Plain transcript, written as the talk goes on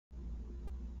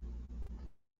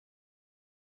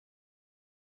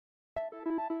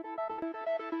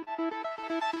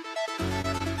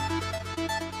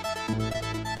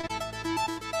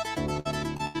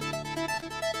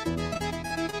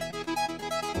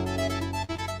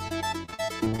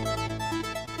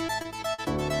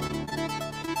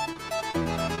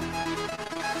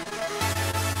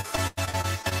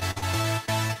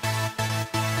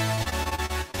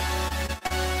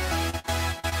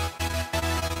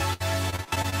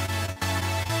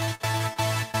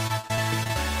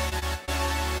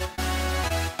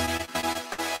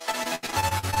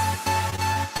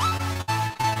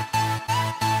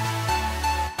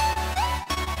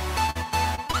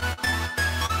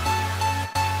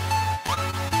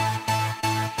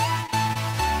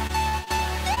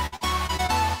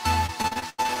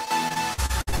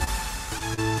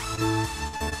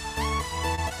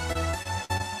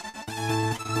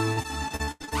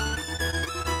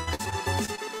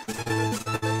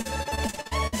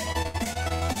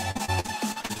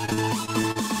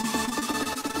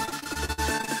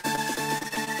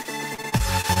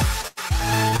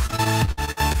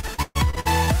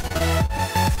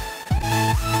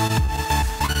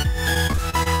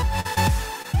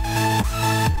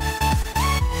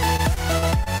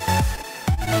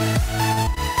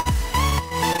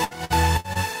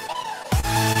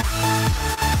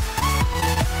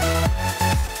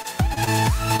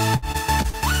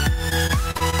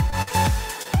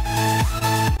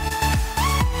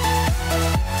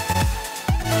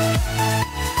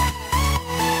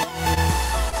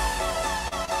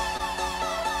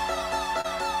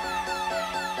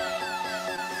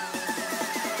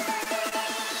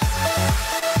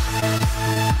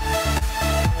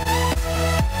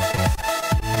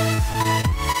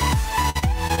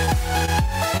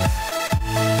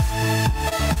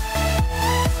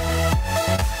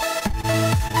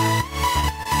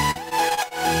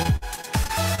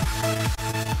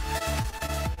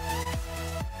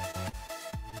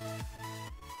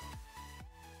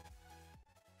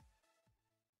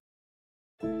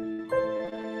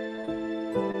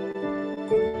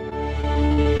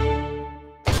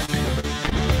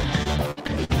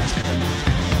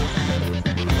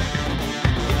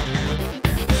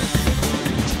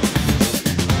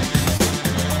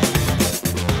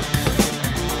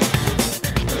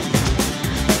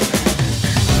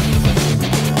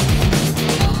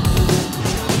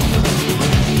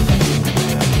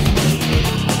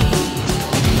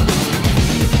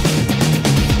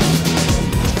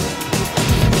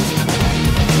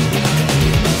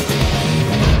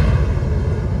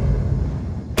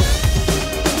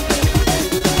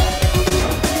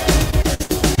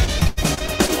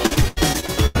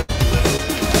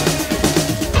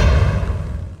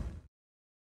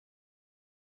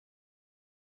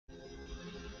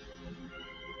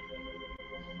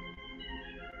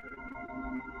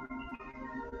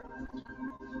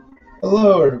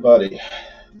Hello, everybody.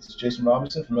 This is Jason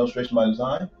Robinson from Illustration by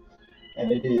Design,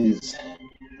 and it is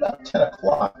about 10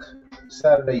 o'clock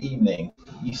Saturday evening,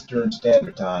 Eastern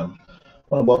Standard Time. I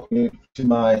want to welcome you to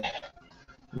my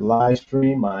live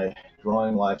stream, my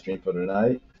drawing live stream for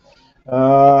tonight.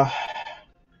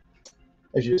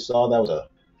 As you saw, that was a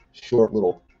short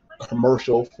little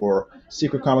commercial for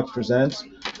Secret Comics Presents,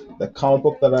 the comic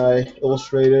book that I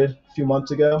illustrated a few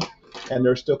months ago, and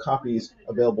there are still copies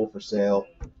available for sale.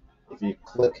 If you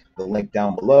click the link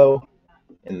down below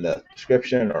in the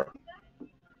description or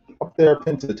up there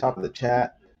pinned to the top of the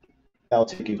chat, that'll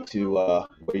take you to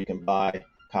where you can buy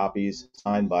copies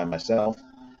signed by myself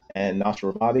and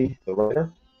Nasser Rabadi, the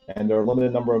writer, and there are a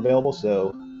limited number available,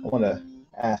 so I want to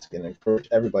ask and encourage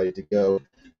everybody to go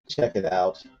check it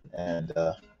out and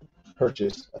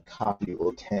purchase a copy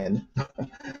or 10.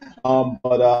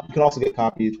 But you can also get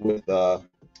copies with a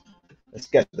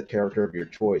sketch of the character of your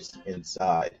choice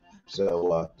inside.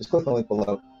 So just click the link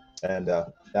below, and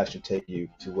that should take you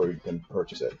to where you can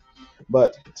purchase it.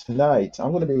 But tonight,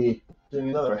 I'm going to be doing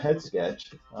another head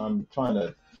sketch. I'm trying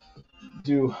to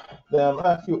do them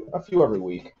a few every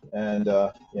week, and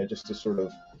just to sort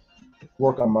of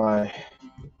work on my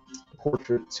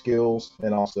portrait skills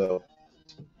and also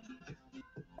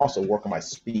work on my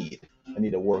speed. I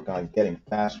need to work on getting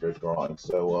faster at drawing.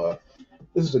 So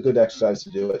this is a good exercise to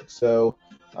do it. So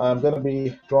I'm going to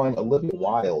be drawing Olivia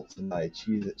Wilde tonight.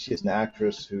 She is an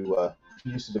actress who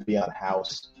used to be on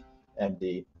House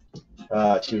M.D.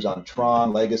 She was on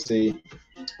Tron, Legacy.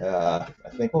 I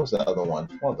think, what was the other one?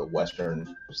 One of the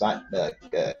Western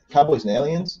Cowboys and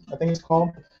Aliens, I think it's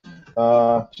called.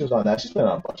 She was on that. She's been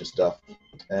on a bunch of stuff.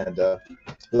 And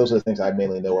those are the things I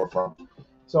mainly know her from.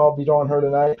 So I'll be drawing her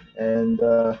tonight, and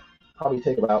probably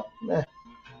take about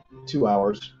 2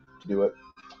 hours to do it.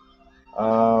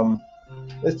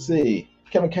 Let's see.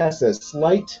 Kevin Cass says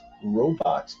slight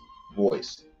robot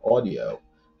voice audio.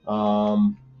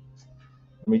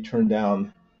 Let me turn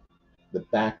down the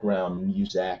background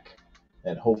music,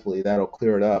 and hopefully that'll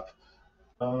clear it up.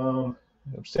 I'm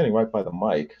standing right by the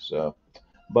mic, so,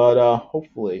 but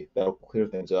hopefully that'll clear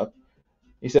things up.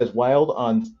 He says Wild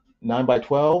on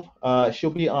 9x12. She'll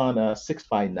be on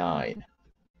 6x9.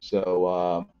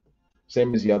 So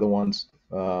same as the other ones.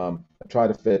 I try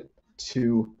to fit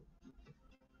 2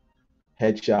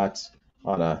 headshots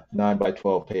on a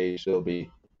 9x12 page. So it'll be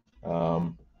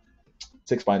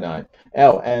 6x9.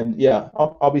 Oh, and yeah,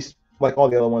 I'll be like all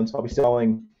the other ones. I'll be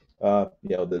selling,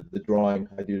 the drawing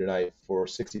I do tonight for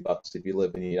 $60 if you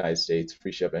live in the United States,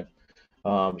 free shipping.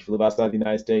 If you live outside the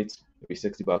United States, it'll be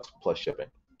 $60 plus shipping.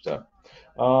 So,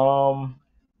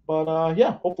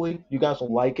 yeah, hopefully you guys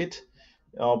will like it.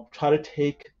 I'll try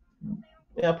to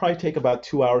probably take about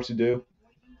 2 hours to do.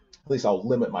 At least I'll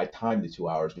limit my time to 2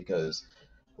 hours, because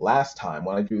last time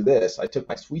when I do this, I took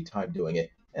my sweet time doing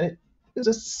it, and it was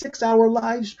a 6-hour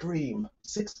live stream.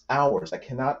 6 hours. I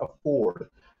cannot afford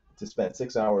to spend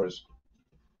 6 hours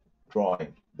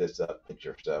drawing this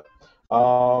picture. So,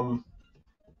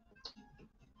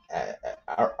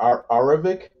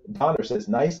 Aravic Donner says,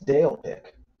 nice Dale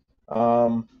pick.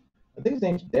 I think his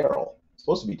name's Daryl. It's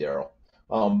supposed to be Daryl.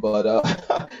 But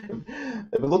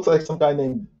if it looks like some guy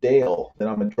named Dale, then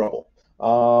I'm in trouble.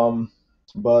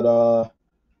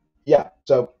 Yeah,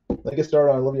 so let's get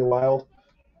started on Olivia Wilde.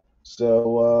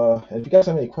 So, and if you guys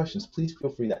have any questions, please feel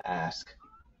free to ask.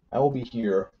 I will be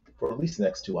here for at least the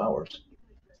next 2 hours.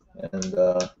 And,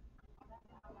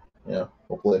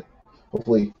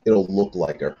 hopefully it'll look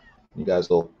like her. You guys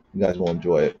will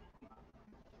enjoy it.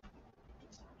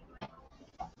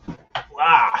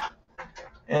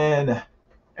 And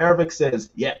Arabic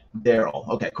says, yeah, Daryl.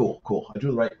 Okay, cool. I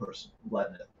drew the right person.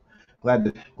 Glad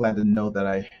to know that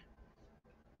I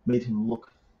made him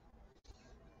look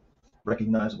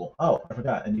recognizable. Oh, I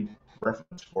forgot. I need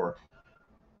reference for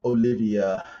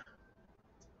Olivia.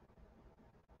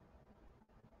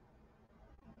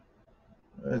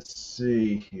 Let's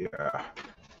see here.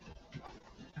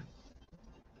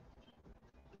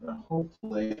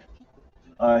 Hopefully,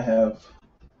 if I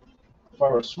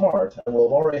were smart, I will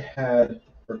have already had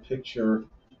her picture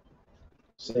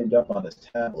saved up on this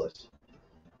tablet.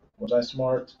 Was I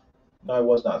smart? No, I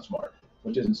was not smart,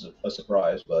 which isn't a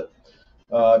surprise, but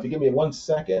if you give me 1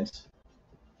 second,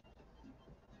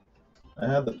 I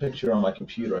have the picture on my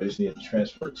computer. I just need to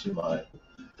transfer it to my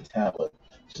tablet.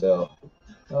 So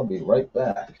I'll be right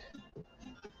back.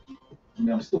 I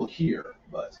mean, I'm still here,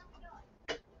 but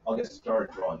I'll get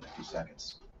started drawing in a few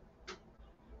seconds.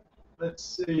 Let's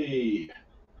see.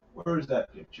 Where is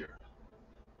that picture?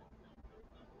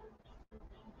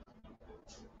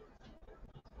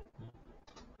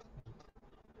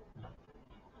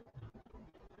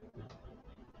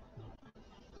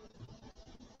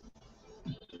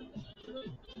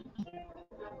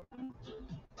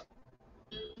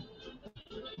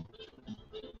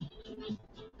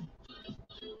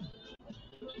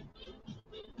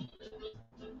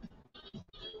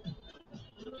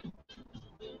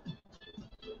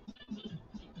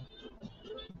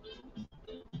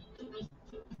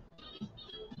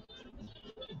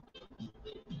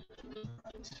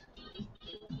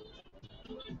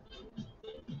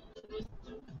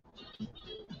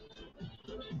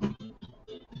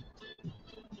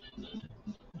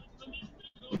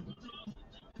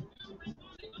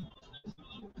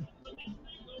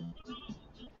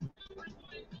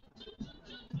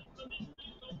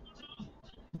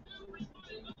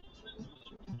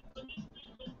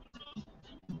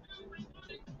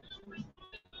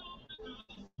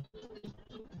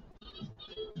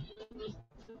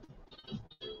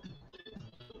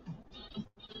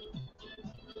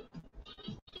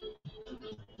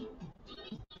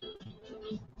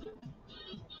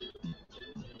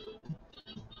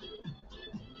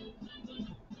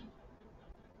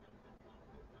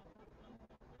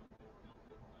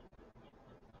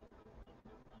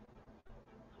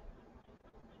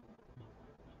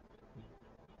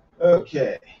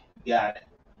 Okay, got it.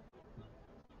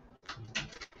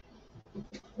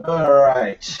 All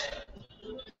right.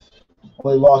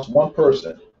 Only lost one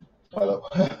person while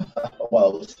I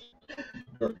was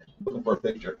looking for a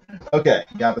picture. Okay,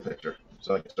 got the picture,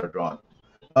 so I can start drawing.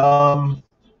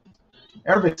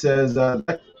 Arabic says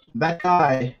that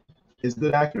guy is a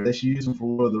good actor. They should use him for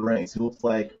Lord of the Rings. He looks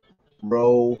like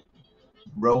Rohimir.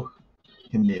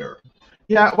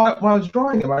 Yeah, when I was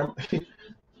drawing him,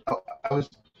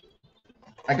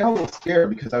 I got a little scared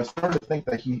because I was starting to think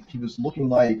that he was looking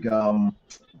like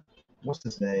what's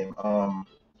his name from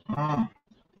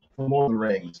Lord of the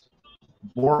Rings.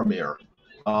 Boromir.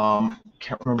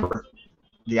 Can't remember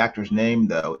the actor's name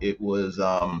though. It was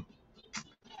I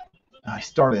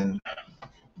starred in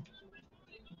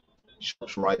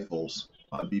Sharp's Rifles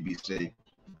on BBC,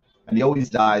 and he always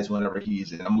dies whenever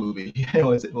he's in a movie. He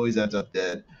always ends up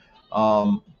dead.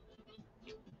 Um,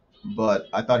 but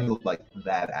I thought he looked like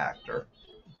that actor.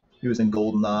 He was in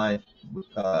GoldenEye,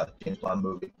 James Bond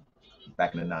movie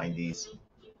back in the '90s.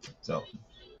 So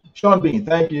Sean Bean,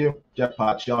 thank you,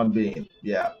 Jackpot. Sean Bean,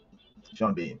 yeah,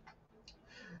 Sean Bean.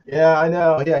 Yeah, I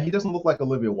know. Yeah, he doesn't look like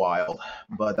Olivia Wilde,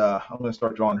 but I'm gonna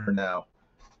start drawing her now.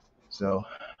 So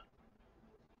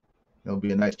it'll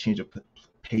be a nice change of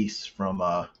pace from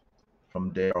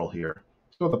Daryl here.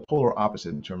 So the polar opposite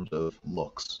in terms of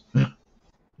looks.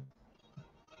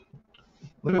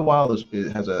 Olivia Wilde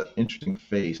has an interesting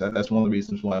face. That's one of the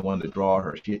reasons why I wanted to draw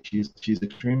her. She's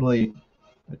extremely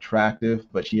attractive,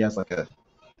 but she has like a.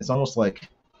 It's almost like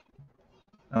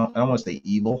I don't want to say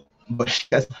evil, but she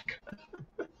has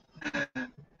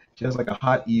like a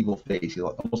hot evil face.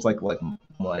 Almost like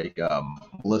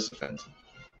Maleficent,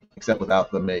 except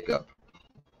without the makeup.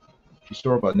 She's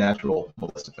sort of a natural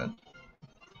Maleficent.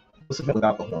 Maleficent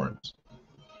without the horns.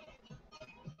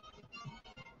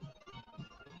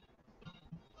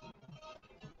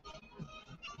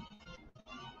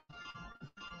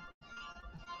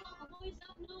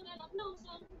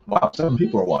 Wow, 7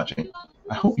 people are watching.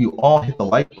 I hope you all hit the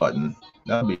like button.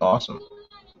 That would be awesome.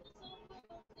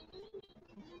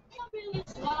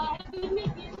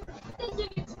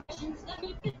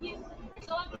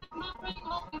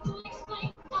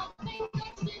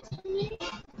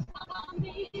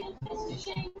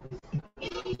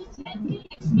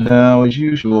 Now, as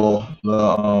usual,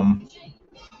 the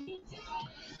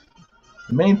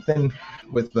main thing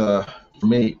with for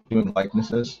me doing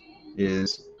likenesses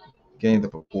is getting the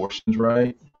proportions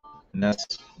right, and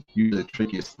that's usually the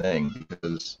trickiest thing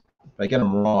because if I get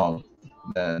them wrong,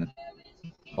 then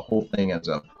the whole thing ends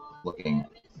up looking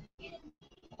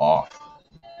off.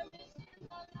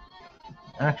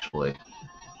 Actually,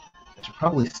 I should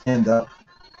probably stand up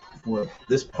for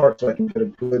this part so I can get a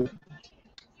good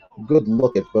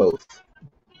look at both.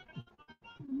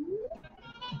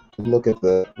 Look at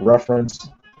the reference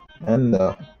and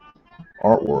the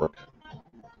artwork,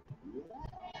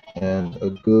 and a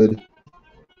good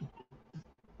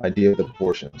idea of the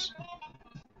proportions.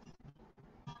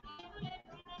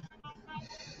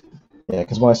 Yeah,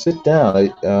 because when I sit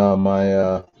down,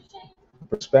 my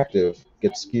perspective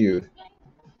gets skewed,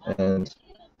 and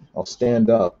I'll stand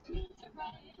up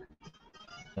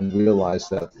and realize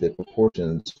that the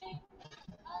proportions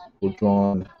were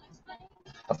drawn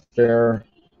a fair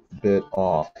bit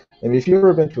off. I mean, if you've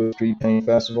ever been to a street painting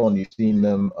festival and you've seen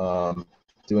them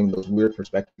doing those weird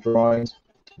perspective drawings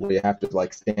where you have to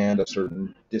like stand a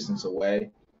certain distance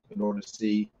away in order to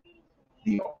see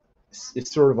the,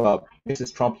 it's sort of a,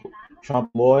 it's trompe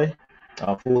l'oeil,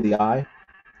 fool the eye.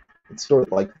 It's sort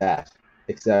of like that,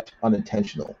 except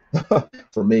unintentional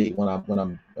for me when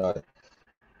I'm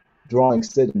drawing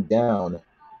sitting down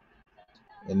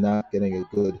and not getting a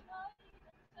good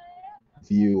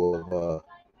view of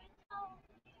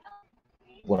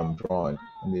what I'm drawing.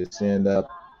 I need to stand up,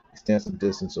 stand some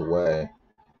distance away,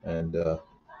 and get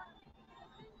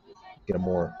a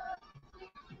more,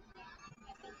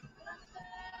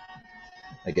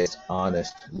 I guess,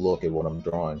 honest look at what I'm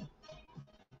drawing.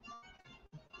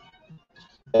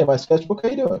 Hey, my sketchbook, how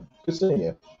you doing? Good seeing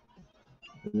you.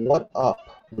 What up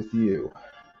with you?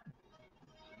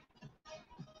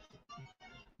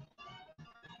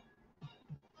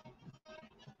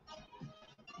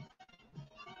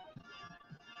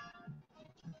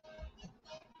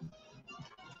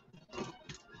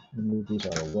 Move these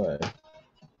out of the way.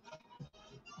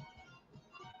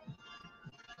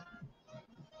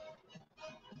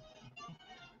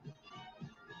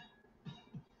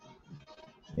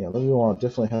 Yeah, Olivia Wilde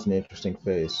definitely has an interesting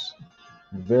face.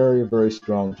 Very, very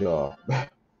strong jaw.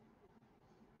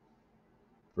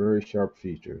 Very sharp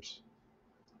features.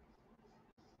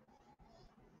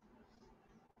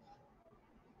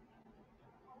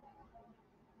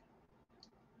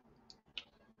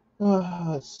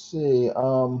 Let's see.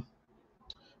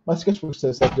 My sketchbook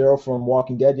says that Daryl from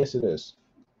Walking Dead. Yes, it is.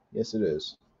 Yes, it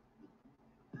is.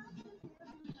 It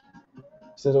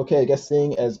says, okay, I guess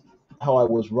seeing as how I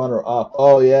was runner up.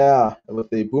 Oh, yeah,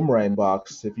 with the boomerang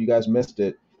box. If you guys missed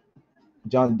it,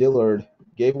 John Dillard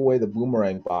gave away the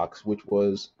boomerang box, which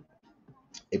was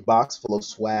a box full of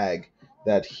swag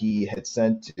that he had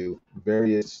sent to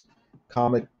various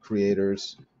comic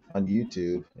creators on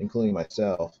YouTube, including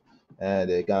myself.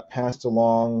 And it got passed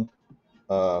along.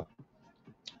 I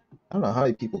don't know how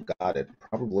many people got it.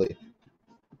 Probably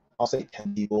I'll say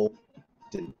 10 people,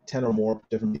 10 or more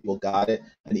different people got it,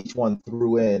 and each one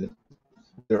threw in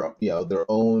their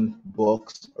own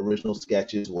books, original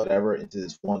sketches, whatever, into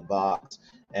this one box.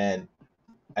 And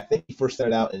I think he first sent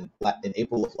it out in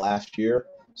April of last year.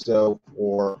 So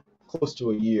for close to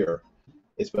a year,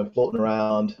 it's been floating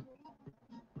around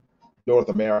North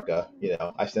America.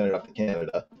 I sent it up to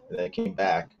Canada, and then it came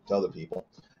back to other people.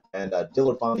 And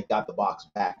Dillard finally got the box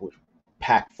back, which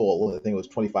packed full. I think it was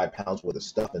 25 pounds worth of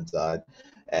stuff inside,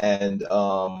 and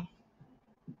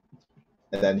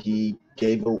then he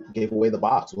gave away the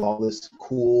box with all this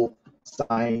cool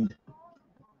signed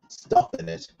stuff in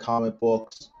it, comic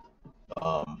books,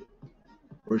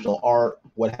 original art,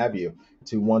 what have you,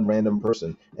 to one random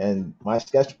person. And my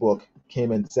sketchbook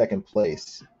came in second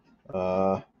place,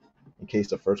 in case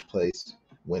the first place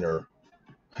winner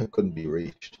couldn't be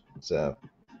reached. So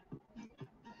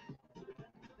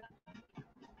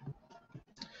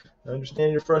I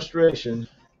understand your frustration.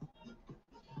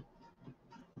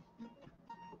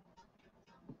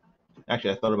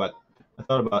 Actually, I thought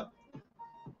about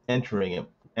entering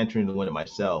to win it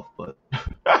myself, but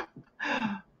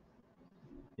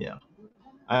yeah,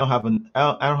 I don't have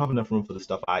enough room for the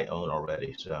stuff I own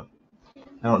already, so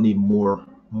I don't need more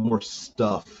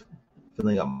stuff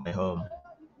filling up my home.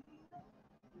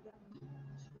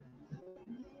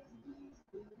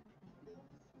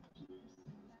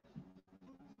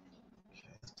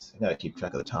 I gotta keep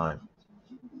track of the time.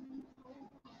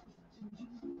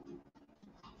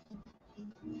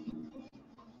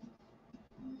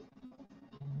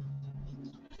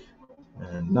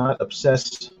 And not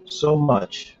obsessed so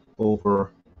much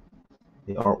over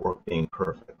the artwork being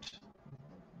perfect.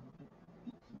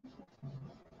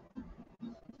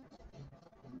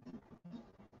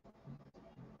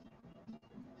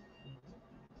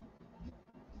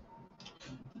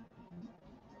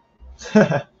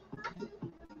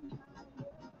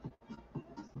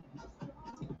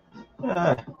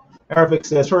 Arabic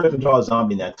says, hurry up and draw a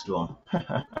zombie next to him.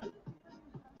 I'll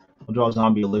draw a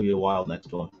zombie Olivia Wilde next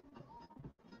to him.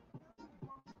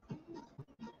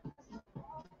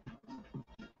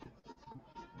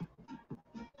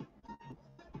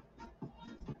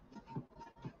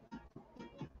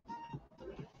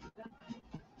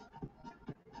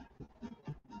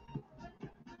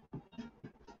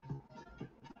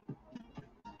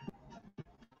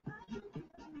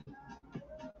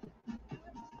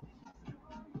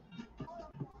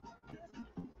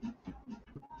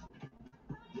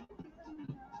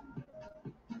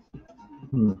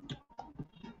 Hmm.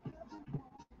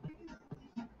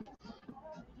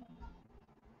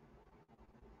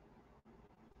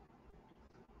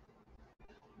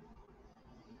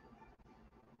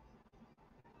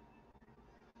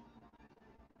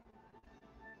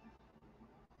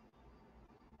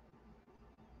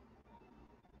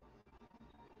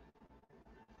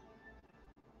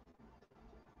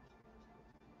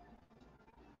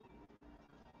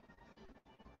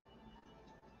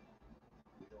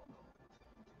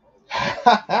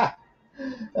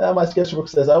 My sketchbook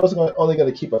says I was only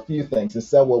going to keep a few things and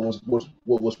sell what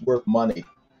was worth money.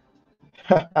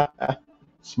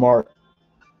 Smart.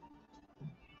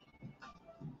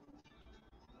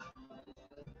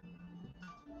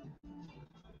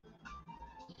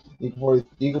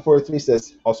 Eagle 43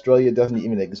 says Australia doesn't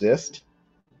even exist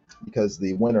because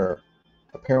the winner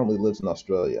apparently lives in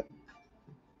Australia,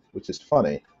 which is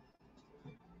funny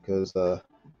because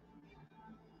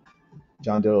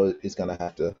John Dill is going to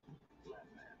have to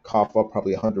cough up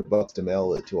probably $100 to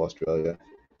mail it to Australia.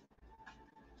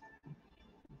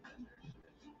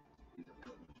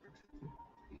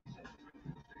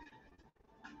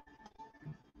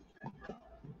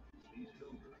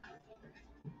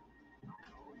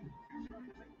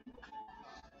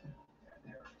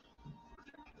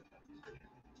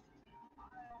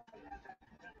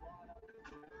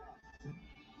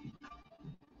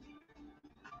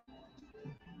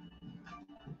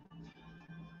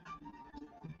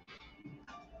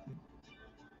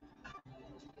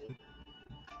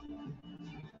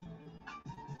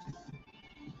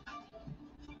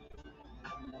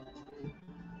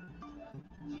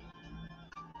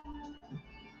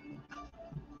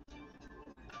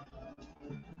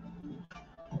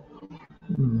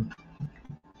 Hmm.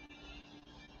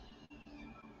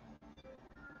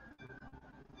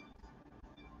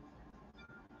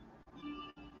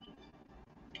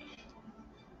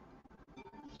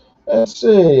 Let's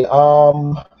see.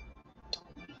 My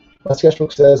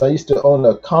sketchbook says I used to own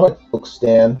a comic book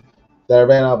stand that I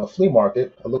ran out of a flea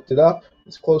market. I looked it up.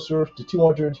 It's closer to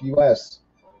 200 US.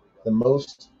 The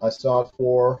most I saw it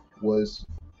for was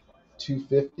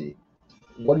 250.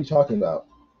 What are you talking about?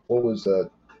 What was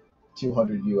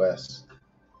 200 US.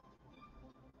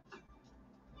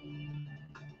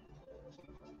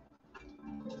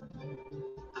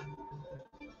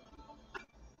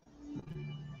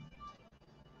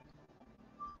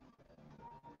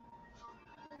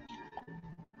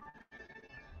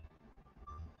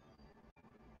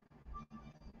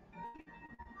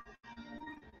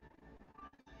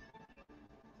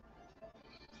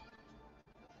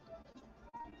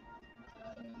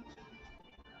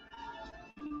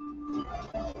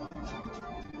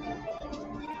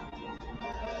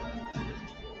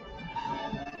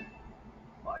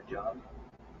 My job,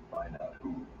 find out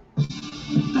who.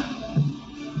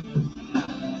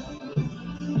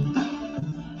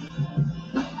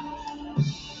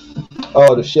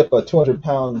 Oh, to ship a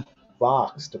 200-pound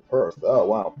box to Perth. Oh,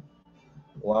 wow.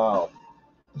 Wow.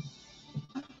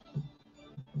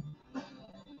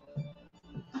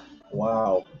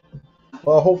 Wow.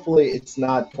 Well, hopefully it's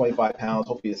not 25 pounds.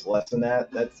 Hopefully it's less than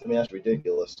that. That's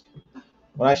ridiculous.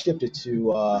 When I shipped it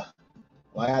to,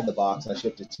 when I had the box, I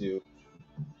shipped it to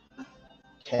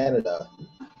Canada.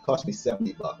 It cost me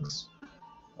 $70.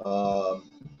 Um,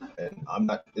 and I'm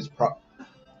not.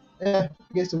 I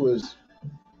guess it was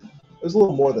a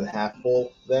little more than half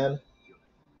full then.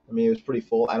 I mean, it was pretty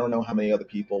full. I don't know how many other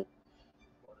people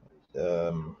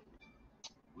um,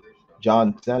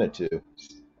 John sent it to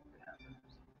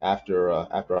after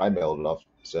I mailed it off.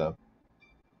 So,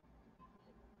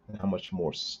 and how much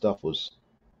more stuff was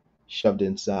shoved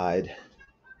inside.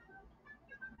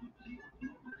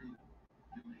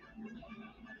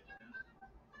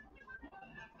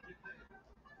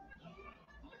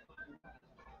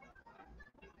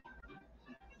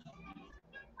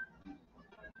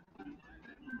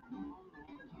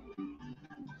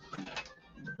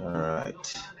 All right.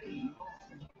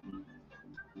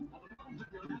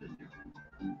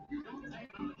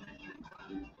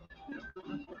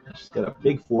 She's got a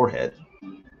big forehead,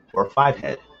 or five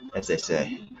head, as they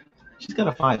say. She's got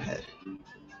a five head.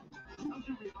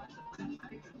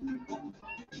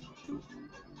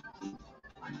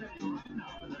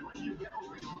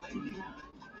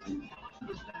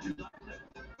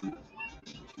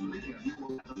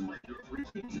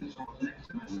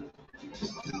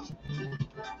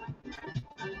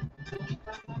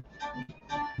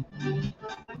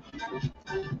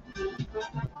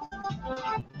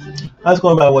 I was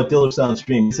going by what Diller said on the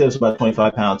stream. He said it was about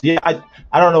 25 pounds. Yeah,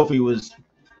 I don't know if he was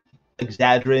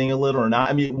exaggerating a little or not.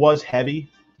 I mean, it was heavy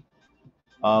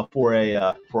for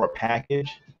a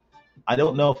package. I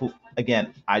don't know if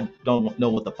again, I don't know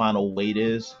what the final weight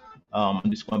is. I'm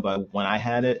just going by when I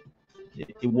had it. I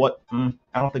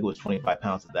don't think it was 25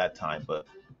 pounds at that time, but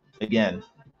again,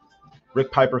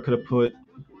 Rick Piper could have put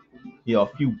a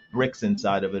few bricks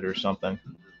inside of it or something,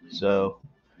 so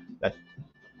that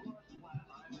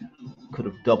could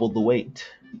have doubled the weight.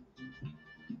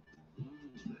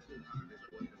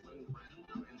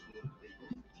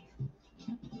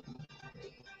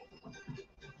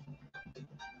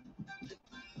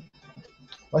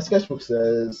 My sketchbook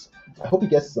says, "I hope he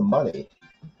gets some money.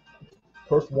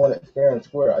 Perth won it fair and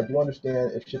square. I do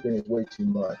understand if shipping is way too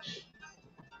much."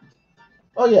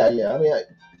 Oh yeah, yeah. I mean,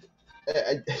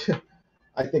 I,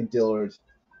 I think Dillard's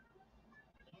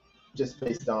just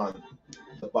based on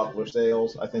the Buckler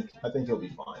sales. I think he'll be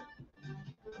fine.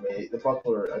 I mean, the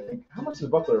Buckler. I think how much has the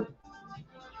Buckler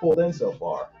pulled in so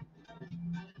far?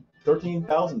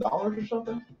 $13,000 or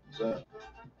something. So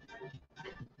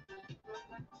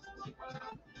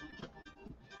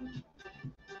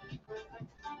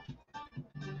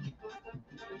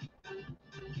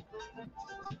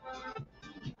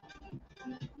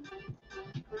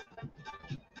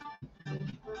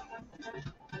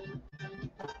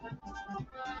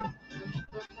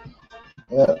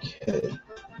okay,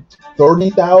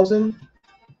 30,000.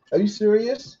 Are you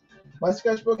serious? My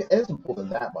sketchbook hasn't pulled in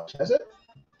that much, has it?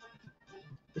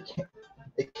 It can't.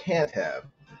 It can't have.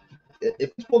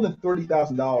 If it's pulled in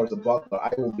 $30,000 a Buckler,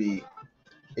 I will be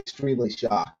extremely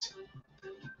shocked.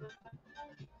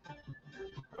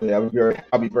 I mean,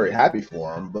 I'll be very happy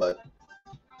for him, but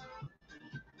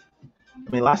I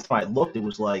mean, last time I looked, it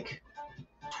was like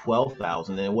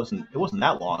 12,000, and it wasn't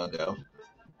that long ago.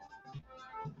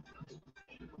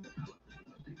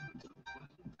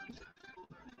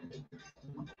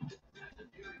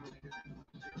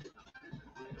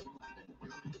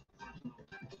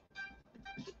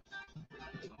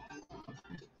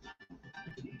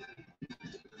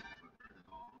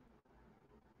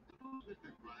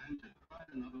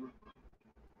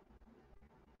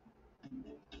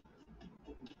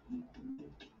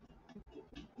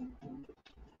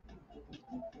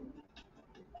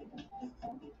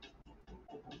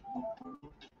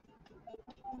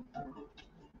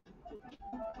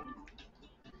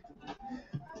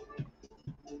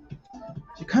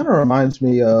 She kind of reminds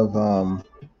me of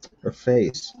her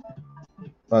face.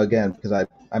 Again, because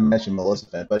I mentioned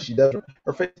Maleficent, but she does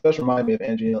her face does remind me of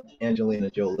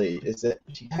Angelina Jolie. Is that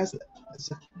she has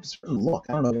it's a certain look?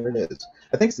 I don't know what it is.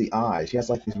 I think it's the eyes. She has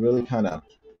like these really kind of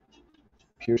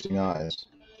piercing eyes.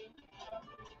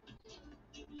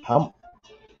 How?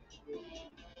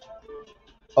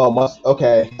 Oh, must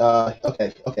okay.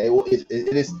 Okay. Well, it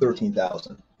is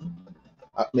 13,000.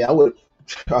 I mean, I would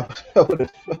I would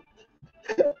have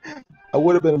I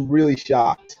would have been really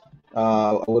shocked.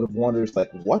 I would have wondered,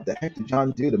 like, what the heck did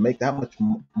John do to make that much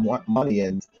money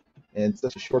in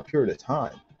such a short period of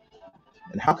time?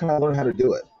 And how can I learn how to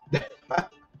do it? I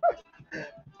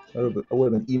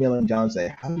would have been emailing John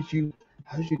saying, how did you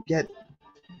get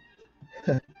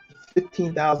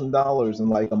 $15,000 in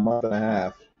like a month and a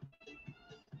half?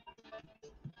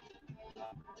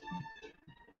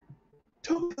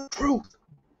 Tell me the truth.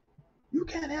 You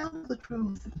can't handle the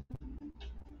truth.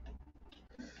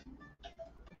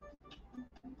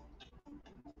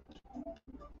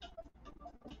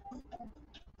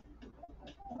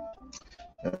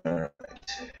 All right.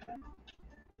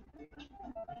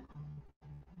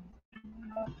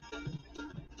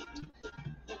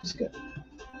 Just get,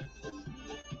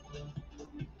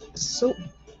 so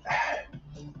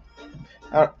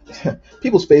uh,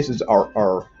 people's faces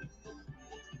are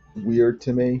weird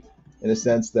to me in a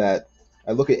sense that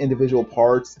I look at individual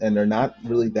parts and they're not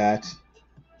really that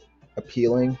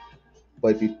appealing.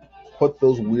 But if you put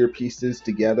those weird pieces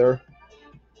together,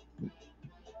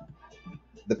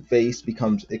 the face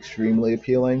becomes extremely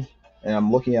appealing. And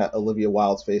I'm looking at Olivia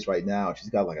Wilde's face right now. She's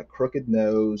got like a crooked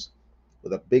nose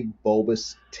with a big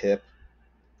bulbous tip.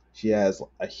 She has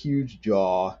a huge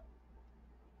jaw,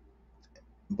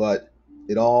 but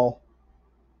it all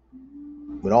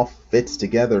it all fits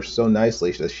together so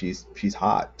nicely that she's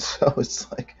hot. So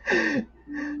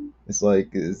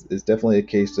it's definitely a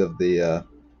case of the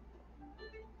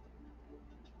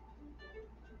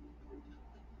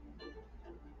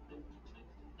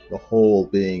whole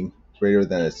being greater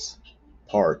than its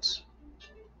parts.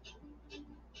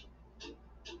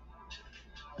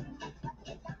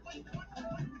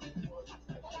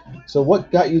 So,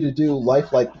 what got you to do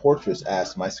lifelike portraits?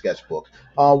 Asked my sketchbook.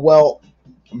 Well,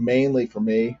 mainly for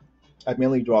me, I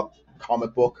mainly draw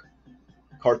comic book,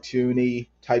 cartoony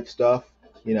type stuff,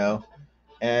 you know.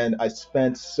 And I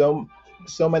spent so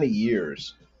many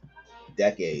years,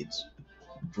 decades,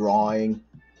 drawing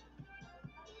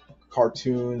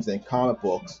cartoons and comic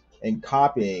books and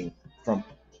copying from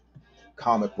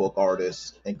comic book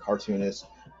artists and cartoonists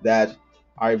that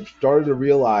I've started to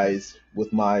realize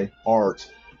with my art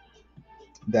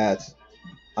that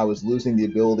I was losing the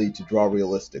ability to draw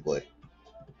realistically,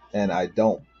 and I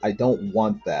don't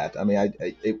want that. I mean,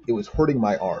 it was hurting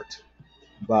my art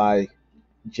by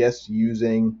just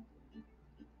using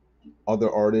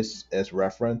other artists as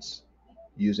reference,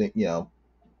 using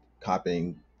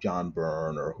copying John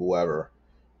Byrne or whoever,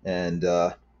 and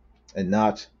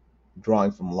not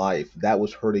drawing from life. That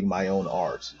was hurting my own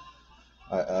art.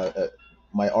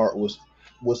 My art was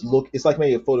look. It's like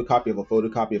making a photocopy of a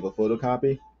photocopy of a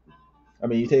photocopy. I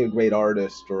mean, you take a great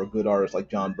artist or a good artist like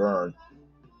John Byrne,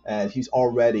 and he's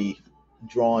already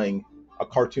drawing a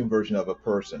cartoon version of a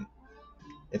person.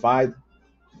 If I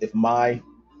if my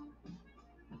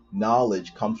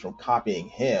knowledge comes from copying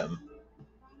him,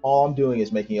 all I'm doing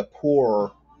is making a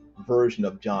poor version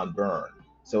of John Byrne.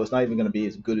 So it's not even going to be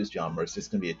as good as John Byrne. It's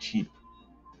just going to be a cheap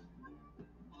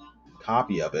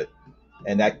copy of it,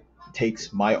 and that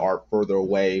takes my art further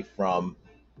away from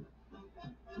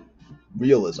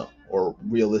realism or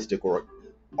realistic or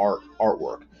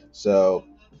artwork. So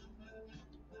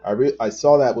I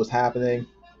saw that was happening,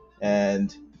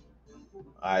 and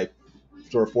I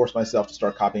sort of forced myself to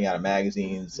start copying out of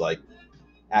magazines, like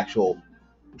actual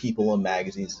people in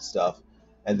magazines and stuff.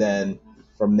 And then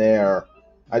from there,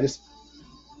 I just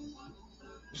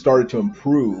started to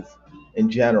improve in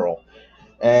general.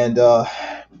 And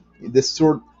this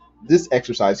sort this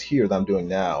exercise here that I'm doing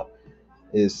now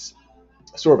is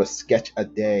sort of a sketch a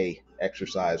day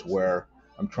exercise where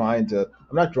I'm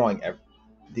not drawing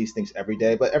these things every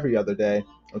day, but every other day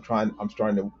I'm trying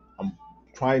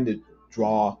to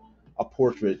draw a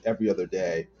portrait every other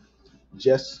day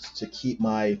just to keep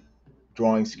my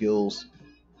drawing skills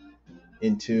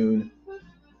in tune,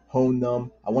 hone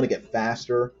them. I want to get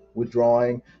faster with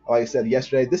drawing. Like I said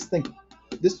yesterday,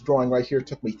 this drawing right here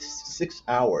took me 6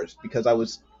 hours because I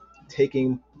was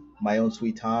taking my own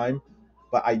sweet time.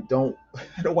 But I don't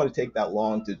I don't want to take that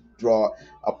long to draw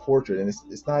a portrait, and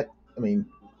it's not. I mean,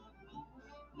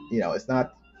 it's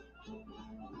not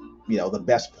the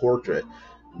best portrait,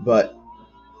 but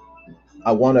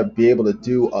I want to be able to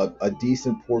do a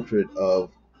decent portrait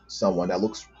of someone that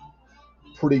looks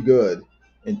pretty good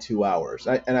in 2 hours.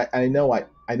 I know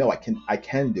I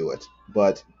can do it,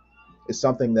 but it's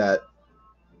something that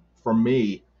for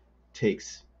me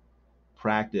takes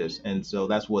practice, and so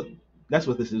that's what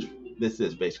this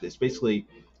is basically. It's basically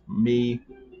me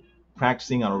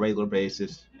practicing on a regular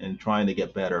basis and trying to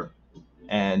get better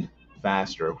and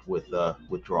faster with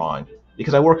drawing,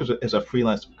 because I work as a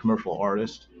freelance commercial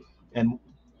artist, and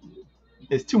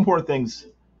it's two important things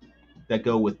that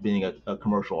go with being a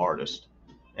commercial artist,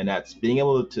 and that's being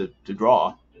able to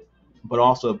draw, but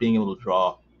also being able to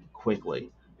draw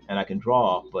quickly. And I can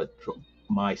draw, but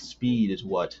my speed is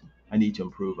what I need to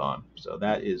improve on. So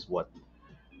that is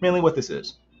mainly what this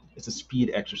is. It's a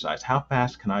speed exercise. How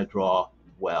fast can I draw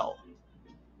well?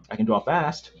 I can draw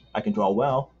fast. I can draw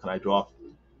well. Can I draw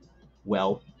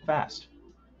well fast?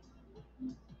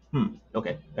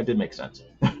 Okay, that did make sense.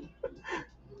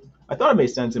 I thought it made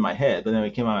sense in my head, but then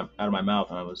it came out of my mouth,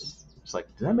 and I was just like,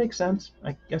 did that make sense?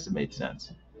 I guess it made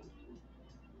sense.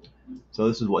 So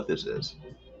this is what this is.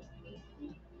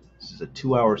 This is a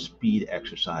 2-hour speed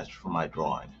exercise for my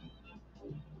drawing.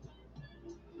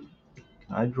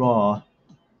 Can I draw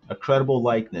a credible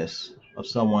likeness of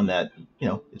someone that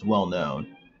is well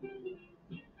known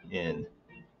in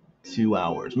 2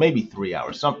 hours, maybe 3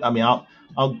 hours? I'm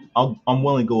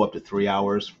willing to go up to 3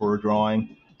 hours for a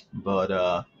drawing, but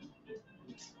I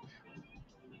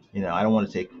don't want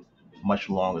to take much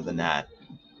longer than that,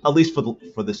 at least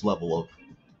for this level of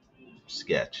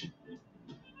sketch.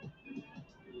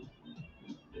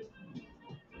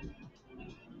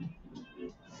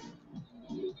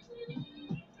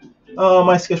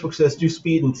 My sketchbook says do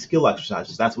speed and skill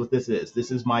exercises. That's what this is. This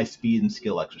is my speed and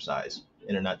skill exercise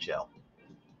in a nutshell.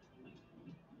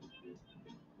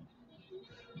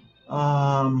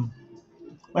 Um,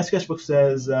 my sketchbook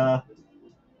says, oh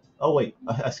wait,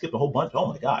 I skipped a whole bunch. Oh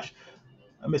my gosh,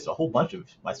 I missed a whole bunch of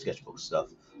my sketchbook stuff.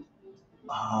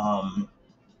 Um,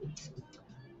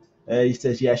 he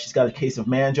says, yeah, she's got a case of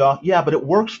man jaw. Yeah, but it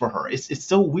works for her. It's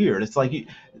so weird. It's like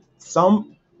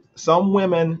some some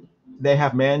women, they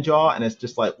have man jaw, and it's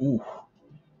just like, ooh,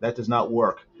 that does not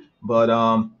work. But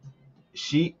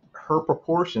her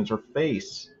proportions, her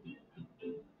face,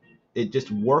 it just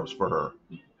works for her.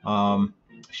 Um,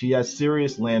 she has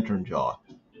serious lantern jaw,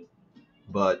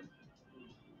 but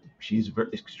she's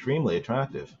extremely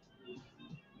attractive.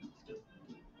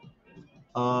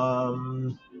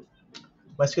 Um,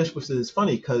 my sketchbook says it's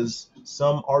funny because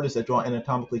some artists that draw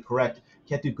anatomically correct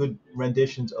can't do good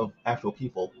renditions of actual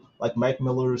people. Like Mike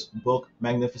Miller's book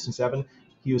Magnificent Seven,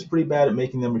 he was pretty bad at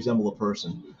making them resemble a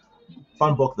person.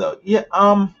 Fun book though. Yeah.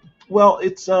 Well,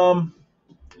 it's I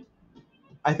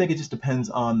think it just depends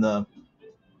on the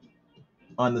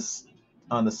on the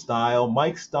style.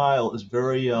 Mike's style is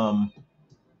very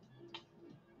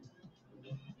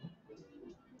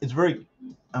it's very,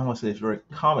 I don't want to say it's very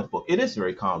comic book. It is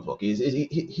very comic book.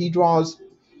 He draws.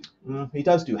 He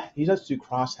does do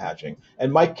cross hatching,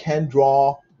 and Mike can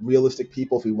draw realistic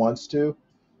people if he wants to,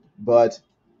 but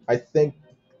I think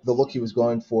the look he was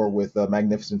going for with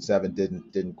Magnificent Seven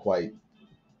didn't quite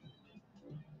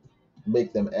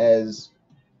make them as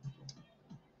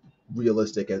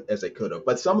realistic as they could have.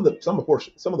 But some of the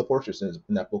portraits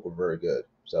in that book were very good.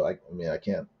 So I mean I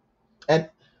can't. And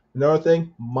another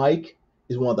thing, Mike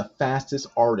is one of the fastest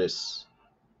artists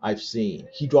I've seen.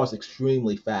 He draws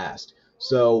extremely fast.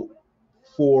 So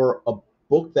for a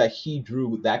book that he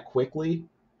drew that quickly,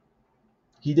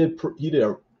 he did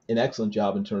an excellent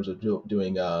job in terms of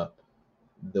doing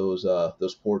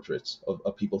those portraits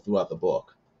of people throughout the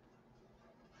book.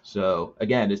 So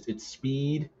again, it's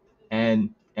speed and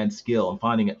skill, and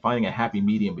finding a happy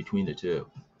medium between the two.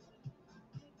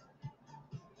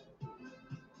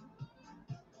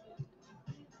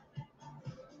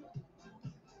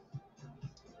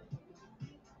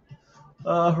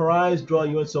 Her eyes draw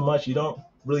you in so much you don't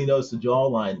really notice the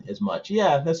jawline as much.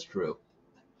 Yeah, that's true.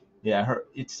 Yeah, her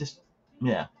it's just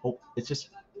yeah, it's just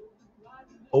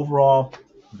overall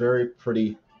very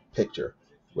pretty picture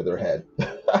with her head.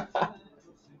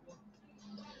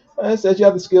 It says you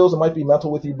have the skills. It might be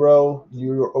mental with you, bro.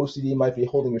 Your OCD might be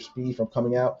holding your speed from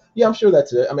coming out. Yeah, I'm sure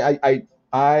that's it. I mean,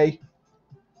 I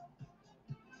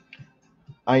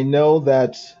I know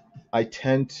that I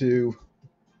tend to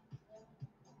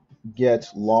get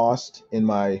lost in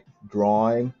my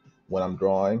drawing when I'm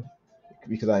drawing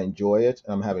because I enjoy it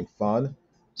and I'm having fun.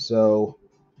 So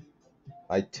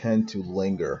I tend to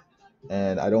linger,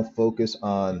 and I don't focus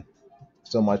on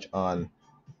so much on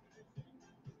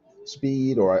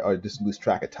speed, or I just lose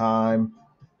track of time.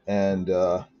 And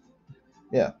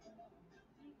Yeah,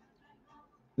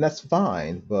 and that's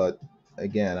fine. But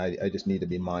again, I just need to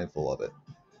be mindful of it.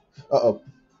 Uh-oh.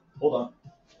 Hold on.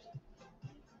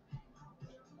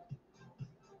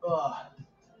 Uh,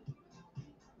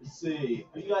 let's see.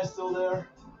 Are you guys still there?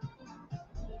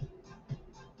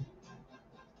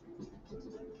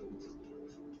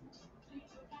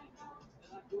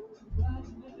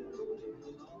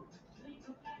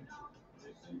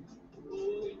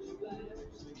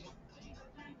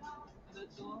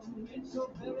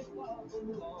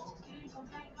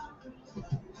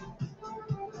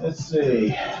 Let's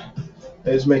see.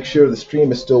 Let's make sure the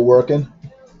stream is still working.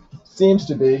 Seems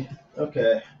to be.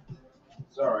 Okay.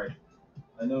 Sorry.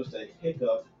 I noticed a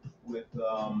hiccup with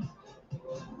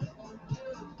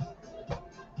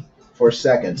for a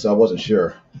second, so I wasn't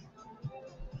sure.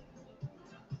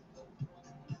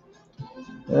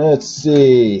 Let's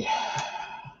see.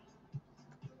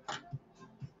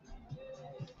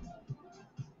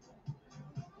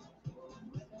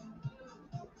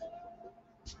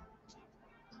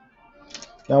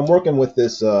 Now I'm working with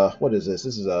this. What is this?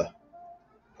 This is a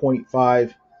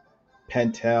 .5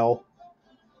 Pentel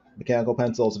mechanical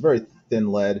pencil. It's a very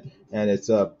thin lead, and it's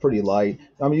pretty light.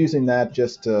 I'm using that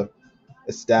just to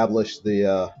establish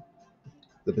the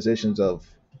positions of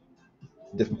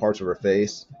different parts of her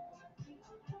face,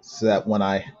 so that when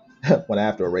I when I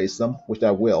have to erase them, which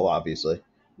I will obviously,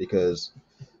 because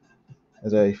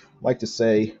as I like to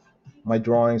say, my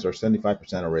drawings are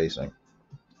 75% erasing.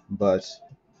 But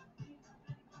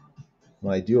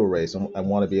when I do erase them, I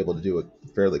want to be able to do it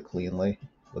fairly cleanly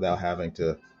without having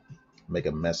to make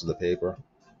a mess of the paper.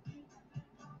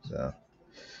 So,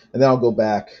 and then I'll go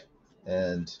back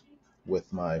and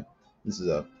with my, this is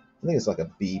a, I think it's like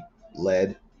a B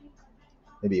lead,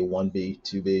 maybe a 1B,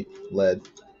 2B lead.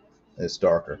 And it's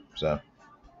darker, so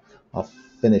I'll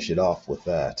finish it off with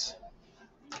that.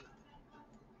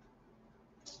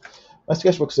 My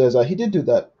sketchbook says he did do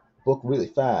that book really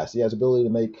fast. He has ability to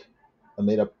make a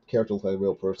made-up character look like a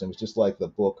real person. It's just like the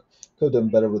book. Could have done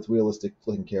better with realistic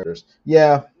looking characters.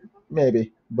 Yeah,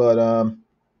 maybe, but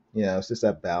it's just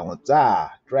that balance.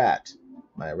 Ah, drat!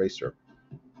 My eraser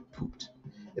pooped.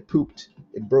 It pooped.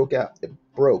 It broke out. It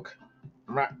broke.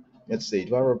 Let's see.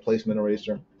 Do I have a replacement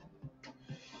eraser?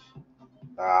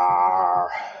 Ah,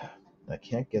 I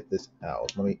can't get this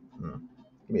out. Let me.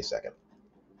 Give me a second.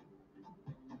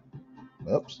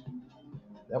 Oops,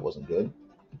 that wasn't good.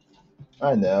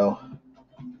 I know.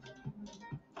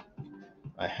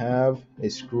 I have a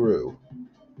screw.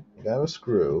 I got a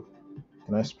screw.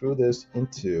 Can I screw this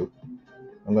into?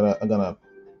 I'm gonna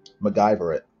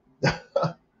MacGyver it.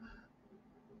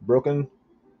 Broken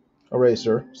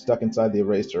eraser stuck inside the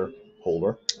eraser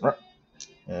holder,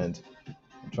 and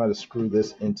try to screw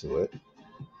this into it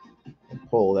and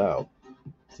pull it out.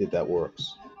 See if that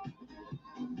works.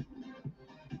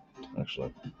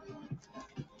 Actually,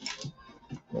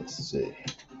 let's see.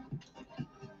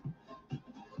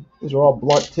 These are all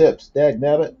blunt tips. Dag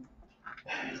nabbit.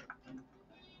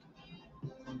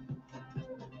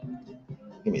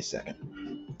 Give me a second.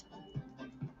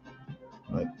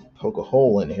 I poke a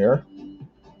hole in here.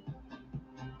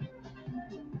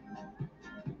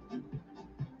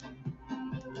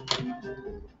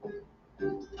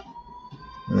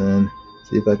 And then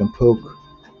see if I can poke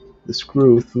the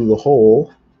screw through the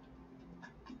hole.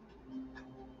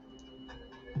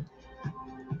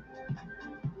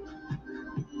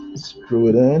 Screw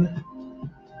it in.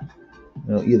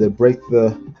 It'll either break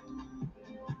the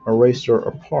eraser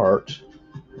apart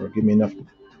or give me enough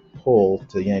pull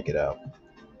to yank it out.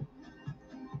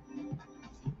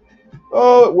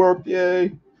 Oh, it worked.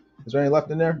 Yay. Is there any left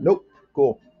in there? Nope.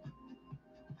 Cool.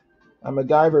 I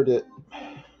MacGyvered it.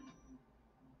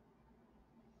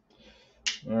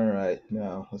 All right.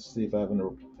 Now, let's see if I have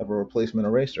a replacement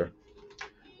eraser.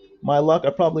 My luck,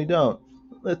 I probably don't.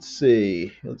 Let's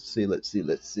see. Let's see.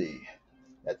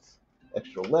 That's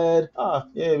extra lead. Ah,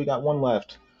 yeah, we got one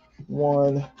left.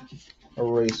 One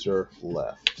eraser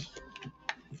left.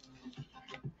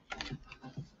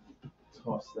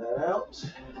 Toss that out.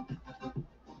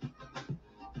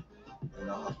 And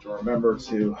I'll have to remember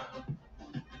to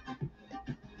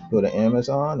go to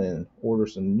Amazon and order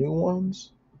some new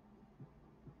ones.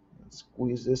 And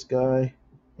squeeze this guy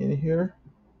in here.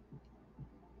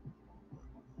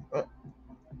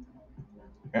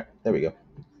 There we go.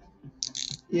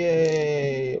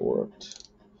 Yay, it worked.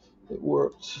 It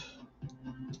worked.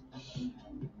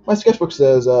 My sketchbook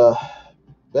says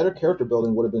better character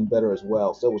building would have been better as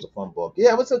well. Still was a fun book.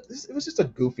 Yeah, it was just a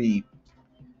goofy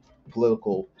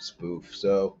political spoof.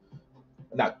 So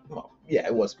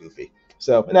it was goofy.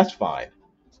 So, and that's fine.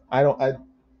 I don't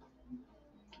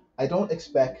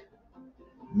expect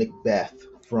Macbeth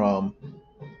from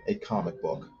a comic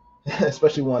book,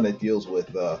 especially one that deals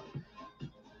with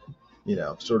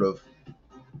sort of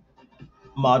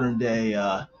modern day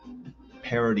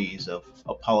parodies of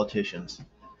politicians.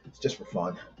 It's just for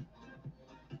fun.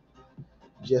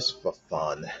 Just for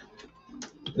fun.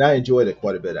 And I enjoyed it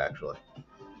quite a bit, actually.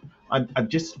 I'm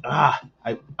just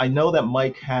I know that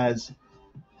Mike has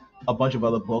a bunch of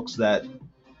other books that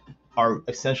are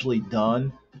essentially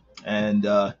done, and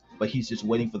but he's just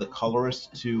waiting for the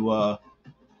colorist to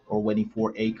or waiting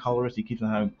for a colorist. He keeps on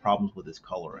having problems with his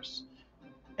colorist,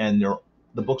 and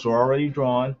the books are already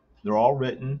drawn, they're all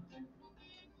written,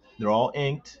 they're all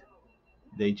inked.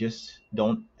 They just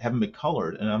haven't been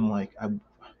colored, and I'm like,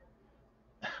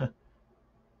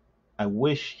 I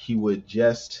wish he would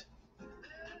just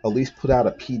at least put out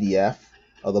a PDF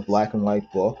of the black and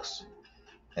white books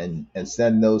and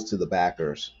send those to the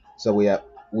backers, so we at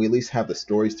least have the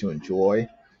stories to enjoy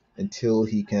until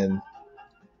he can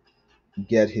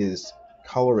get his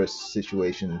colorist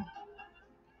situation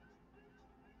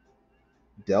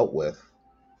dealt with,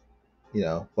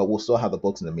 but we'll still have the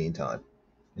books in the meantime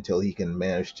until he can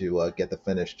manage to get the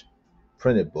finished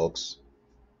printed books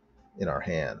in our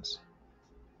hands.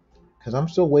 Because I'm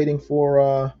still waiting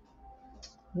for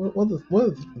one of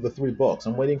the three books.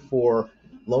 I'm waiting for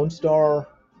Lone Star.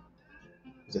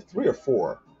 Is it three or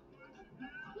four?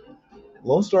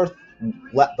 Lone Star,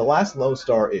 the last Lone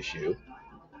Star issue.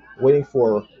 Waiting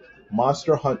for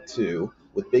Monster Hunt 2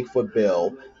 with Bigfoot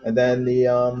Bill, and then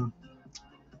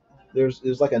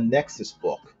there's like a Nexus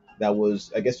book that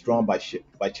was, I guess, drawn by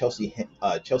Chelsea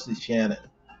Shannon,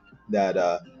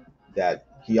 that that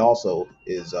he also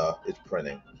is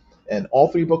printing, and all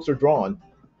three books are drawn.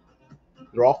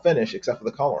 They're all finished except for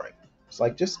the coloring. It's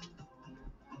like just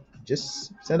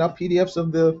send out PDFs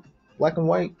of the black and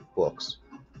white books.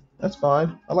 That's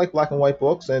fine. I like black and white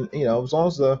books, and as long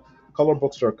as the color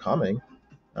books are coming,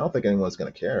 I don't think anyone's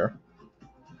gonna care.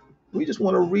 We just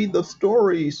want to read the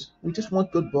stories. We just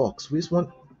want good books. We just want.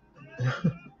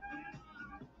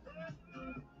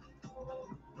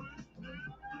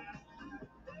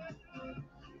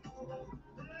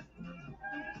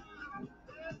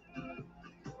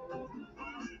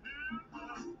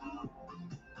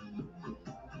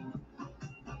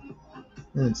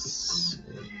 Let's see.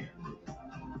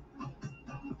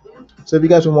 So, have you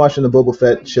guys been watching the Boba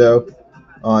Fett show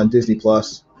on Disney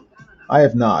Plus? I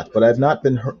have not, but I've not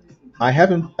been. I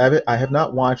have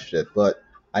not watched it, but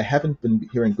I haven't been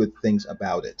hearing good things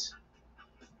about it.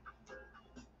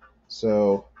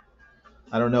 So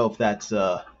I don't know if that's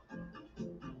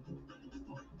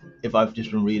if I've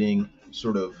just been reading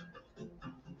sort of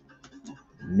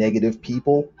negative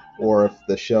people, or if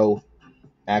the show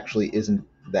actually isn't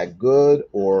that good,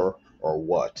 or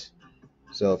what.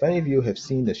 So if any of you have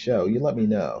seen the show, you let me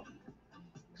know,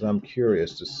 because I'm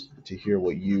curious to hear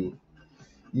what you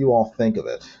all think of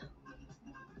it.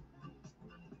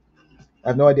 I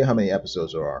have no idea how many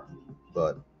episodes there are,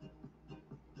 but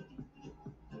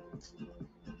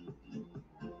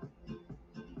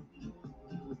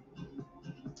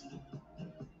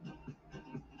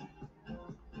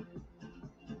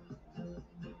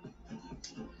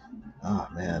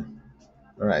man.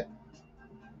 All right.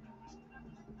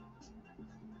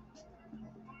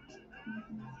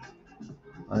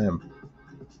 I am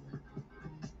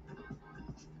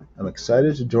I'm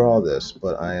excited to draw this,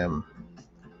 but I am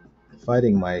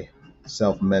fighting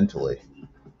myself mentally,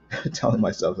 telling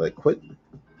myself like quit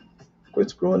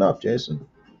screwing up, Jason.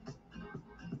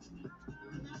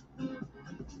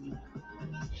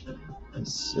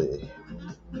 Let's see.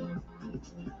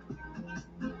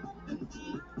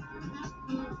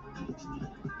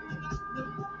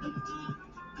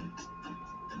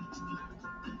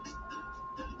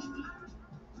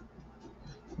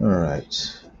 All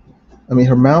right. I mean,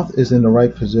 her mouth is in the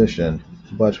right position,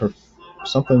 but her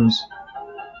something's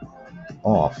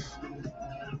off.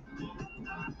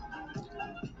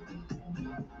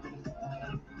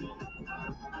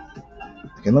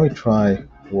 Okay, let me try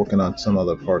working on some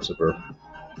other parts of her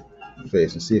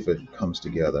face and see if it comes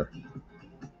together.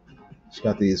 She's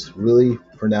got these really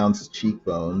pronounced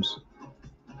cheekbones.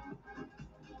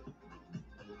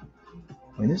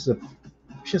 I mean,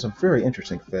 she has a very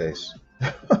interesting face.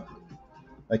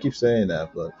 I keep saying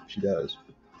that, but she does.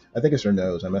 I think it's her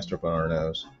nose. I messed up on her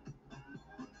nose.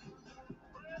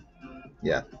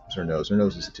 Yeah, it's her nose. Her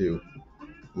nose is too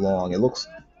long. It looks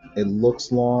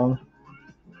long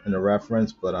in the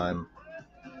reference, but I'm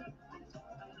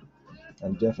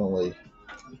definitely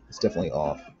it's definitely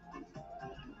off.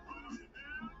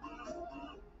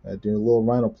 I do a little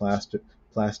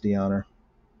rhinoplasty on her.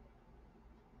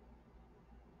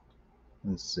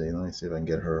 Let's see. Let me see if I can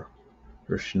get her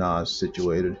schnoz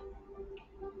situated.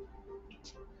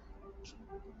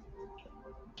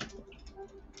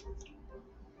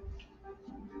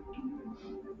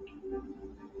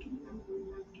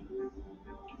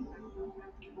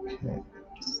 Okay,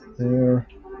 there.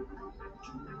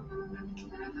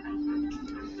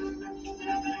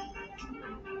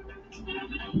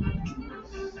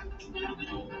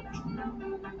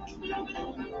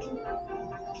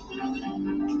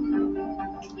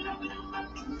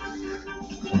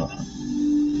 Come on.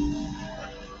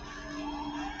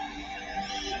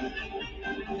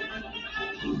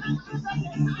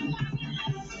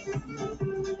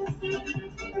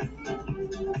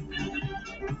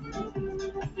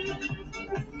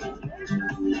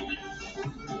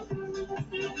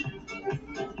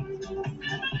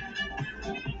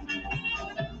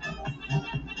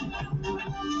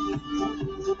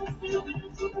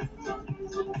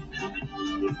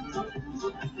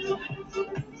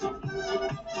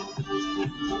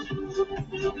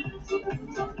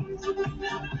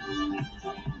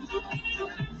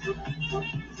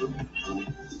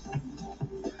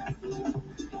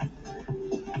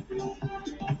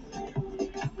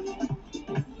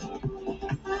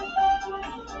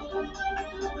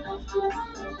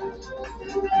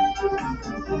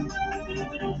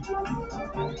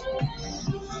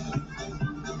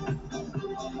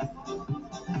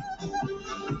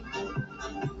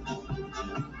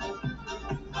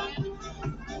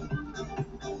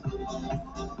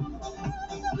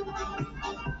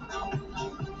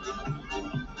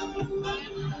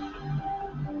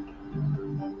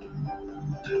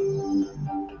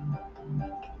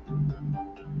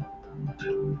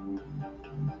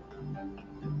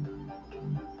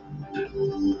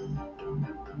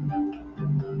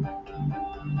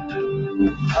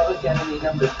 Public enemy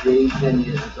number 3, 10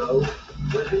 years ago,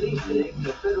 was released today from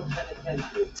the federal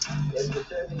penitentiary after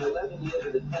serving 11 years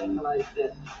of a 10-to-life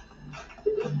sentence. To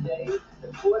this day, a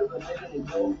 $250,000 in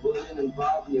gold bullion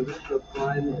involved in the original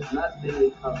crime has not been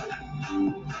recovered.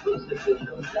 Police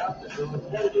officials doubt that those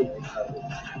can be recovered.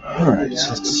 All right, so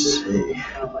let's see.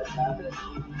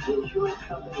 The insurance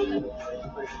company had a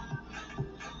choice.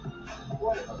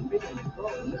 $250,000 in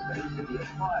gold, and this one used to be a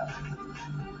file.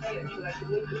 Hey, I'm sure I can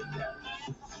make this down.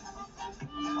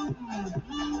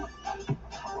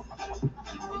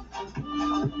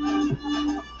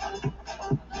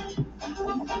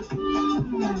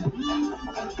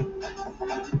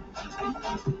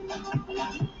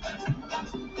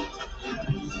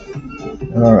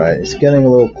 All right, it's getting a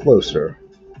little closer,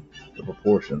 the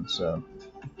proportion, so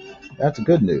that's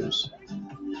good news.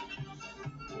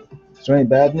 Is there any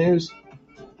bad news?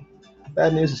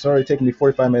 Bad news, it's already taken me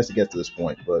 45 minutes to get to this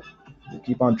point, but we'll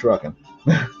keep on trucking.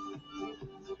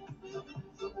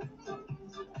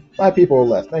 5 people are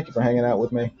left. Thank you for hanging out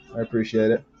with me. I appreciate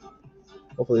it.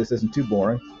 Hopefully this isn't too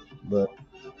boring, but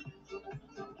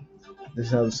this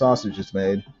is how the sausage is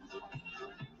made.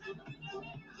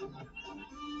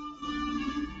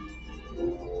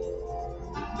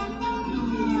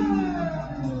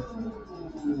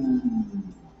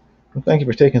 Well, thank you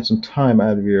for taking some time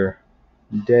out of your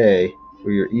day or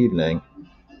your evening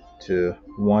to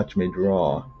watch me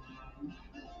draw.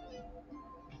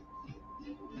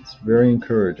 It's very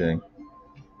encouraging.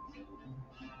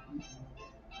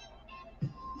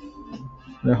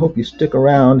 And I hope you stick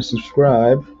around and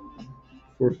subscribe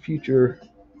for future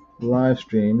live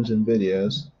streams and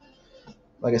videos.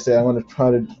 Like I said, I'm going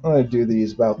to do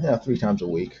these about 3 times a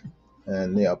week.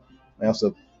 And I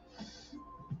also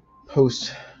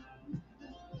post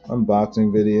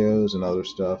unboxing videos and other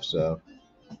stuff, so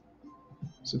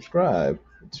subscribe.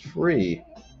 It's free.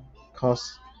 It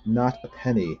costs not a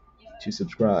penny to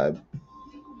subscribe.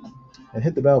 And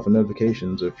hit the bell for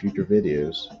notifications of future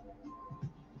videos.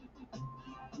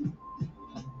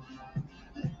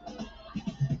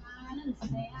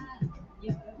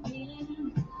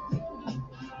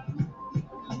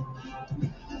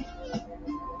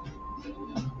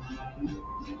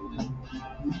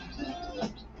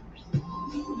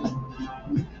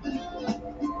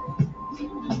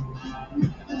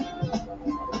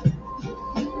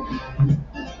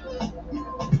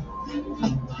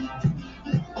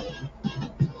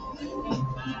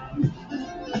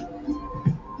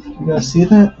 You guys see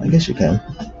that? I guess you can.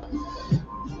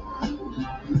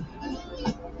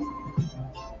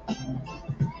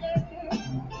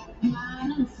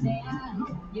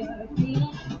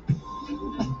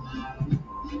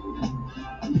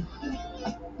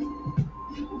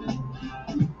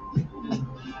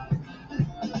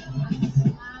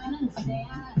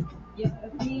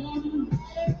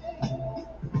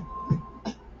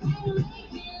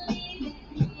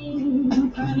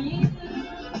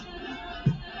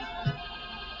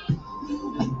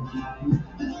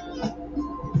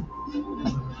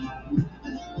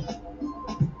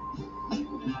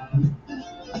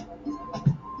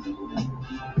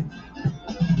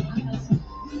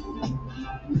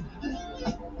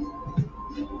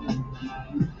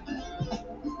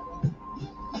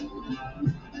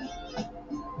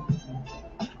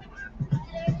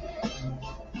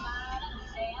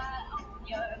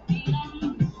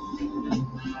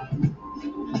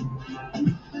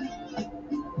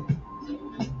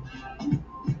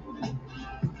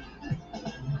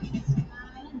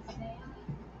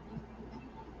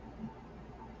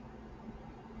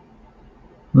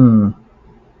 Hmm.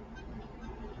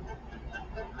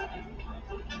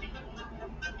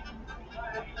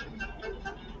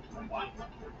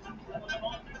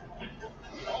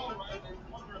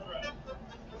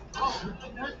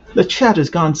 The chat has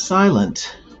gone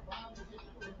silent.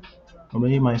 Or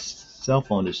maybe my cell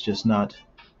phone is just not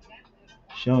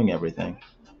showing everything.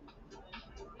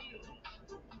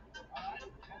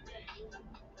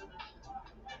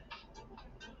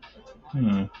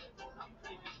 Hmm.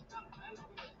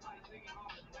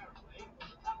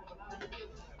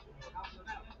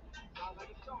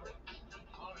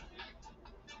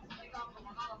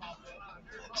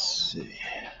 Let's see.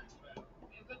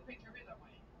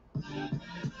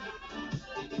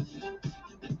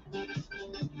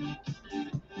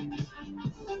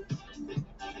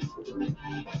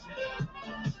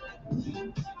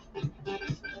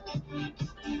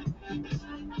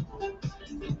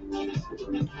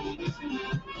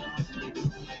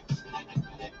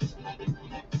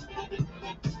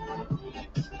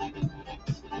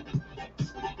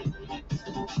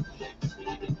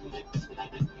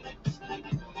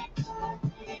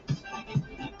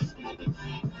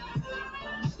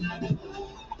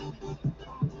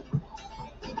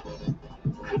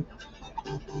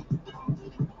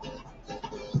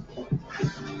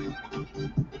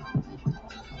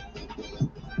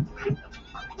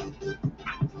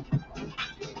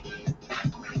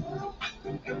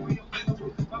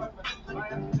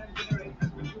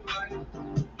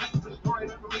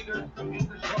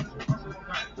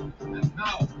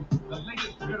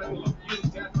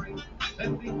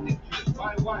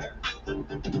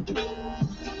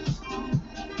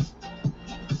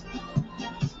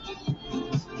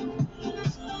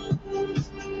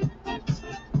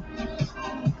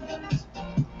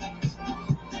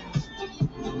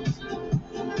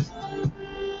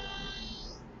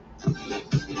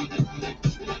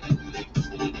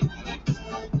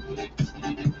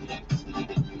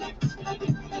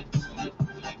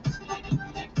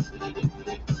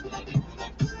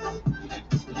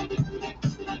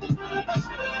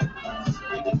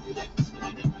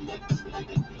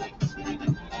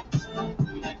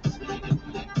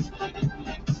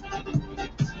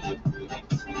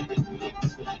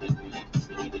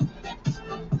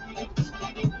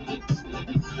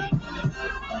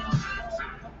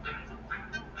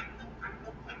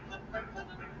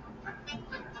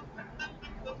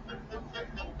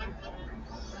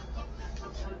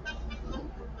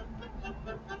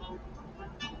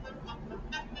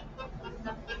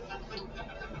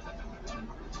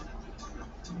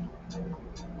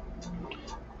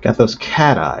 Got those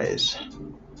cat eyes.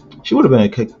 She would have been a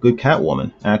good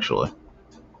Catwoman, actually.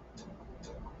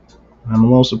 I'm a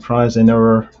little surprised they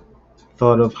never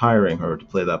thought of hiring her to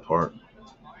play that part.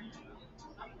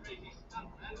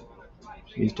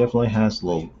 She definitely has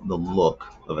the look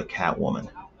of a Catwoman.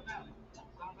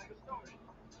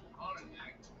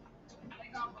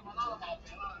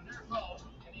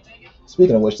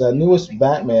 Speaking of which, that newest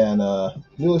Batman,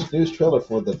 newest news trailer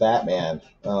for the Batman,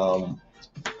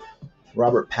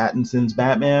 Robert Pattinson's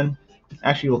Batman,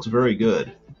 actually looks very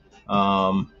good.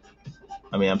 Um,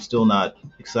 I mean, I'm still not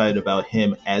excited about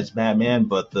him as Batman,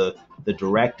 but the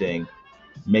directing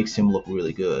makes him look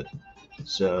really good.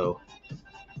 So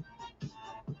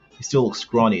he still looks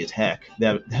scrawny as heck.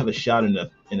 They have a shot in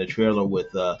the trailer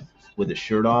with his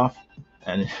shirt off,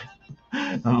 and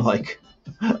I'm like,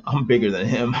 I'm bigger than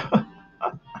him.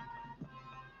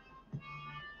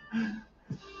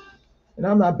 And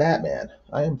I'm not Batman.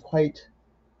 I am quite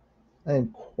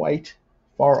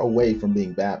far away from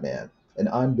being Batman, and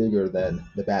I'm bigger than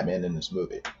the Batman in this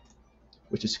movie,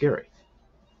 which is scary.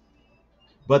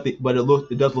 But it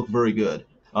does look very good.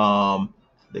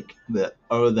 The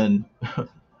other than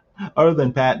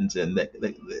Pattinson,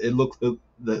 it looks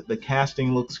the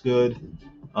casting looks good,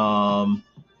 um,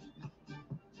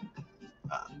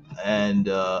 and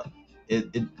it,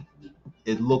 it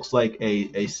it looks like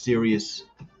a serious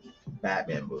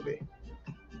Batman movie.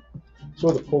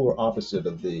 Sort of the polar opposite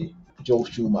of the Joel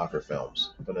Schumacher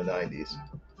films from the '90s,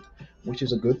 which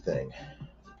is a good thing.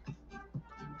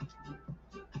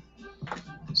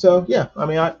 So yeah, I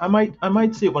mean, I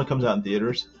might see it when it comes out in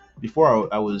theaters.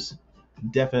 Before I was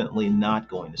definitely not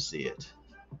going to see it,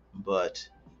 but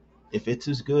if it's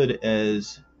as good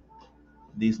as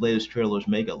these latest trailers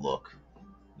make it look,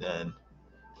 then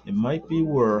it might be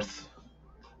worth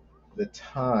the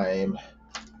time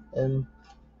and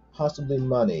possibly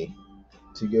money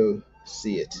to go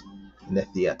see it in the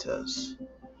theaters.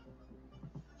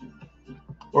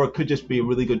 Or it could just be a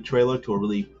really good trailer to a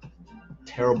really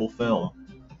terrible film,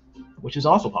 which is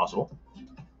also possible.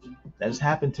 That has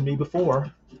happened to me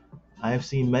before. I have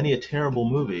seen many a terrible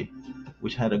movie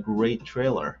which had a great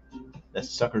trailer that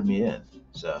suckered me in.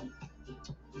 So,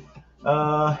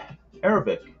 uh,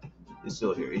 Arabic is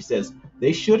still here. He says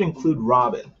they should include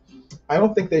Robin. I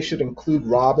don't think they should include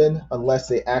Robin unless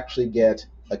they actually get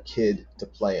a kid to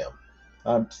play him.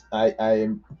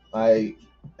 I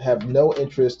have no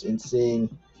interest in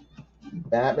seeing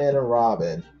Batman and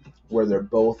Robin where they're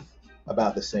both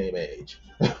about the same age.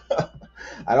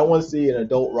 I don't want to see an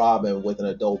adult Robin with an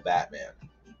adult Batman.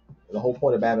 The whole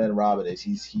point of Batman and Robin is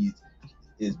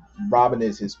Robin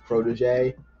is his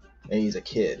protege and he's a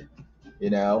kid.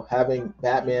 Having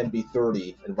Batman be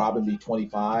 30 and Robin be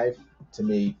 25 to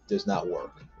me does not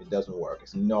work. It doesn't work.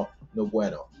 It's no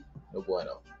bueno, no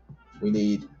bueno.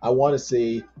 I want to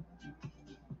see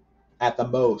at the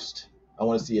most. I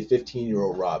want to see a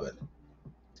 15-year-old Robin.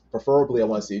 Preferably, I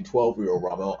want to see a 12-year-old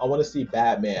Robin. I want to see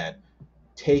Batman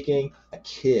taking a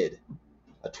kid,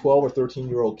 a 12 or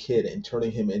 13-year-old kid, and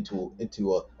turning him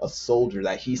into a soldier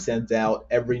that he sends out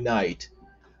every night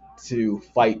to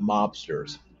fight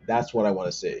mobsters. That's what I want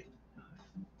to see.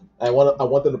 I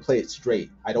want them to play it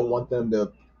straight. I don't want them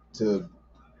to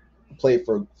play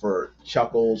for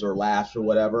chuckles or laughs or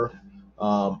whatever.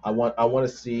 I want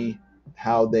to see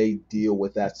how they deal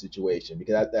with that situation,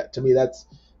 because that to me that's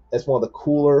one of the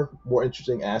cooler, more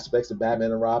interesting aspects of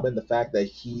Batman and Robin. The fact that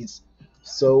he's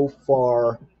so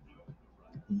far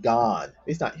gone.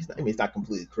 He's not. I mean, he's not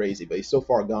completely crazy, but he's so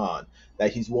far gone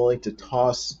that he's willing to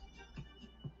toss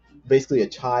basically a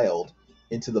child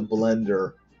into the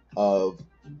blender of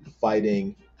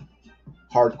fighting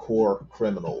hardcore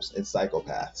criminals and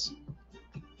psychopaths.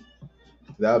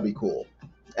 That would be cool,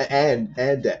 and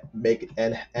to make it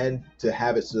and to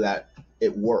have it so that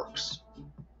it works,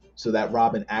 so that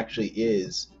Robin actually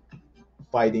is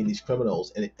fighting these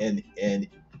criminals and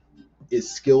is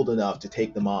skilled enough to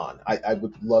take them on. I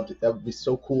would love to. That would be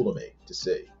so cool to me to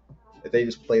see if they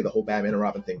just play the whole Batman and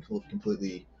Robin thing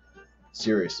completely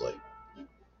seriously,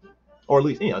 or at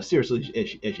least seriously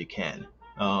as you can.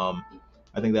 I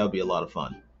think that would be a lot of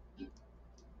fun.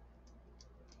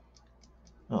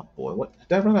 Oh boy, what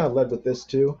did I run out of lead with this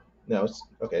too? No, it's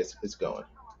okay. It's going.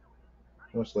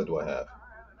 How much lead do I have?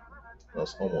 Well,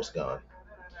 it's almost gone.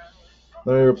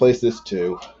 Let me replace this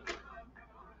too.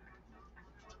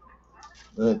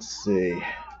 Let's see.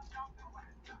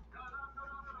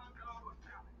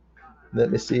 Let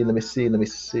me see.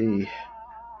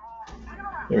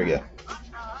 There we go.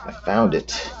 I found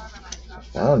it.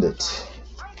 Oh,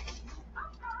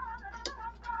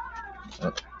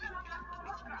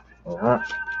 all right.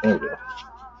 There we go.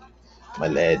 My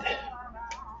lead.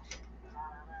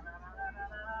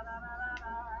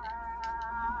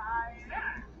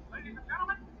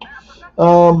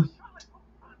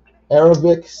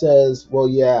 Arabic says, well,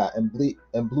 yeah, and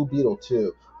Blue Beetle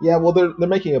too. Yeah, well, they're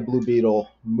making a Blue Beetle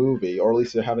movie, or at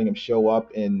least they're having him show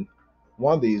up in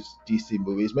one of these DC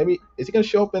movies. Maybe is he going to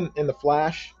show up in the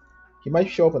Flash? He might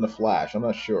show up in the Flash. I'm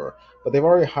not sure, but they've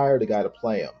already hired a guy to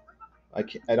play him.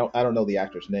 I don't know the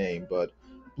actor's name, but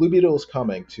Blue Beetle is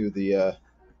coming to the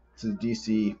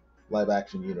DC live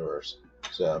action universe.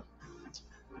 So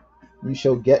you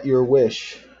shall get your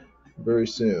wish very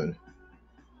soon.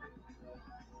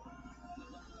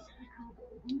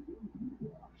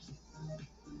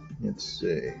 Let's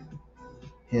see.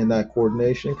 Hand-eye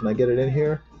coordination. Can I get it in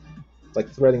here? It's like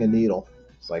threading a needle.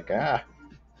 It's like, It's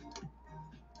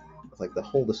like the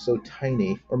hole is so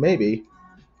tiny. Or maybe,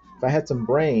 if I had some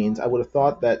brains, I would have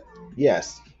thought that,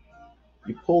 yes,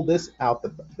 you pull this out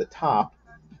the top,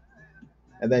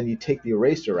 and then you take the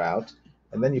eraser out,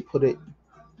 and then you put it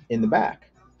in the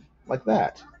back. Like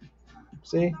that.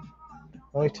 See? It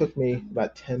only took me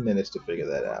about 10 minutes to figure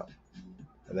that out.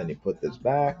 And then you put this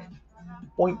back.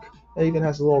 Boink. It even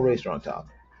has a little eraser on top.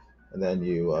 And then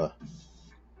you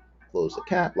close the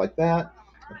cap like that.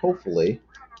 And hopefully,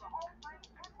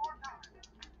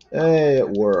 hey, it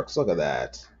works. Look at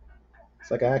that. It's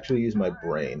like I actually used my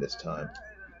brain this time.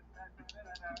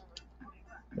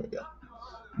 There we go.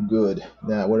 Good.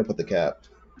 Now, where to put the cap?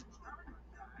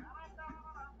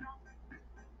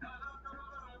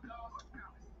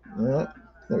 There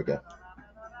we go.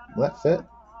 Will that fit?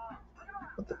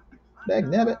 What the dag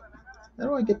nabbit? How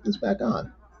do I get this back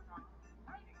on?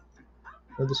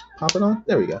 Or just pop it on?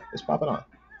 There we go. Just pop it on.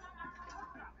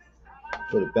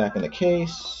 Put it back in the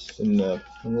case, in the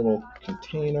little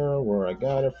container where I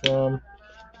got it from.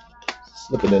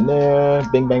 Slip it in there.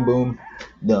 Bing, bang, boom.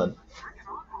 Done.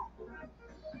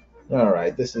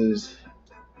 Alright, this is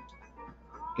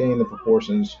getting the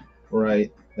proportions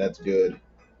right. That's good.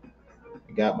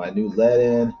 I got my new lead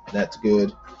in. That's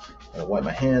good. I wipe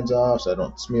my hands off so I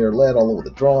don't smear lead all over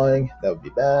the drawing. That would be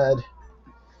bad.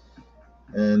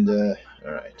 And all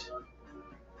right,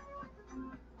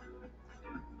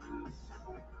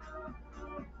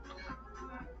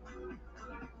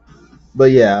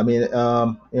 but yeah, I mean,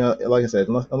 like I said,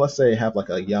 unless they have like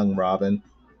a young Robin,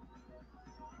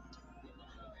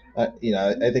 I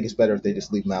think it's better if they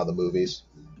just leave him out of the movies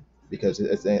because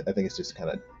I think it's just kind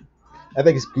of, I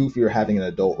think it's goofier having an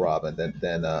adult Robin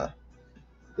than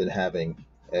having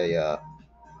a uh,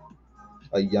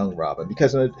 a young Robin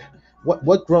because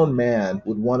what grown man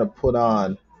would want to put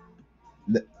on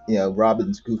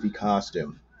Robin's goofy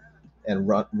costume and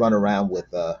run around with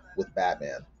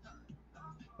Batman?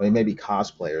 I mean, maybe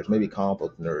cosplayers, maybe comic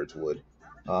book nerds would,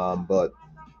 but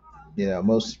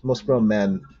most grown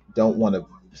men don't want to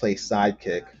play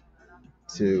sidekick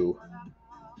to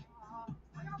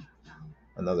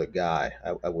another guy.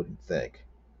 I wouldn't think,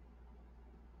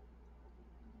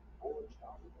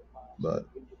 but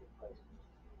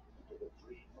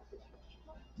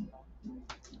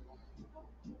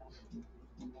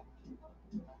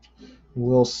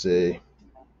we'll see.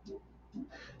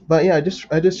 But yeah, I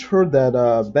just heard that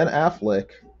Ben Affleck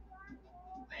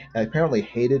apparently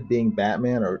hated being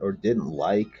Batman or didn't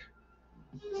like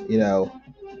you know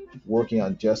working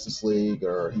on Justice League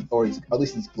or he's at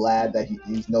least he's glad that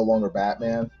he's no longer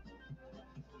Batman,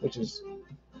 which is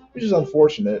which is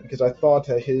unfortunate because I thought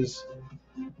that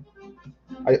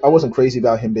I wasn't crazy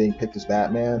about him being picked as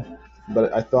Batman,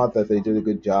 but I thought that they did a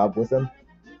good job with him.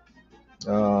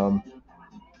 Um,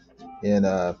 in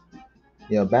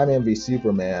Batman v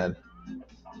Superman,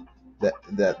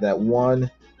 that one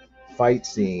fight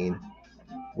scene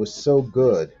was so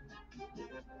good.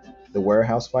 The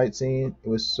warehouse fight scene, it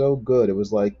was so good. It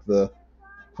was like the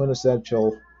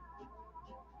quintessential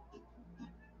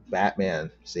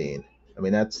Batman scene. I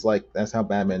mean, that's how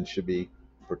Batman should be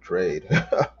portrayed.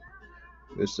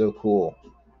 It was so cool.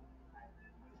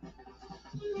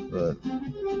 But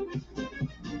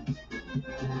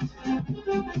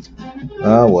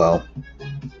oh well.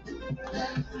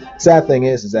 Sad thing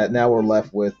is that now we're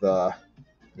left with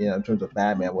in terms of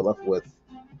Batman, we're left with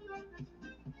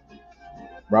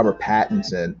Robert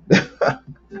Pattinson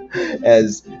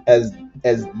as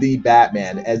the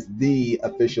Batman, as the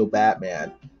official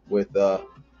Batman, with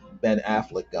Ben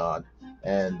Affleck gone,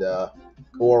 and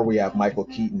or we have Michael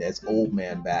Keaton as Old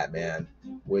Man Batman,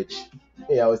 which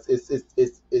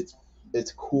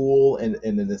it's cool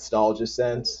in the nostalgia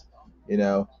sense, you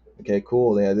know. Okay,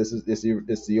 cool. Yeah, this is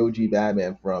it's the OG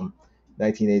Batman from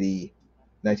 1980,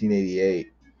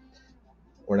 1988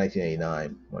 or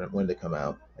 1989. When did it come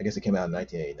out? I guess it came out in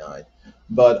 1989.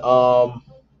 But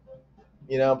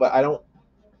but I don't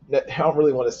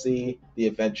really want to see the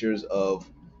adventures of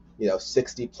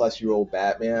 60-plus-year-old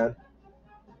Batman.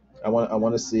 I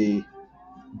want to see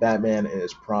Batman in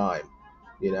his prime,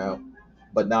 you know,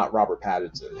 but not Robert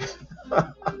Pattinson.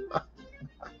 I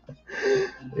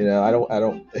don't.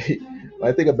 When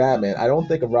I think of Batman, I don't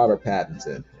think of Robert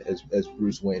Pattinson as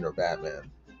Bruce Wayne or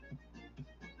Batman.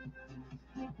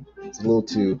 It's a little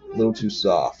too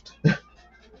soft, a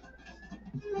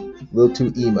little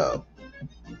too emo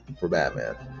for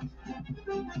Batman.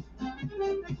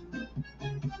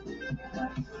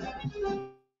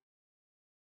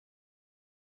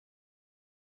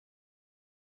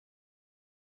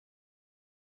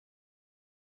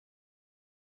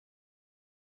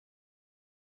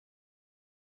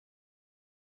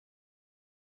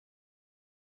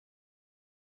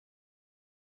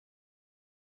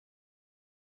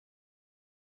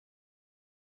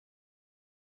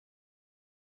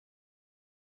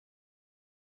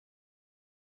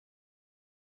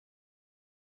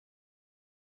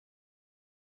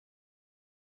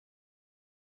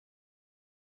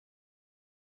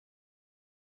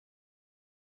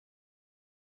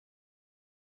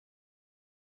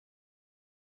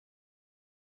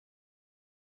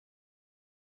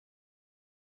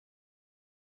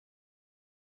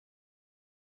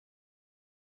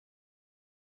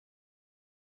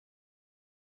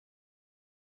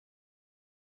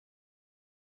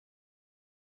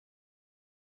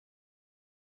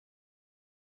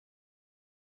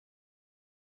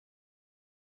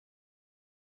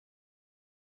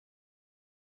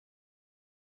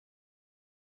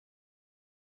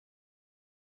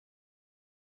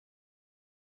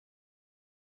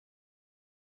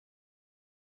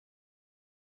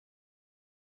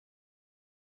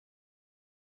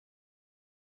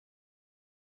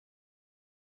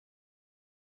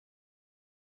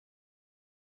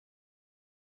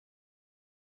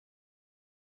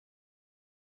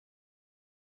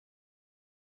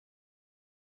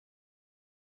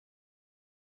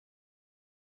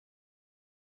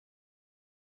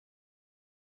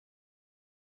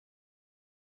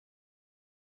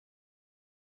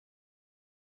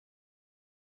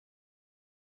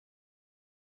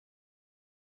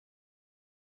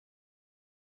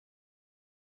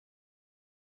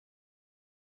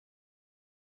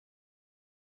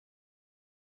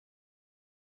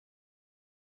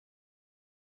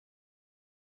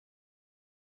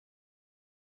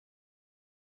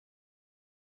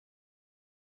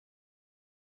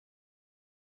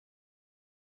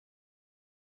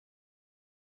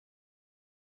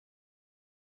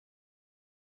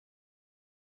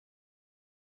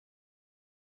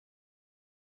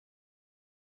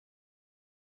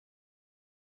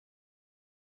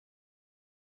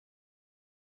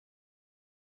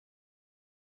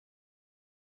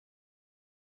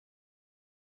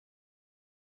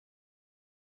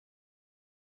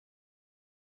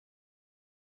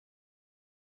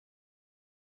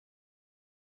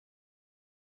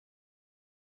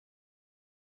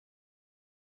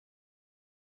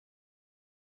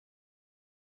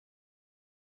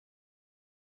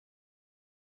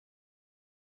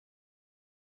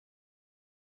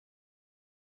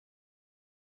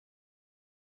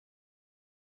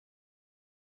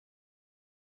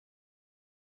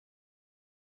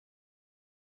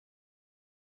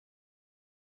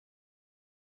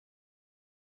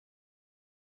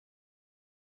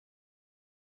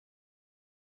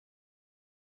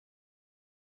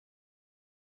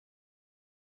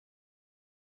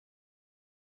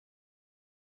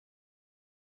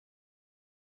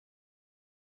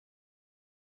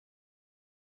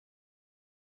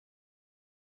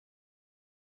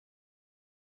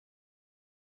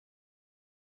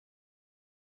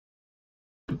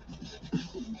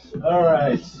 All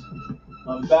right,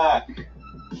 I'm back.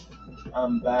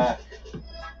 I'm back.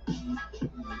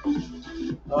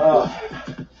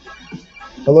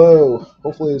 Hello.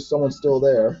 Hopefully someone's still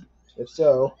there. If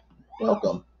so,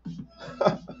 welcome.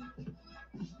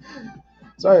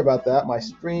 Sorry about that. My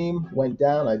stream went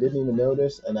down. I didn't even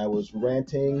notice, and I was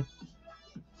ranting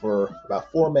for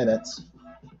about 4 minutes,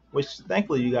 which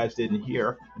thankfully you guys didn't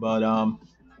hear. But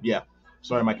yeah.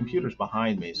 Sorry, my computer's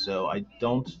behind me, so I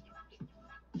don't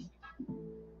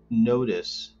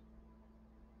notice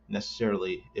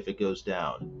necessarily if it goes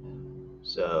down.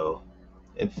 So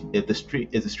if the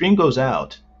stream goes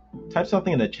out, type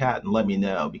something in the chat and let me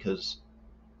know, because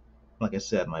like I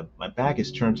said, my back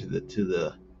is turned to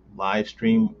the live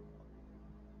stream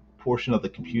portion of the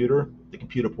computer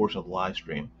portion of the live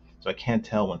stream, so I can't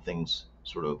tell when things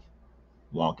sort of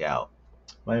wonk out.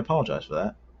 But I apologize for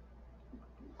that.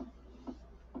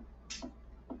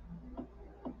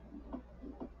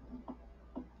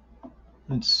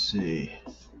 Let's see.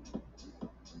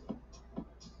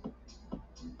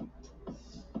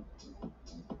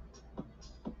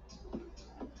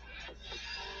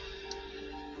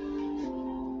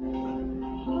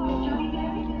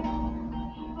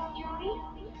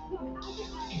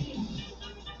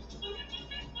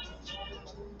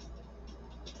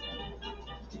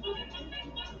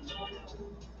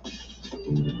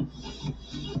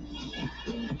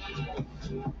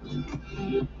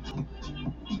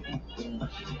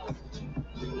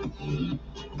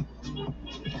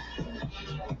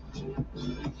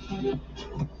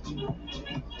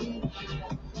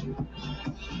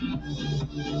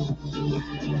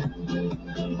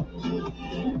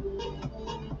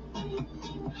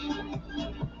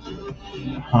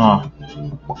 Huh.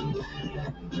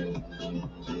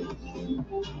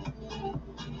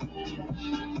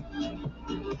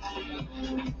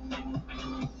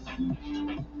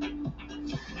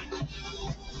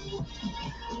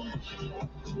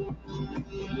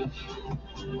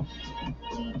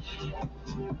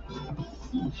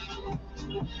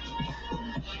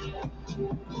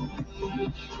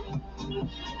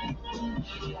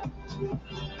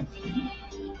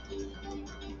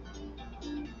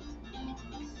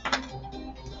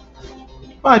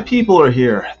 Five people are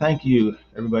here. Thank you,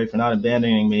 everybody, for not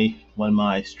abandoning me when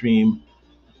my stream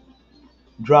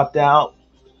dropped out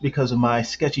because of my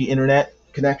sketchy internet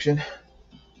connection.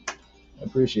 I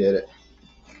appreciate it.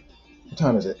 What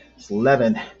time is it? It's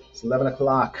 11. It's 11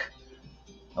 o'clock.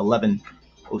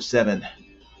 11:07.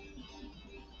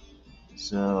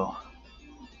 So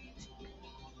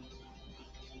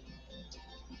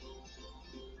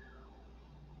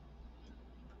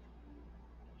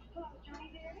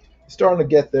starting to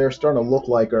get there, starting to look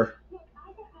like her,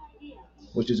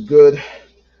 which is good.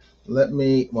 Let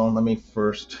me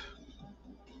first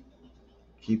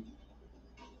keep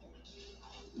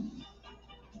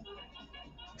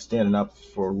standing up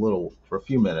for a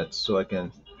few minutes so I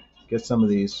can get some of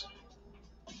these,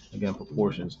 again,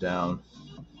 proportions down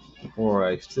before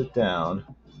I sit down,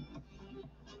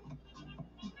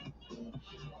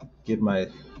 give my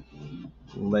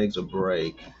legs a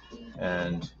break,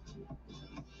 and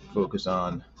focus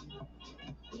on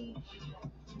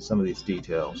some of these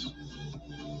details.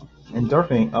 And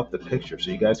darkening up the picture so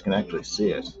you guys can actually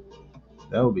see it.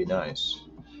 That would be nice.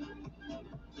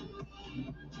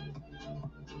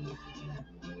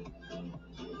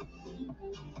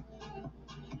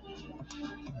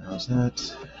 How's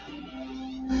that?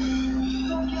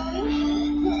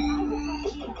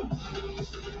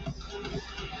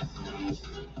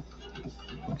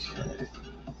 Okay.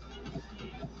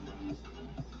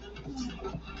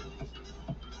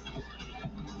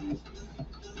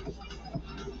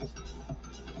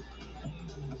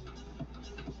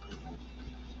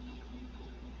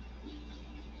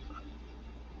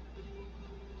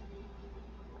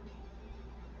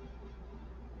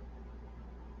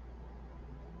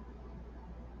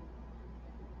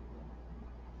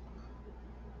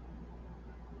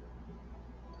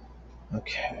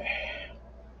 Okay.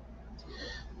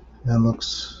 That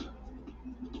looks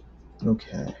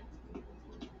okay.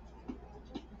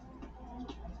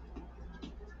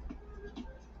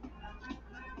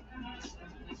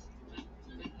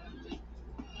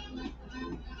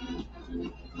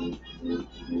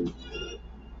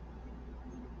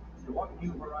 To what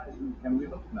new horizons can we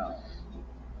look now?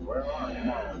 Where are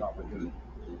tomorrow's opportunities?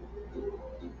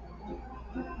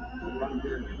 The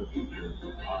frontiers of the future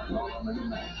are not already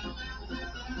mapped.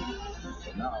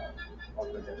 But now,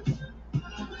 what's ahead?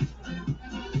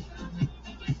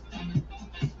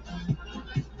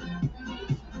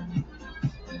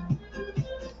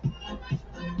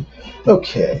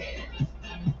 Okay.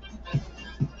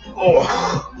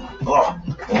 Oh. Oh,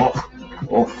 oh,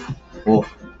 oh, oh,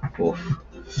 oh.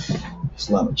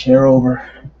 Slide my chair over.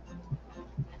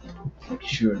 Make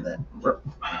sure that.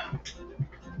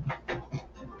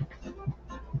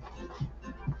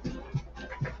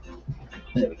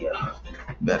 There we go.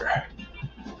 Better.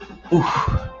 Ooh.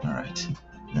 All right.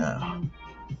 Now,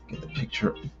 get the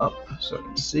picture up so I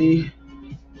can see.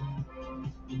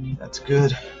 That's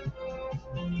good.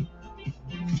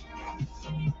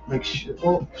 Make sure.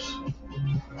 Oops.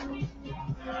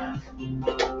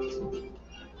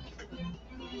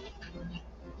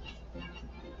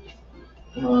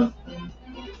 Come on.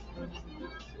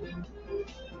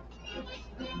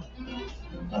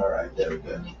 All right. There we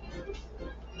go.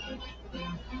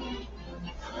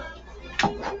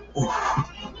 Ooh.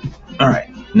 All right.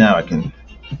 Now I can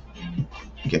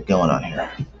get going on here.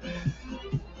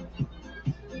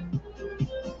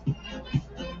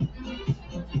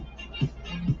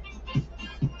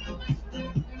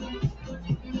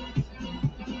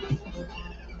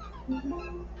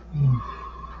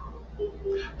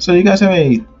 So, you guys have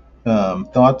any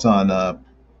thoughts on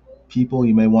people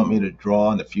you may want me to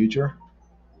draw in the future?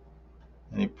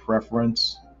 Any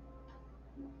preference?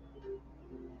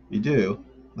 If you do,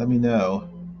 let me know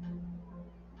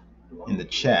in the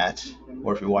chat,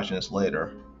 or if you're watching this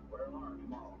later,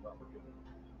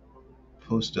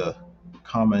 post a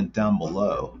comment down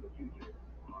below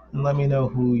and let me know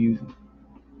who you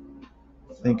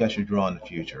think I should draw in the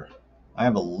future. I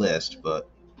have a list, but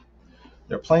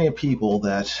there are plenty of people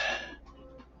that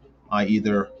I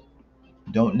either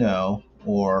don't know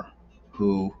or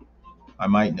who I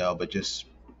might know but just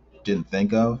didn't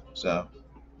think of. So,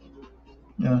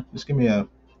 yeah, just give me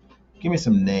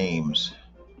some names,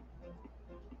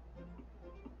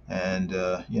 and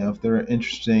if they're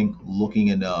interesting looking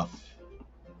enough,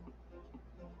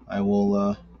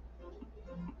 I'll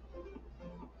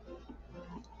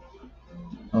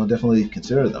definitely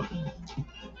consider them.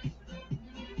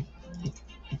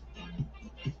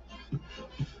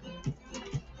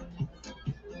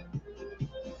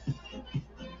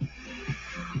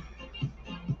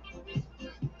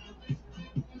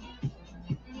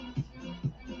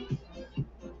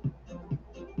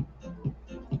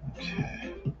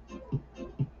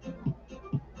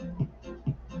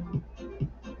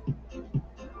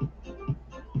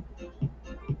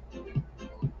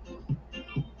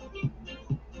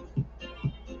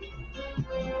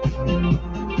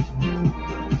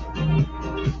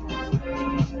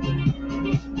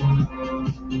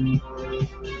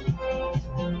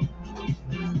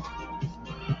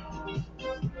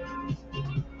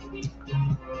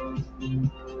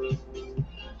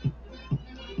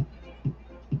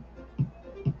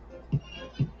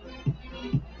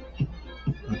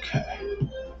 Okay. Okay.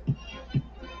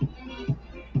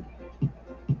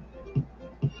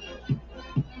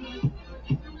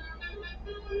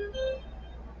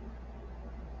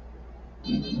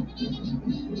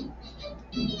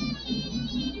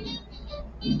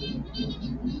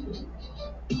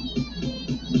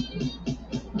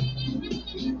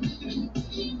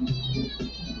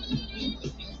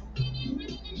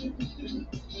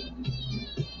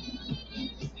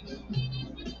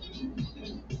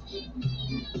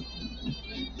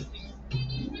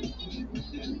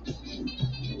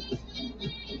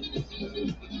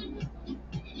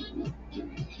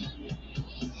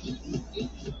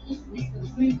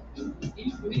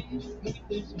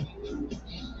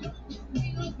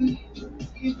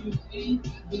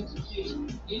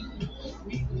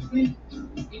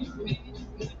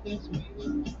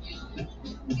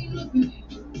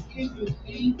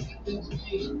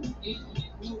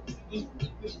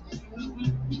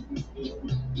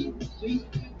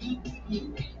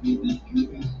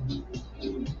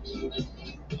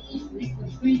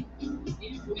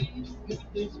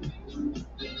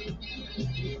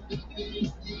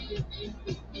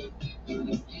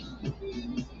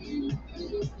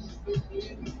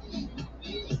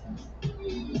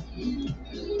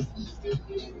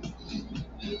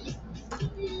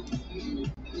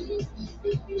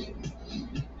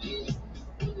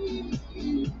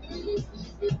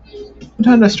 What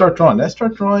time did I start drawing? Did I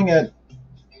start drawing at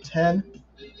 10?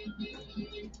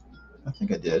 I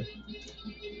think I did.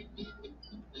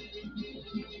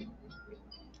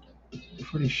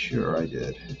 Pretty sure I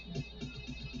did.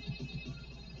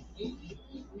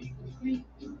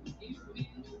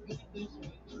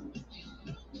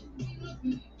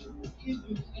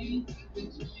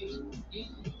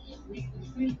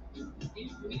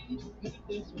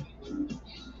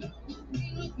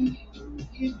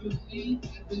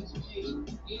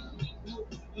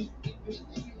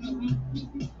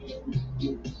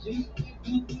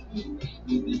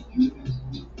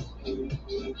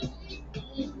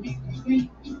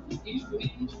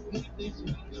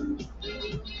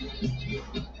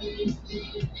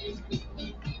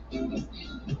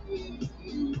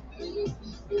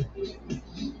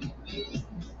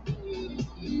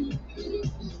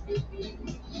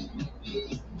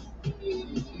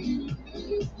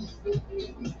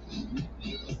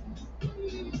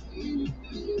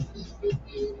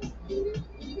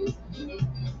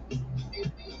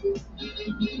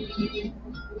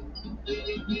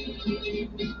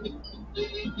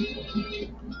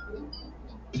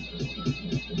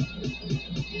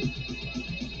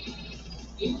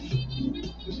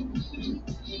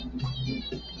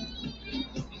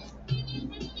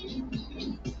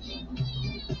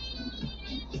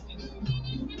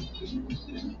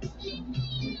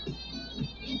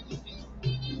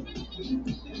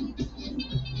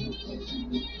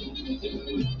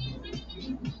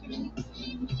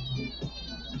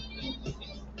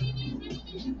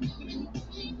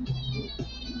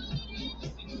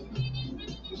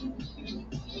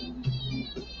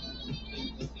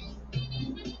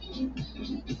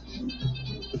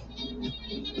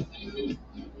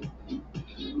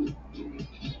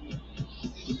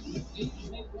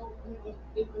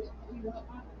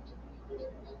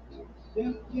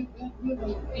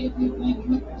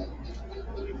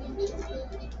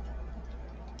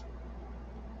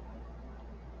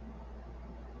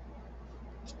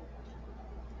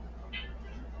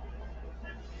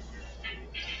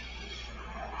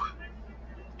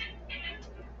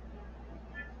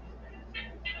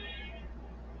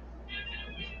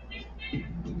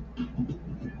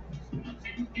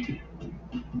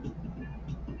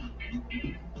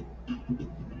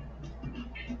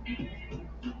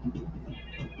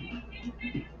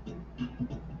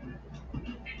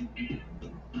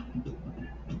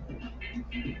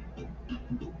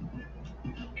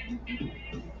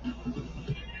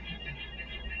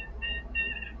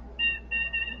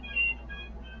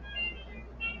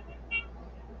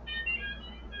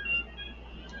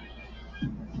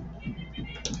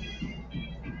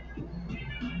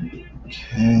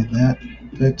 Okay, that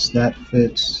fits, that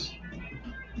fits.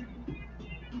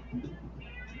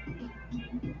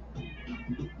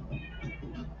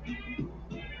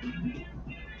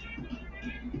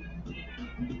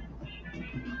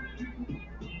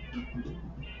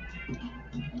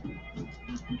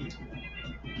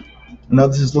 I know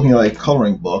this is looking like a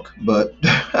coloring book, but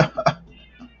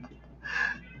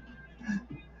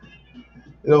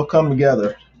it'll come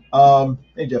together.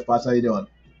 Hey Jeff Potts, how you doing?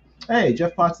 Hey,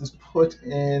 Jeff Potts has put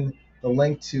in the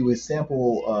link to his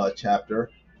sample chapter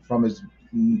from his,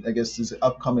 I guess, his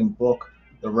upcoming book,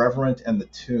 The Reverend and the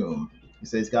Tomb. He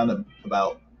says he's gotten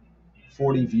about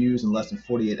 40 views in less than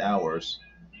 48 hours.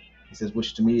 He says,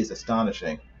 which to me is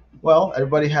astonishing. Well,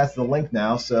 everybody has the link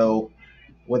now, so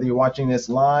whether you're watching this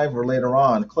live or later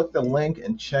on, click the link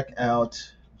and check out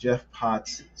Jeff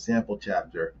Potts' sample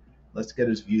chapter. Let's get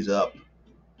his views up.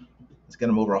 Let's get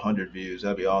him over 100 views.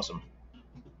 That'd be awesome.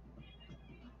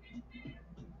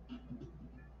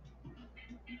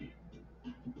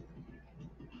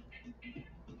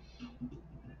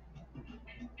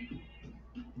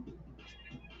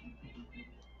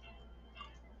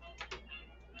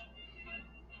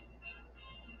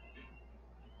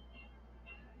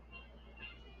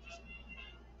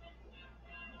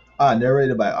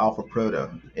 Narrated by Alpha Proto.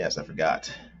 Yes, I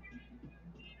forgot.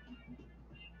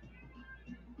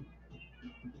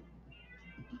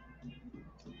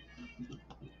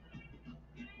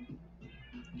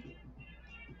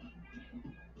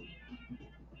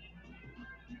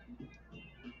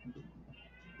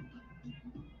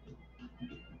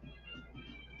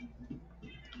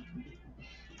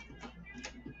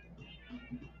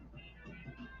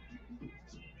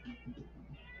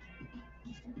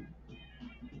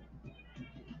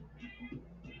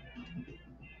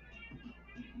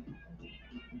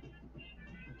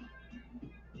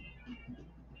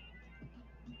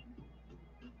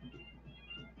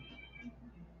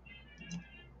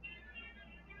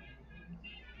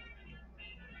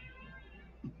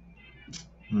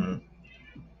 Hmm.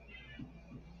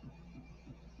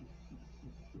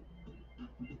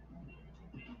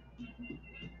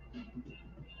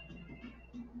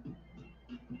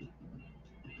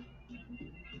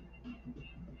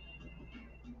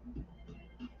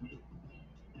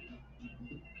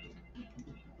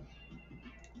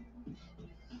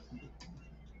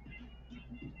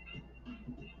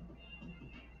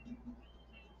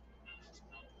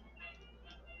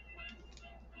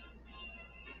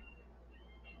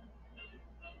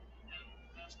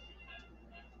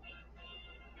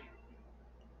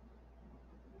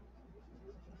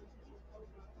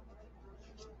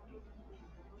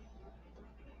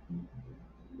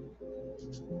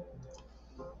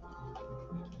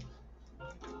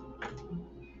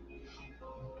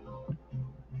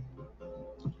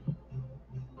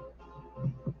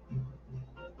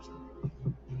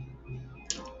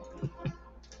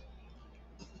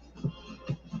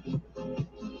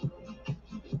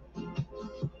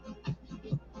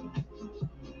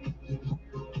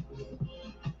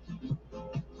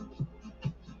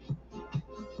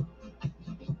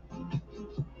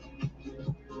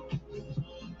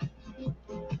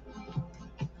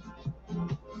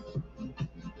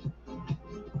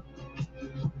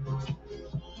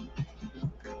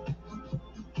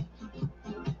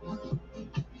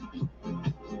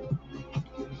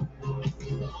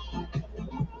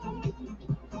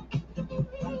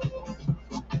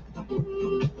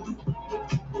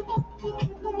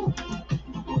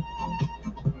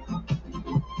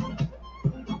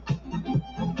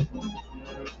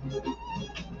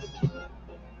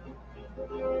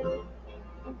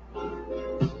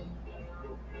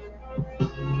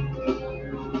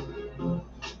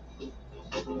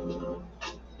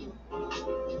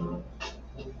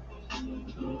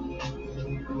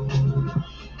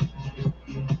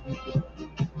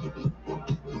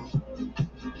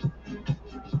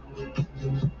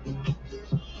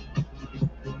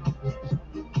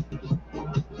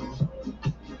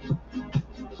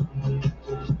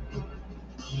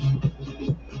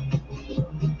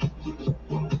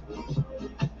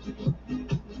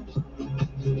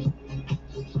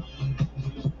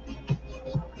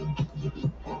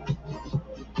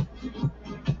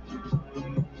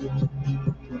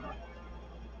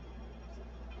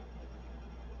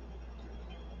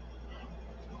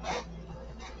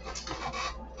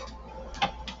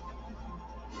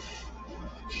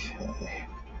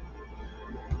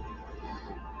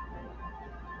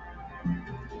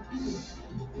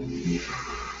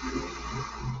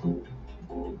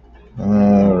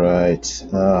 All right.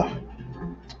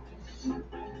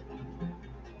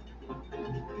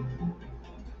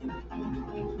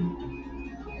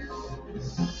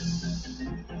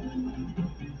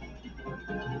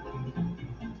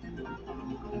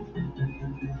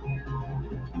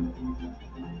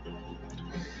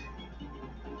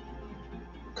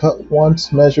 Cut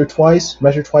once, measure twice.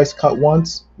 Measure twice, cut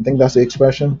once. I think that's the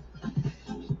expression.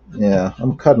 Yeah,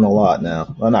 I'm cutting a lot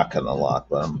now. Well, not cutting a lot,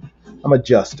 but I'm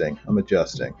adjusting. I'm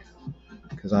adjusting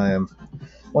because I am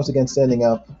once again standing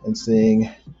up and seeing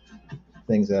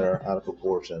things that are out of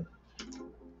proportion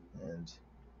and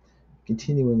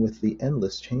continuing with the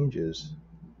endless changes.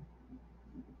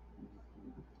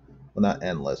 Well, not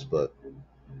endless, but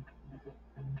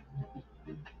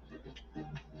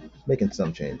making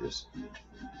some changes.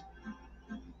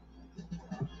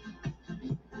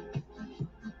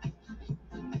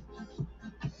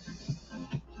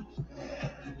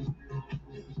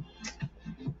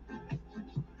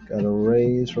 Got to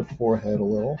raise her forehead a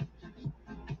little.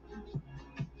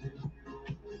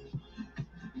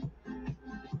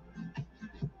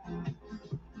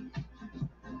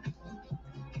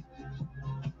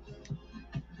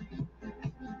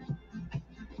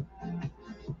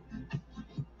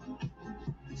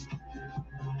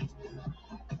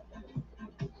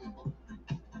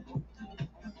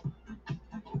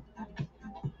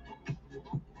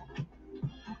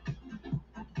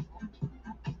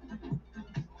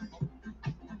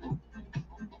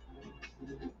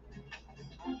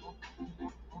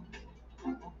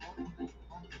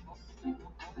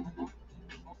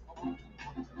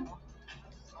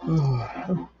 Hmm.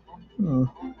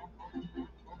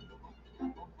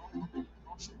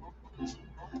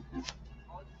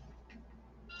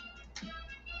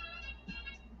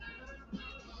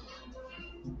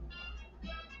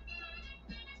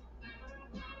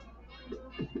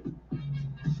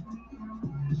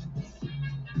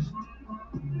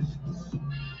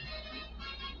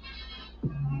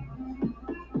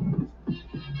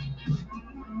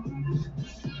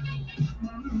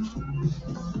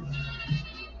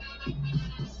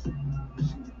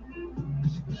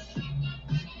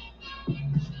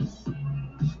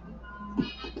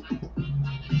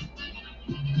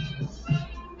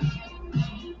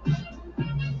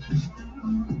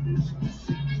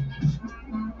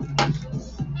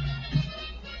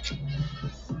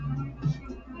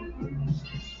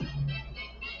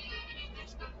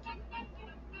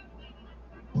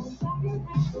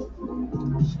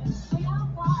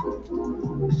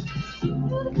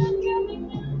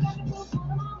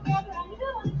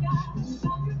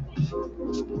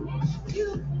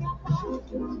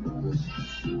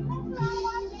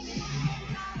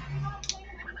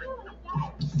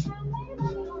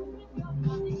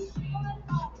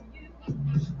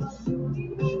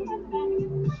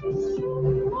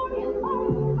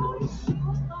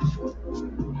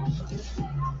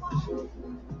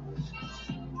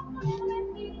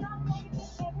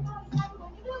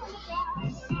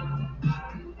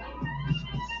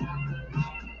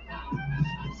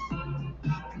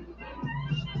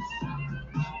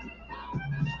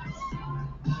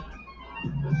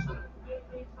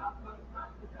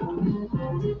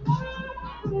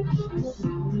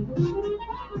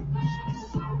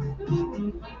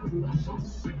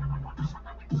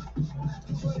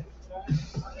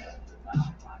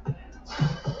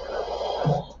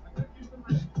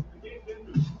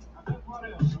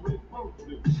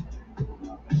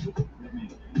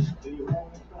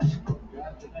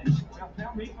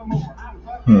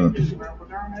 Hmm.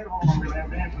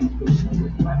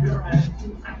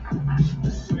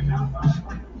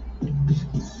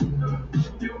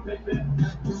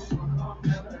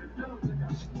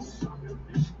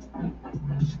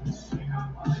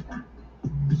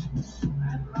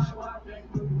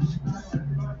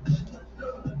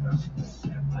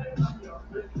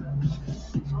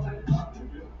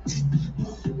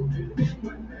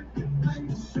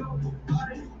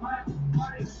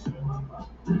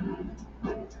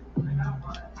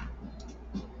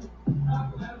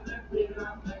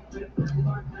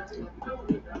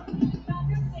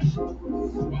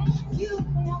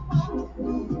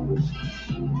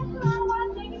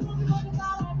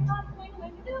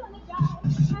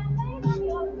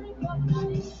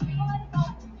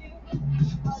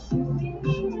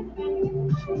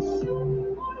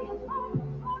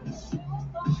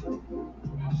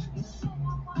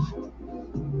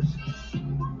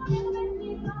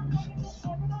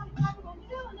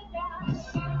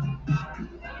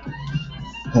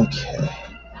 Okay.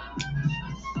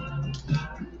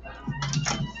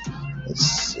 Let's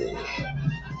see. see.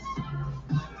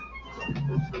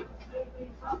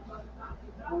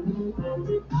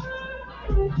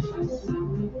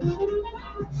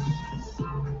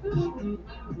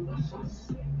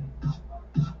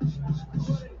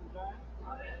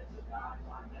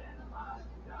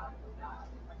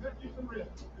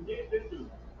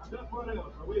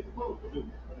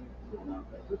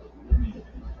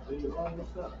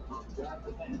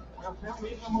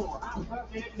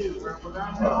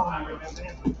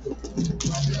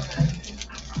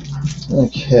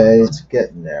 Okay, it's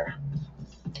getting there.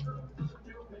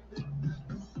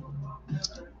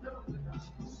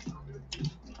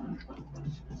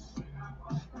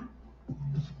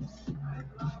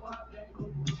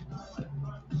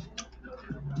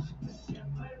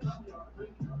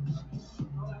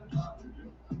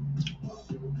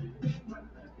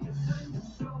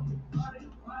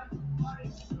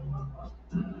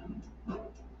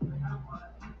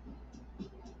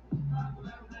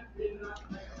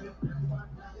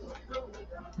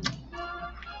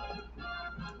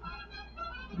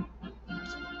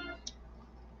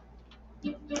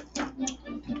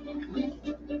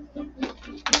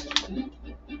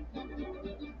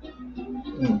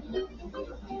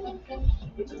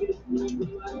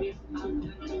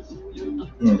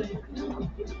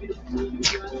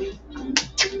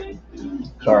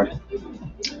 Sorry.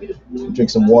 Drink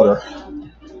some water.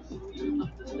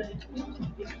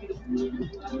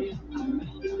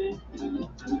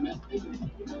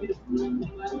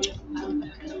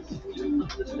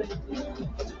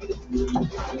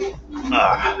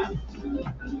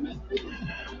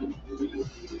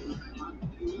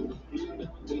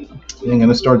 I'm going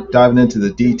to start diving into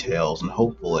the details, and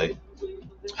hopefully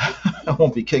I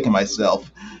won't be kicking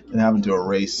myself and having to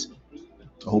erase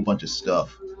a whole bunch of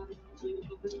stuff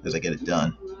as I get it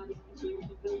done.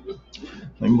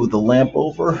 Let me move the lamp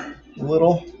over a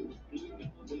little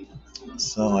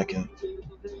so I can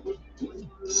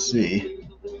see.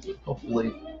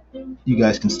 Hopefully you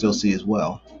guys can still see as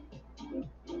well.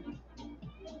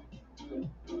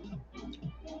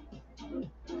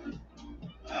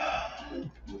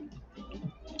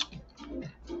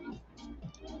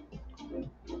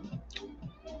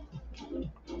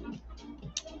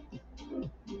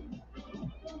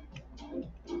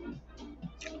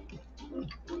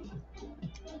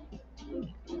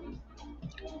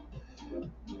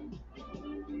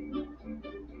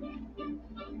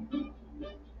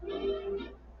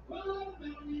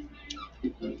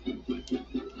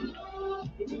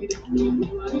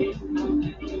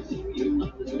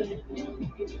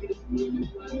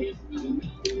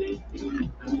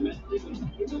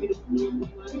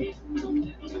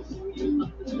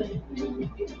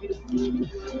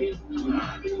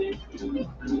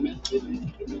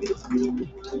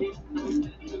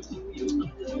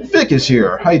 Vic is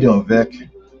here. How you doing, Vic?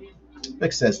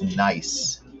 Vic says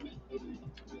nice.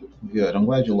 Good. I'm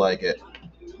glad you like it.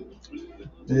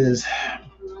 It is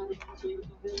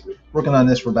working on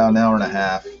this for about an hour and a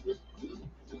half.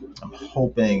 I'm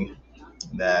hoping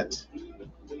that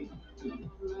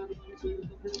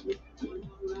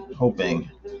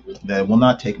it will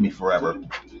not take me forever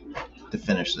to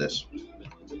finish this.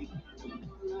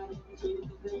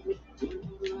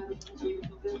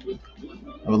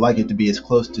 I would like it to be as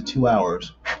close to 2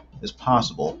 hours as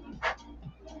possible.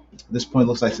 At this point, it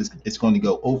looks like it's going to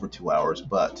go over 2 hours,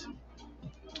 but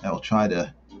I will try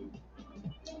to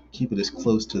keep it as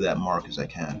close to that mark as I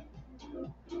can.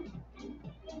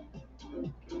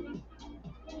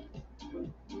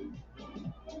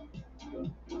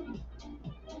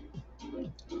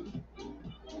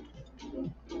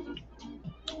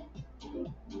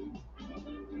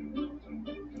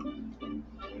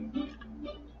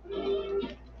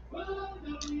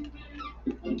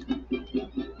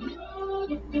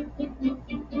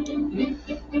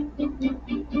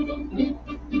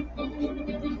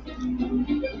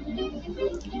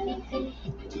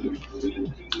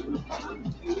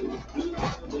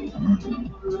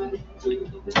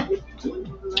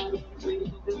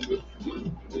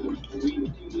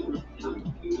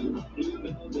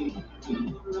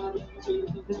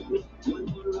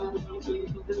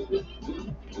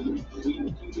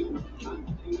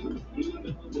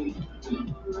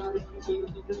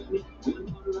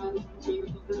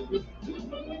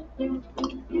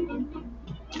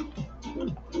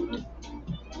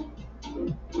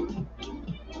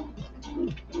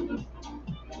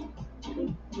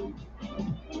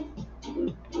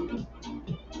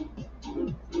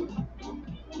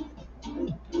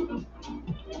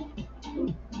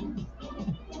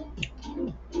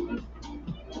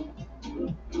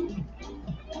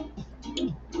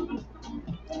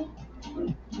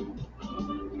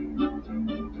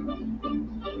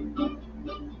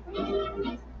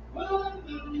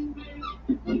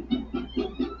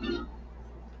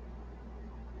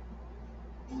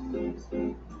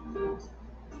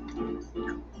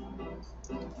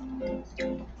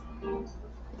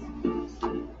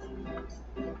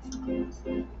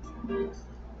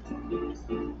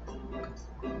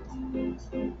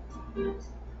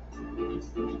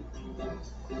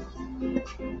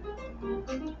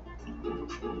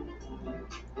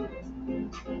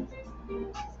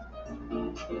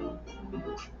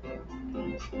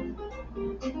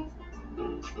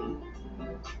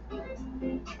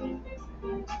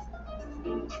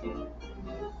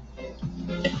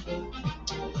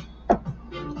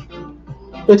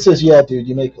 Rick says, "Yeah, dude,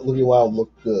 you make Olivia Wilde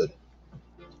look good."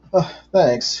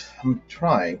 Thanks. I'm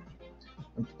trying.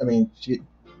 I mean, she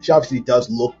obviously does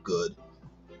look good.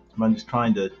 I'm just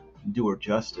trying to do her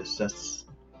justice.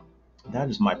 That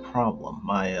is my problem.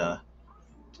 My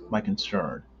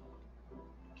concern.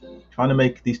 Trying to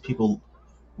make these people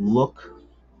look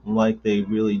like they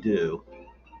really do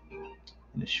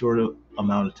in as short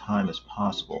amount of time as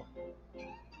possible.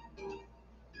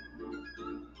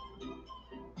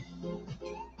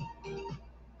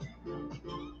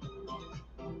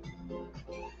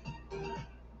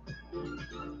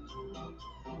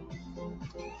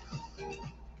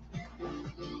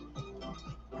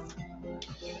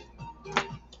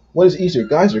 What is easier,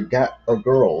 guys or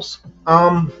girls?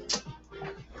 I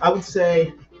would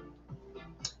say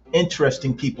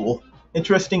interesting people,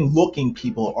 interesting looking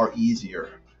people are easier.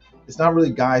 It's not really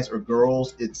guys or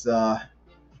girls. It's how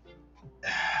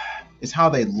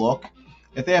they look.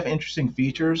 If they have interesting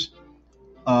features,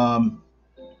 um,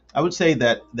 I would say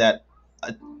uh,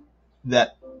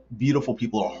 that beautiful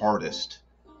people are hardest,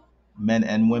 men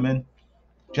and women.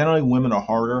 Generally, women are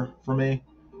harder for me,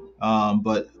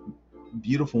 but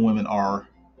beautiful women are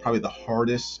probably the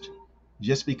hardest,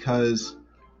 just because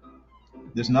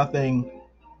there's nothing.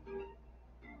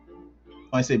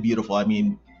 When I say beautiful, I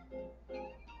mean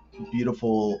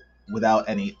beautiful without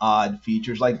any odd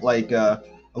features.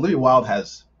 Olivia Wilde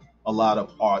has a lot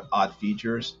of odd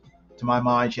features. To my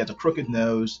mind, she has a crooked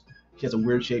nose. She has a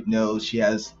weird shaped nose. She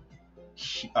has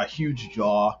a huge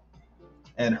jaw,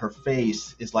 and her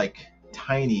face is like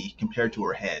tiny compared to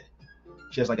her head.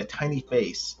 She has like a tiny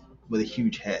face with a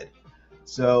huge head.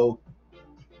 So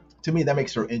to me, that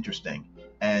makes her interesting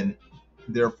and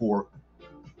therefore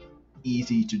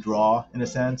easy to draw in a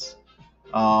sense,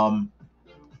 um,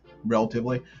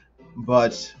 relatively.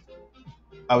 But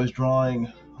I was drawing.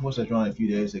 What was I drawing a few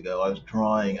days ago? I was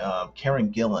drawing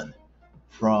Karen Gillan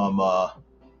from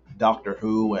Doctor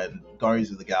Who and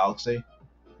Guardians of the Galaxy.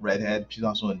 Redhead. She's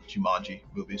also in Jumanji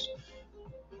movies.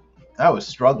 I was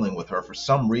struggling with her for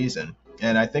some reason,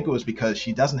 and I think it was because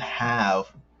she doesn't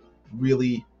have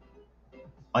really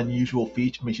unusual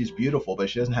features. I mean, she's beautiful, but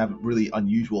she doesn't have really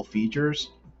unusual features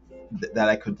that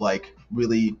I could like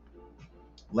really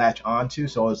latch onto.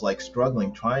 So I was like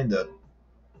struggling trying to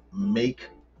make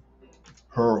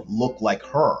her look like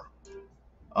her,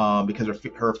 because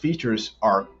her features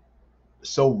are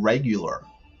so regular.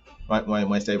 Right?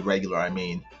 When I say regular, I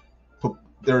mean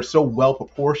they're so well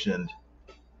proportioned.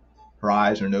 Her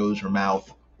eyes, her nose, her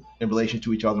mouth, in relation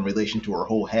to each other, in relation to her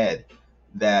whole head,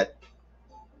 that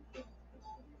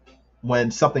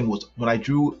when I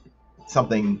drew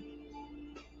something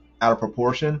out of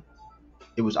proportion,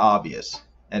 it was obvious,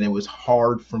 and it was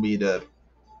hard for me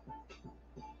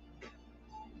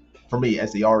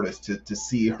as the artist to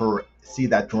see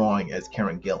that drawing as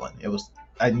Karen Gillan.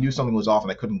 I knew something was off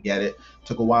and I couldn't get it. It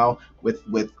took a while. With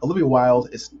Olivia Wilde,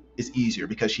 it's easier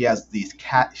because she has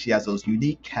those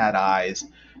unique cat eyes.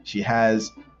 She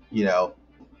has, you know,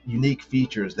 unique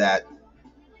features that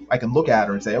I can look at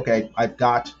her and say, okay, I've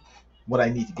got what I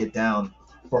need to get down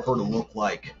for her to look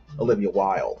like Olivia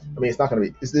Wilde. I mean, it's not going to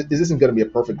be, this isn't going to be a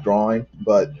perfect drawing,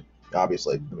 but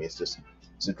obviously, I mean, it's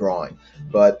a drawing.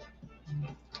 But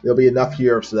there'll be enough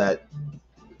here so that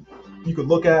you could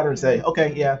look at her and say,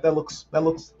 okay, yeah, that looks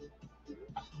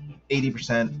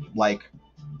 80% like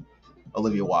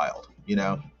Olivia Wilde.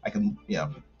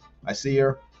 I see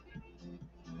her.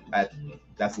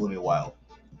 That's Olivia Wilde,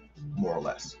 more or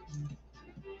less.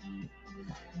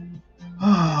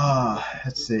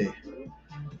 Let's see.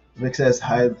 Vic says,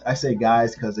 I say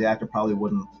guys because the actor probably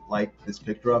wouldn't like this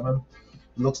picture of him.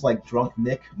 He looks like drunk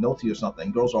Nick Nolte or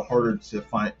something. Girls are harder to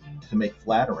make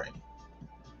flattering.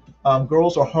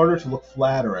 Girls are harder to look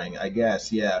flattering, I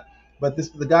guess. Yeah, but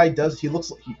the guy does. He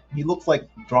looks like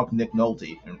drunk Nick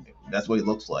Nolte, and that's what he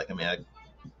looks like. I mean,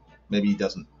 maybe he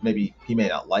doesn't. Maybe he may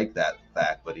not like that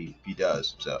fact, but he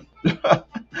does. So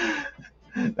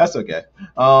that's okay.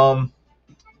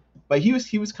 But he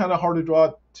was kind of hard to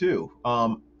draw too.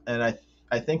 And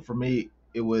I think for me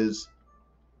it was,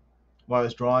 while I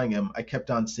was drawing him, I kept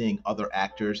on seeing other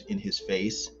actors in his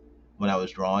face when I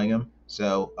was drawing him.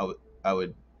 So I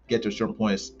would get to a certain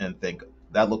point and think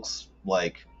that looks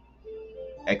like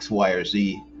X, Y, or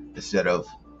Z instead of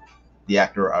the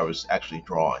actor I was actually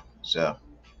drawing. So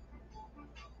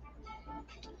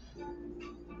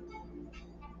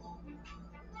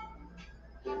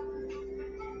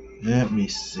let me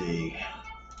see.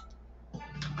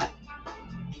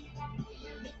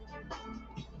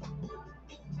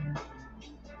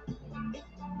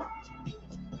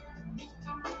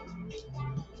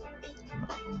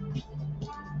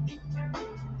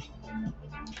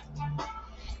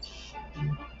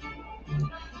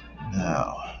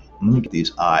 Now, let me get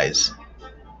these eyes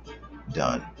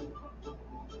done.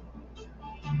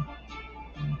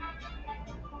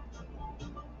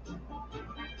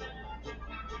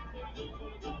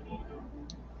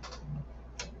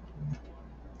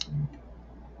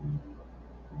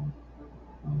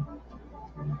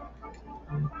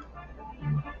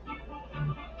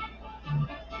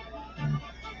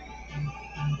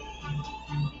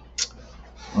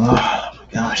 Oh my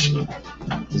gosh,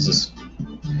 this is.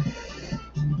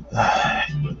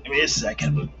 Give me a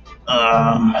second.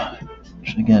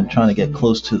 Again, trying to get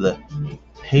close to the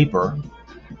paper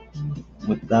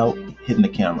without hitting the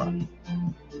camera.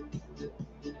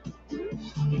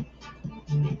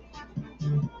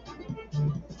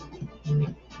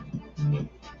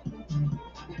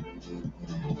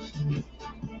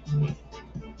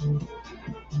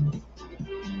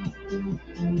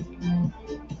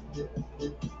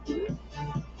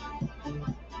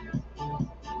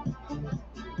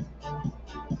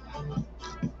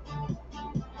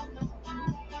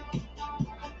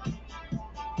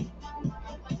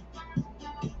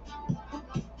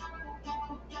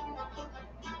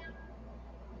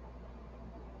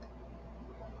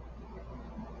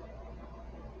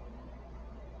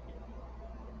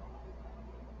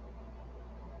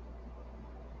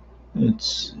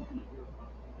 It's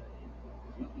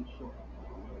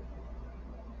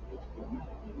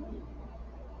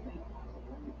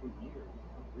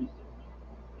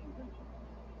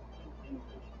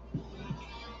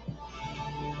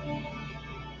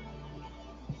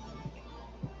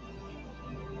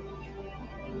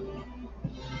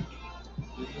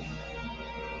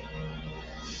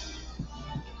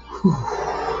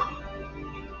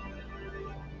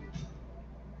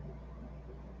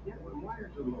Yet when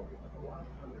wired to local, a lot of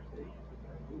conversations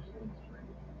about loose ends trade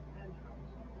and house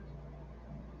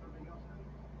something else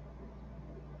happened.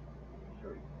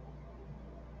 Sure.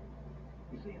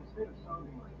 You see, instead of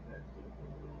sounding like this, your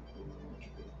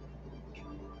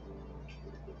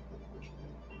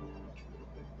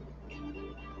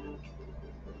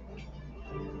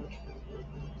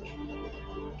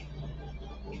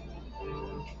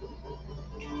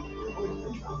voice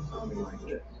can stop sounding like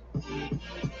this.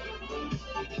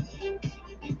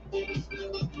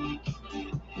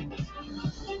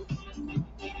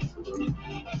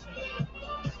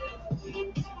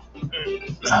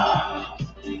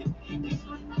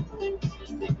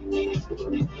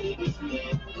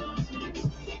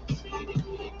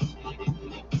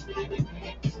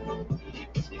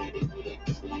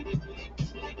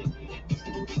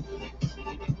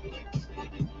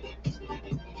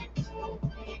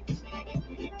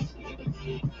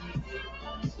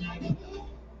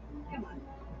 Come on.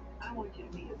 I want you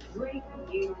to meet a great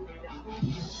new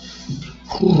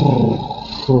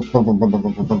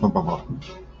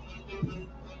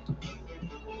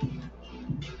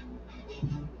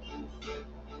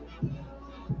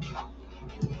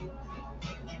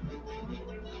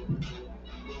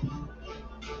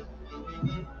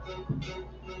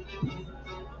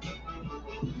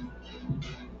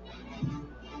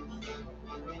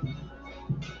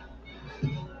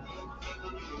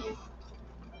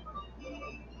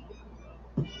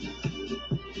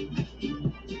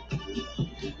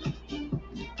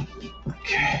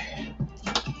okay.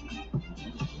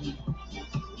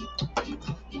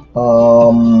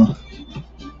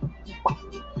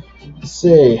 Let's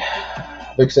see.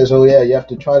 Vic says, "Oh yeah, you have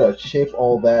to try to shape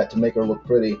all that to make her look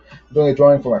pretty. I'm doing a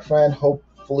drawing for my friend.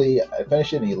 Hopefully, I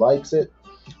finish it and he likes it.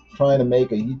 Trying to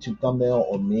make a YouTube thumbnail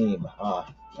or meme.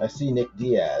 I see Nick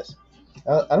Diaz.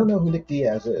 I don't know who Nick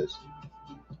Diaz is.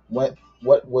 What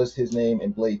was his name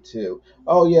in Blade 2?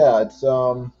 Oh yeah, it's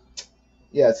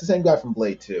the same guy from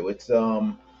Blade 2.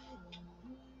 And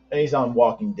he's on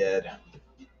Walking Dead.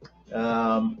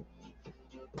 Um,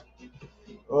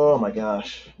 oh my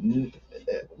gosh,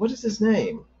 what is his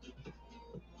name?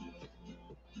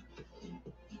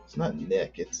 It's not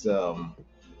Nick. It's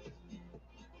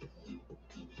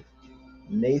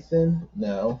Nathan.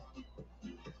 No,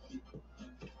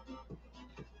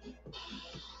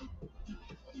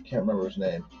 can't remember his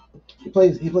name. He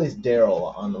plays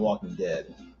Daryl on The Walking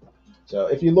Dead. So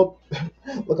if you look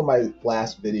look at my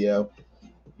last video,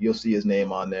 you'll see his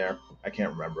name on there. I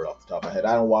can't remember it off the top of my head.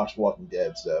 I don't watch Walking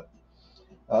Dead, so.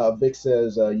 Vic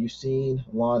says, "You seen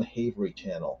Lon Havery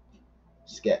channel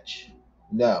sketch?"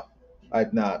 No,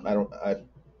 I've not. I don't.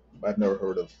 I've never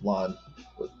heard of Lon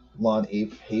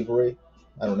Havery.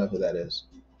 I don't know who that is.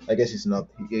 I guess he's not.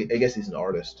 I guess he's an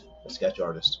artist, a sketch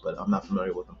artist, but I'm not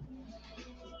familiar with him.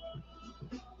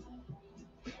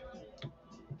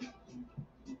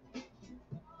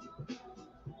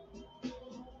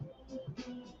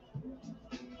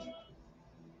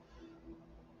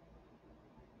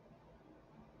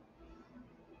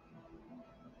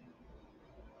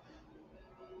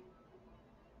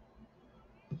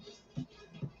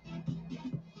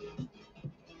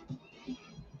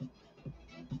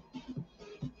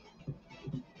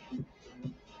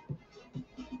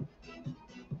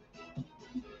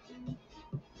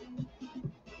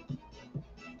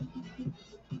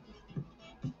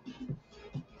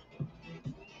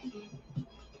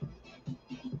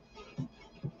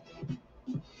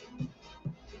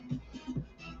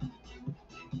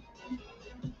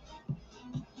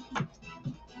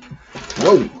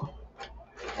 Whoa.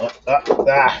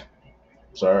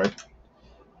 Sorry.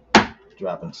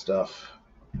 Dropping stuff.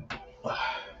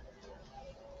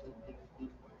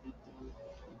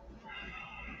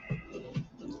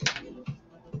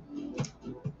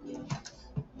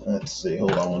 Let's see.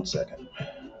 Hold on one second.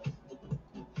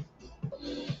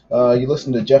 You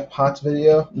listened to Jeff Potts'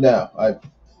 video? No, I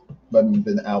haven't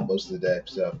been out most of the day,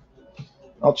 so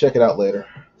I'll check it out later.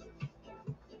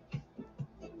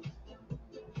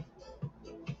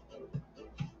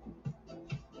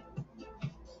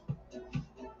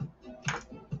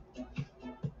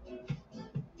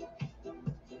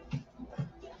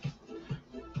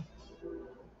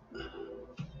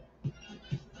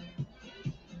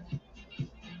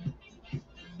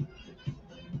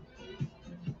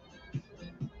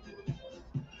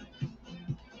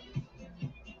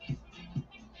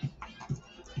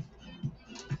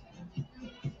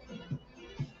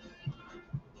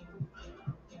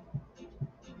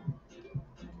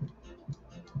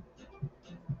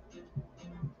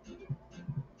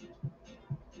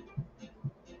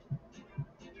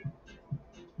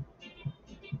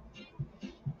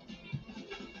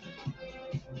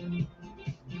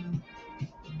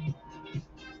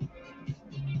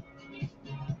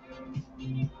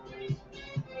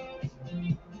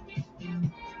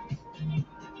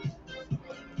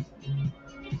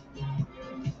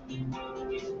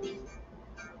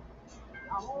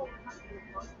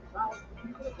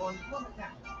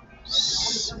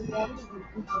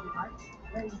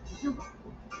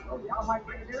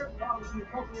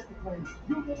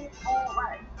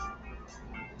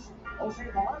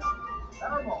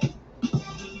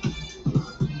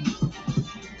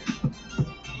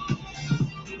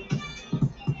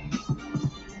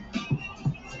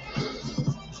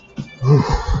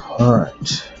 All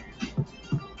right.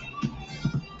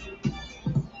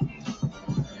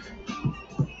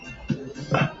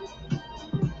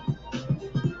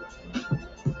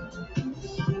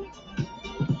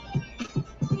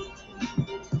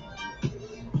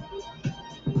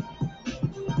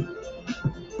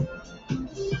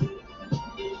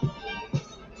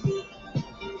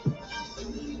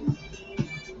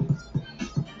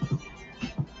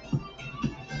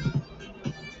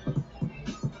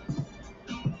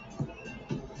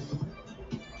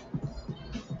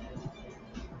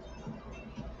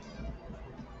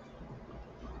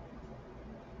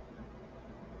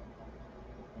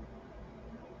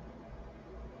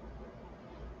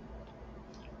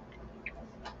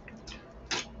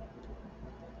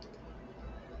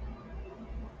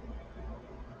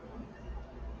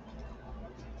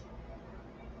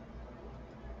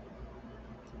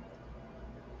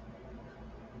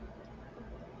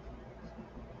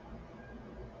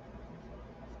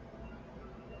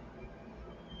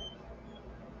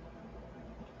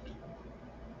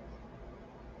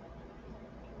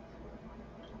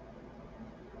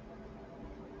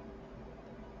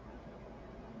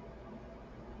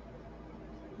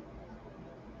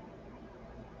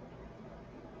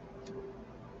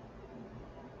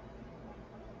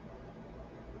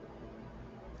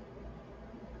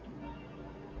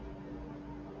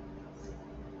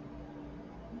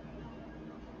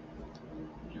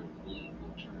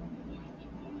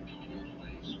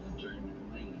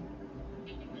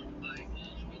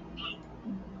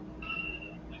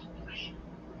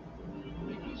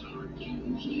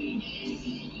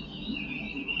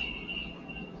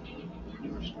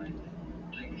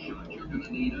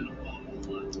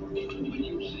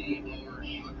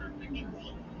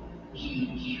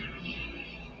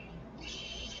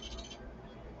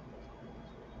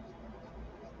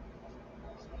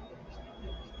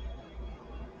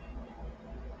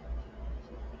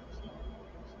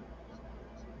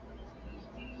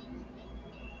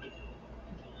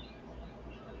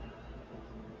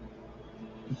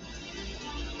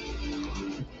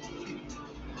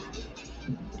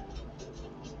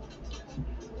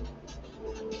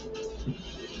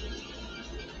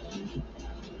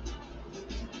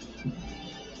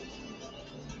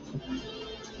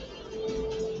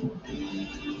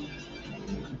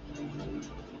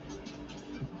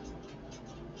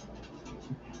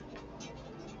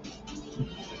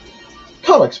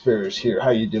 Comic Spears here.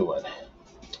 How you doing?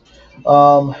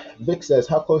 Vic says,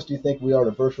 how close do you think we are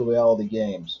to virtual reality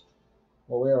games?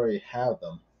 Well, we already have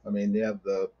them. I mean, they have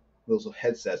those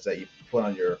headsets that you put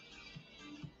on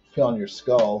your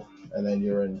skull, and then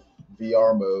you're in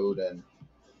VR mode, and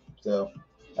so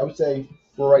I would say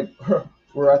we're right.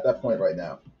 We're at that point right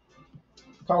now.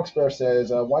 Comic Spear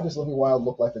says, why does Olivia Wilde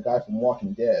look like the guy from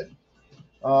Walking Dead?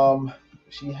 Um,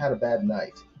 she had a bad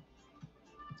night.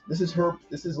 This is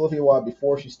Olivia Wilde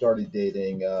before she started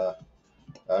dating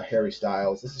Harry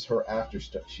Styles. This is her after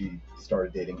she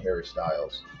started dating Harry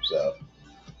Styles. So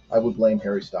I would blame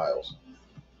Harry Styles.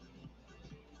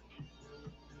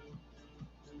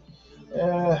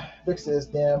 Vic says,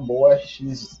 "Damn boy,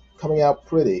 she's coming out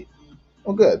pretty."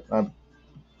 Well, good.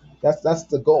 That's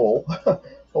the goal.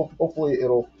 Hopefully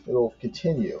it'll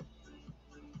continue.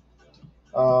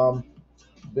 Um,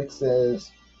 Vic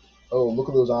says, "Oh, look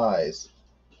at those eyes,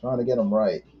 trying to get them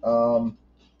right."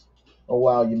 Oh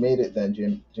wow, you made it then,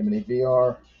 Jiminy.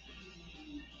 VR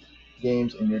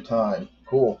games in your time.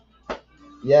 Cool.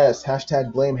 Yes.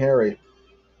 Hashtag blame Harry.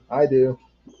 I do.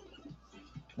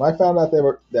 When I found out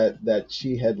that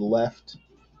she had left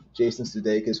Jason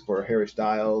Sudeikis for Harry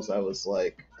Styles, I was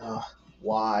like, ugh,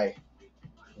 why?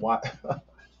 Why?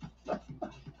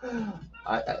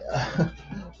 I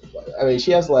I mean,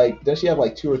 she has like, does she have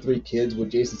like two or three kids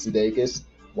with Jason Sudeikis?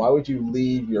 Why would you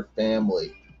leave your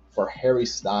family for Harry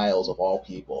Styles of all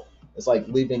people? It's like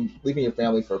leaving your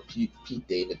family for Pete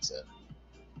Davidson.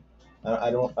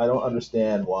 I don't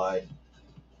understand why.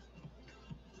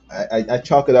 I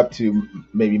chalk it up to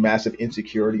maybe massive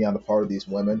insecurity on the part of these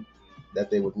women that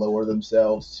they would lower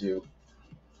themselves to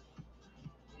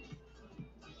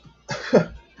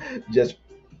just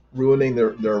ruining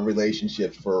their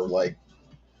relationships for like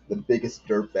the biggest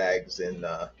dirtbags in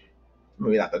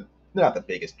maybe not the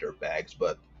biggest dirtbags,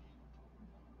 but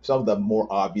some of the more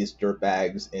obvious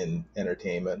dirtbags in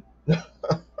entertainment.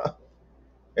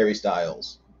 Harry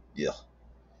Styles. Yeah.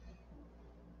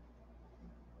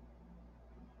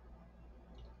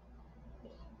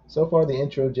 So far, the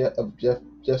intro of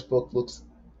Jeff's book looks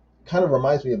kind of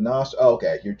reminds me of Nas. Oh,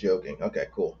 okay, you're joking. Okay,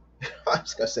 cool. I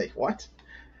was gonna say what?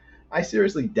 I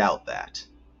seriously doubt that.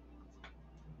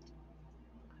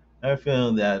 I have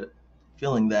a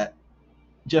feeling that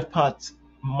Jeff Potts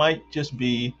might just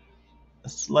be a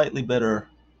slightly better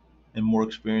and more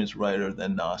experienced writer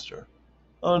than Nasser.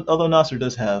 Although Nasser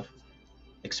does have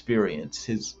experience,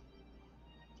 his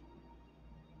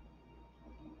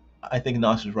I think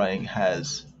Nasser's writing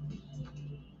has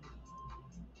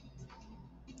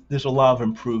there's a lot of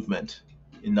improvement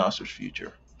in Nasser's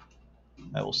future.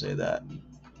 I will say that.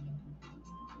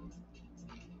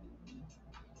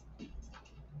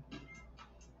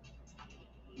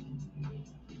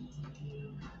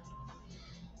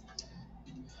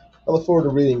 I look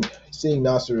forward to seeing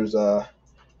Nasser's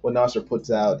what Nasser puts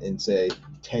out in say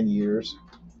 10 years,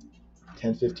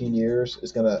 10, 15 years.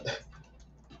 It's gonna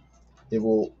it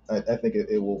will I think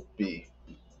it will be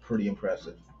pretty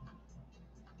impressive.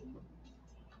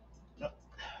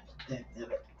 Damn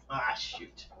it. Ah,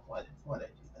 shoot. Why did I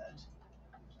do that?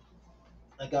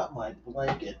 I got my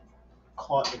blanket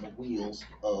caught in the wheels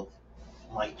of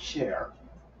my chair,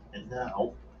 and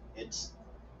now it's.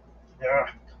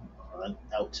 Come on,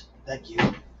 out. Thank you.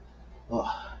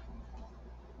 Oh,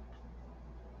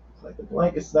 it's like the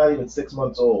blanket's not even 6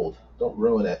 months old. Don't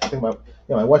ruin it. I think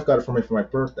my wife got it for me for my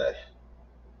birthday.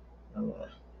 I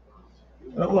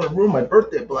don't want to ruin my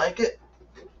birthday blanket.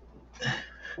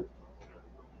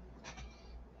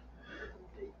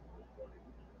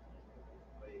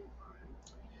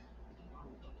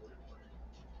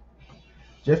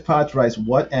 Jeff Potts writes,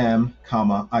 "What am,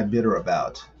 comma, I bitter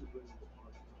about?"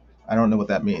 I don't know what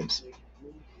that means.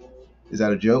 Is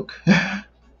that a joke?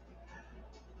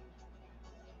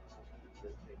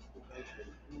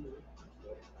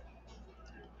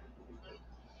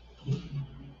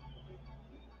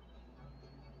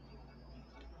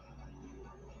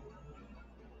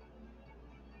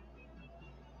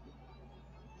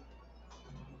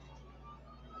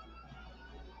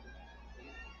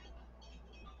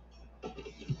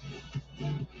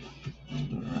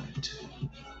 Right.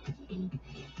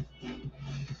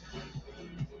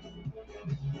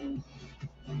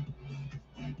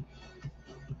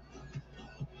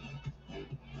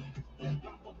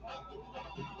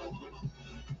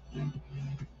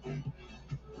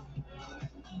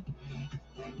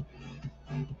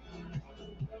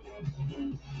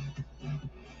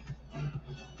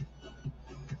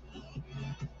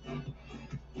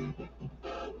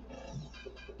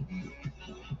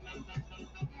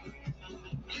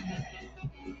 Okay.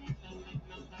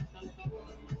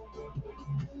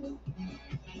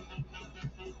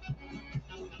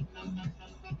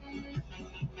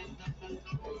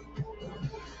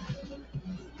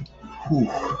 Whew.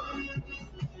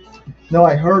 No,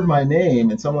 I heard my name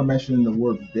and someone mentioned the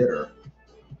word bitter.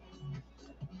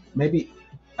 Maybe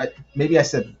maybe I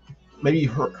said maybe you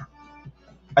heard.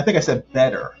 I think I said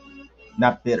better,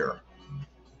 not bitter.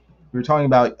 We were talking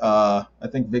about. I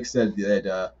think Vic said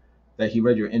that he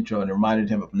read your intro and it reminded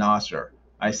him of Nasser.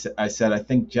 I said I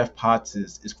think Jeff Potts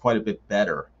is quite a bit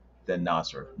better than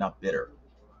Nasser, not bitter.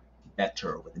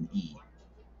 better with an E.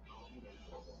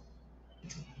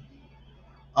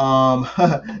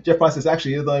 Jeff Price says,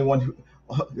 actually, you're the only one who,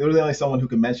 you're the only someone who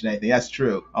can mention anything. That's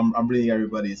true. I'm reading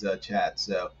everybody's chat.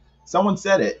 So someone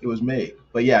said it. It was me.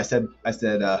 But yeah, I said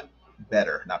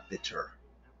better, not bitter.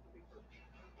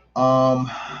 Um,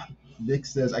 Vic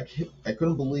says, I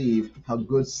couldn't believe how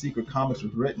good Secret Comics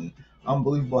was written.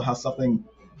 Unbelievable how something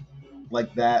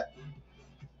like that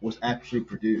was actually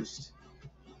produced.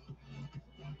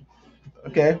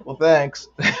 Okay, well, thanks.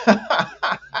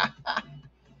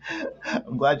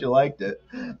 I'm glad you liked it.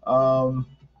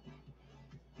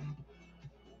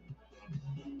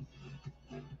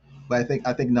 But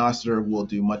I think Nasser will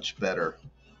do much better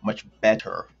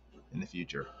in the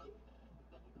future.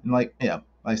 And like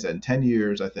I said, in 10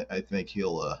 years, I think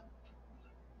he'll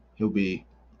be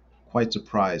quite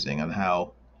surprising on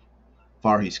how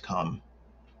far he's come.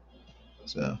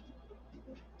 So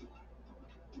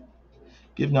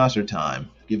give Nasser time.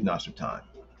 Give Nasser time.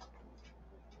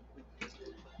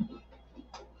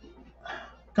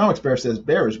 Comics Bear says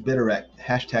Bear is bitter at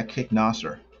hashtag kick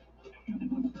Nasser.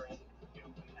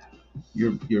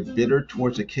 You're bitter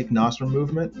towards the kick Nasser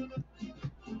movement.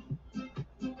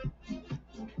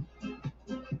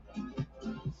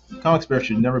 Comics Bear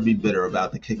should never be bitter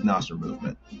about the kick Nasser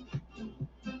movement.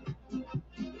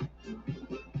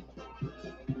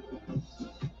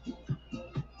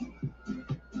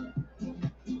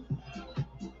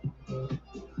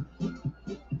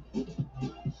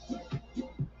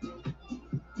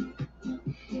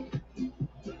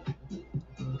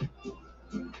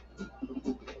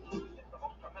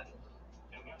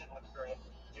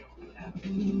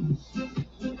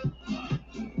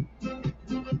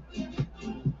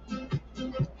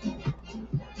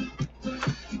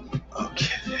 Okay.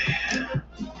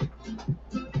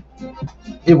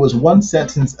 It was one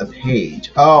sentence a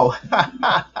page. Oh,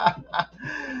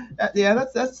 yeah.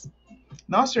 That's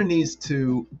Nasser needs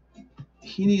to.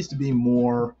 He needs to be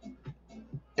more.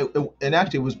 And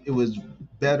actually, it was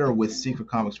better with Secret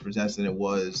Comics Presents than it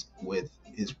was with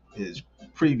his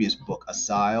previous book,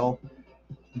 Asile.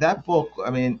 That book,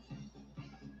 I mean,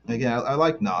 again, I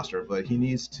like Nasser, but he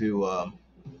needs to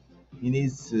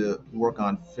work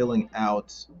on filling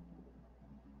out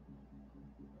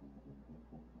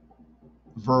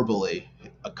verbally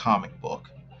a comic book.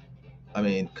 I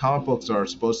mean, comic books are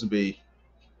supposed to be,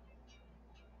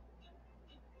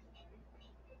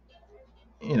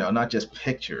 not just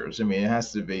pictures. I mean, it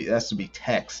has to be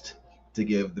text to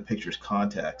give the pictures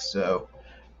context. So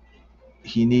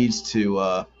he needs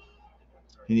to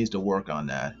work on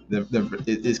that.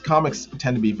 His comics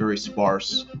tend to be very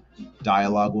sparse,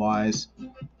 dialogue wise,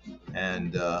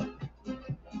 and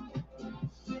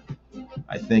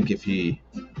I think if he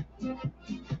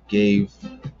gave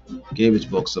his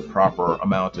books a proper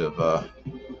amount of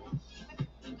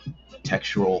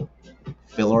textual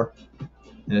filler,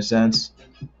 in a sense,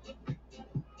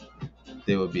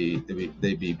 they'd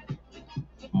be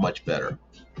much better.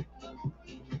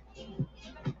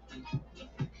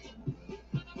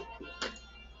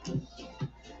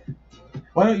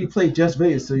 Why don't you play Just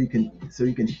Vegas so you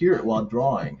can hear it while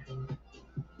drawing?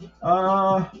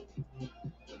 Uh,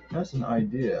 that's an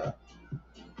idea.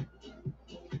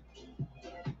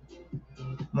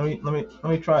 Let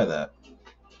me try that.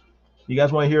 You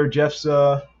guys want to hear Jeff's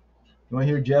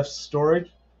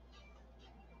story?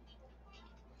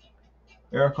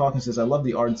 Eric Hawkins says, I love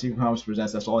the art and Secret Comics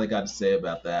Presents. That's all I got to say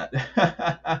about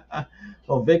that.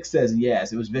 Well, Vic says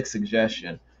yes. It was Vic's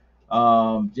suggestion.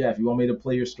 Jeff, you want me to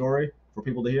play your story for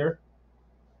people to hear?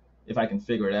 If I can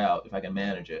figure it out, if I can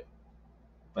manage it,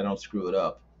 if I don't screw it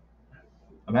up.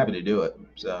 I'm happy to do it.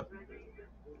 So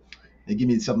they give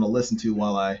me something to listen to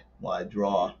while I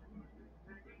draw.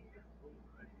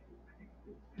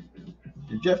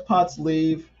 Did Jeff Potts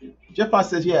leave? Jeff Potts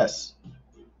says yes.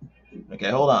 Okay,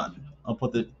 hold on. I'll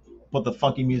put the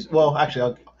funky music. Well, actually,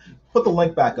 I'll put the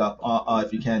link back up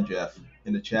if you can, Jeff,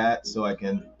 in the chat so I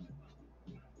can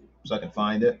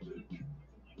find it,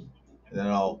 and then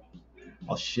I'll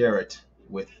share it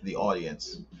with the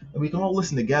audience, and we can all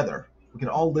listen together. We can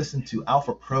all listen to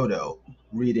Alpha Proto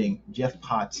reading Jeff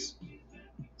Potts'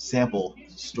 sample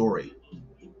story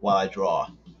while I draw.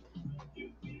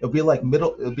 It'll be like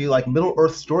Middle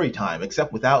Earth story time,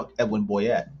 except without Edwin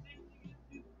Boyette.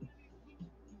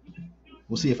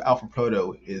 We'll see if Alpha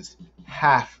Proto is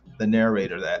half the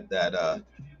narrator that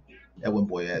Edwin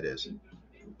Boyette is.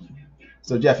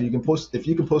 So Jeff, if you can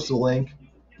post a link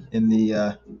in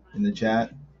the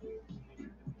chat,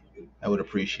 I would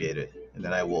appreciate it, and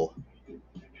then I will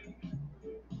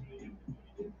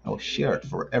share it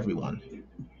for everyone.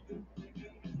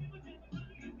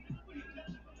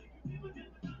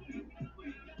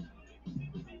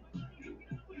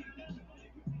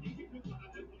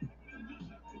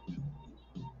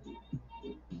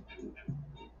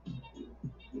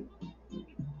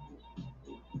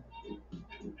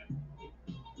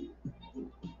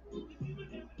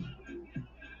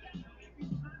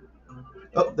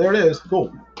 Oh, there it is.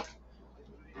 Cool.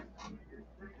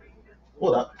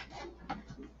 Hold up.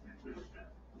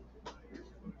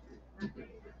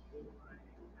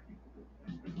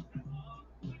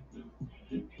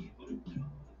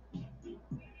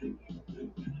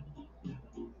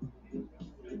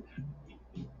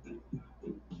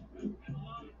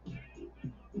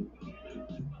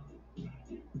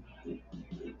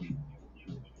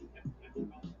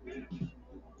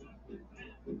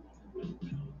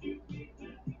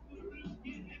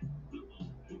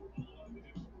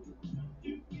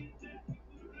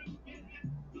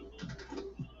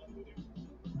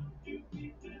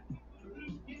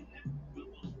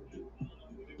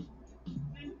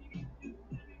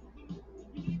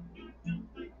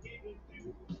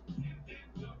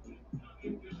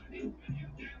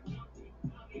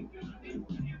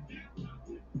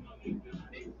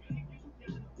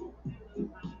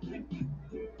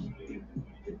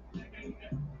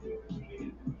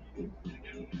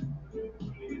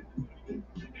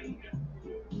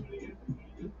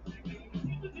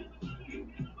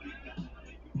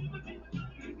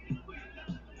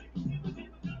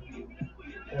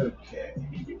 Okay.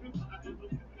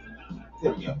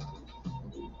 There we go.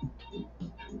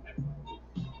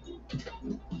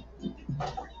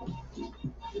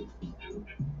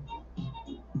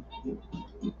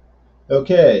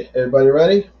 Okay, everybody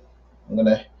ready? I'm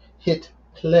gonna hit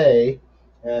play,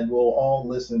 and we'll all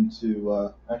listen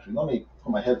to. Actually, let me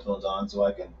put my headphones on so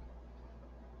I can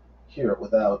hear it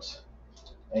without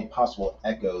any possible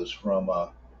echoes from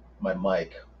my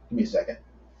mic. Give me a second.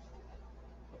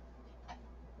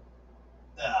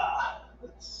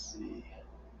 Let's see.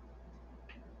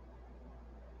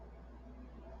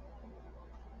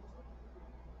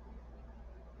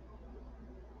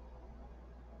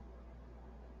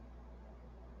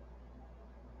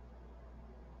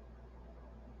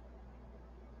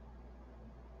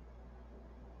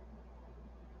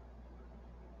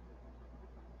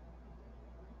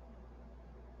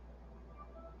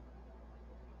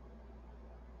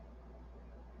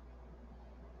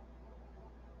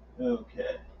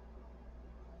 Okay.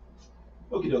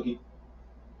 Okie dokie.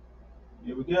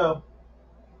 Here we go.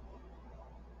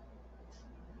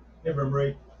 Hey,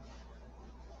 Rimmery.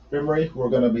 Rimmery, we're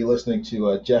going to be listening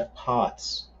to Jeff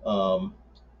Potts'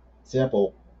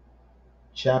 sample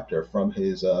chapter from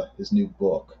his new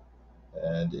book,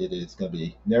 and it is going to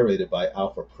be narrated by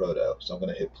Alpha Proto. So I'm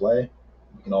going to hit play.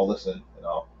 We can all listen, and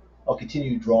I'll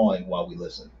continue drawing while we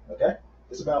listen. Okay?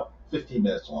 It's about 15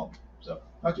 minutes long, so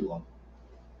not too long.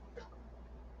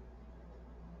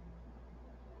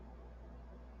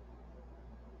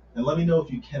 And let me know if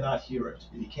you cannot hear it.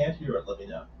 If you can't hear it, let me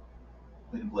know.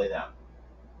 We can play now.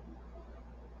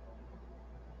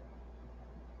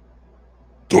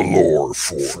 The Lore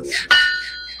Forge.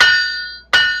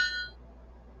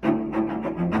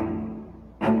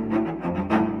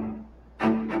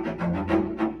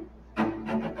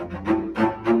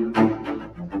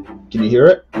 Can you hear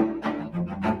it?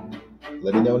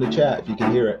 Let me know in the chat if you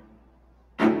can hear it.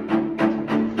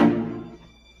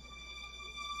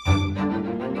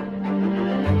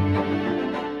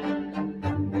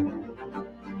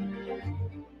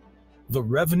 The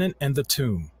Revenant and the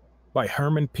Tomb by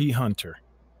Herman P. Hunter.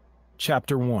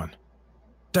 Chapter 1.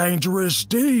 Dangerous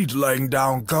deed laying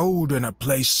down gold in a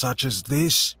place such as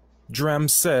this, Dram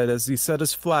said as he set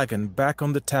his flagon back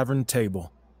on the tavern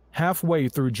table. Halfway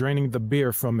through draining the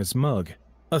beer from his mug,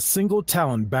 a single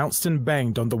talon bounced and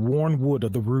banged on the worn wood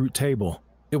of the rude table.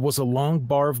 It was a long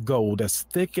bar of gold as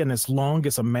thick and as long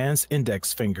as a man's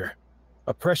index finger.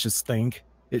 A precious thing,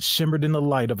 it shimmered in the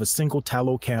light of a single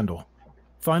tallow candle.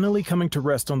 Finally coming to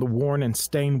rest on the worn and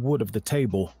stained wood of the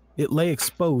table, it lay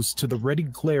exposed to the ready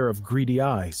glare of greedy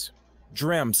eyes.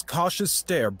 Dram's cautious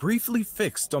stare briefly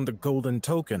fixed on the golden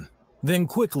token, then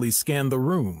quickly scanned the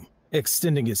room.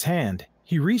 Extending his hand,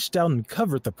 he reached out and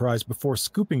covered the prize before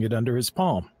scooping it under his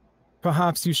palm.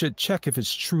 "Perhaps you should check if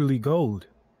it's truly gold,"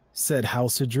 said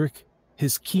Halcedric,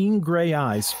 his keen gray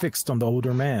eyes fixed on the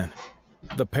older man.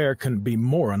 The pair couldn't be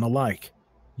more unalike.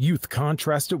 Youth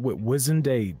contrasted with wizened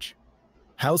age.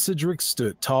 Halcedric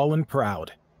stood tall and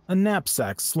proud, a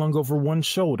knapsack slung over one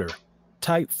shoulder,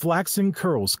 tight flaxen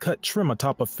curls cut trim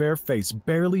atop a fair face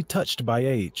barely touched by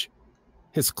age.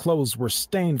 His clothes were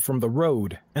stained from the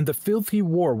road, and the filth he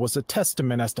wore was a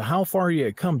testament as to how far he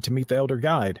had come to meet the elder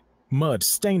guide. Mud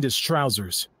stained his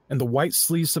trousers and the white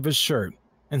sleeves of his shirt,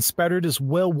 and spattered his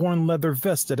well-worn leather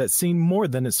vest that had seen more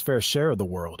than its fair share of the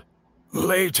world.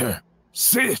 Later,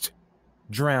 sit,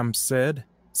 Dram said,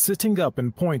 sitting up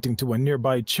and pointing to a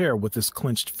nearby chair with his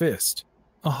clenched fist.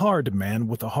 A hard man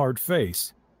with a hard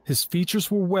face. His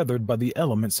features were weathered by the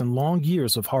elements and long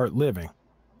years of hard living.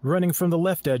 Running from the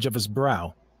left edge of his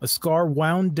brow, a scar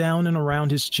wound down and around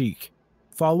his cheek,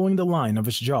 following the line of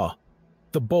his jaw.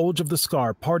 The bulge of the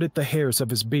scar parted the hairs of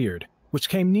his beard, which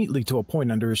came neatly to a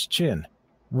point under his chin.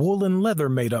 Wool and leather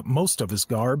made up most of his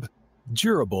garb,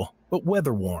 durable but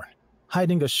weather-worn,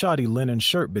 hiding a shoddy linen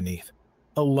shirt beneath.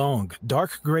 A long,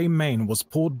 dark gray mane was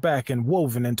pulled back and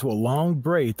woven into a long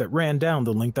braid that ran down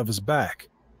the length of his back.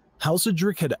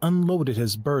 Houssedrick had unloaded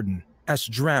his burden, as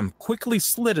Dram quickly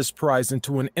slid his prize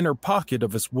into an inner pocket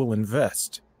of his woolen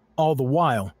vest. All the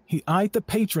while, he eyed the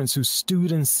patrons who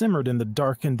stewed and simmered in the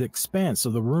darkened expanse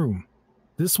of the room.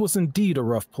 This was indeed a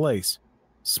rough place,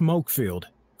 smoke-filled,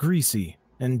 greasy,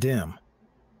 and dim.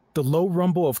 The low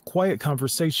rumble of quiet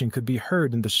conversation could be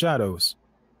heard in the shadows.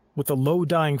 With a low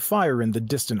dying fire in the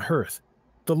distant hearth,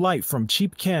 the light from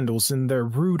cheap candles in their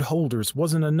rude holders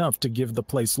wasn't enough to give the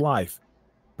place life.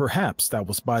 Perhaps that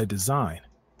was by design.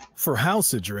 For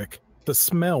Houssedrick, the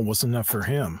smell was enough for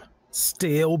him.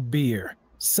 Stale beer,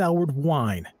 soured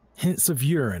wine, hints of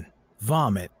urine,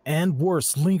 vomit, and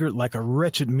worse lingered like a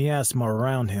wretched miasma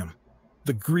around him.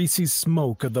 The greasy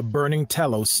smoke of the burning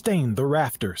tallow stained the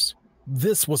rafters.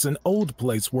 This was an old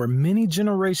place where many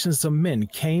generations of men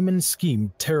came and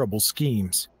schemed terrible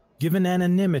schemes, given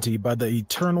anonymity by the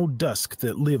eternal dusk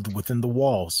that lived within the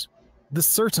walls. This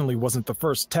certainly wasn't the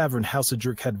first tavern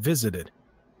Houssedrick had visited,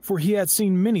 for he had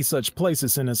seen many such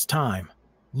places in his time.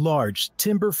 Large,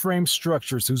 timber-framed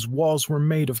structures whose walls were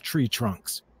made of tree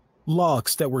trunks.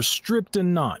 Logs that were stripped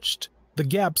and notched, the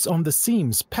gaps on the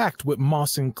seams packed with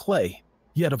moss and clay.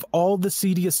 Yet of all the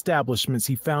seedy establishments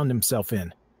he found himself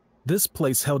in, this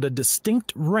place held a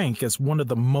distinct rank as one of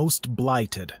the most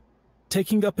blighted.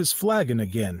 Taking up his flagon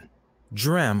again,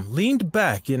 Dram leaned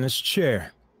back in his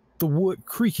chair, the wood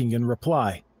creaking in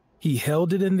reply. He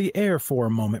held it in the air for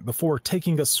a moment before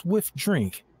taking a swift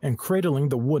drink and cradling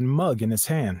the wooden mug in his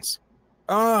hands.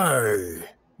 Aye,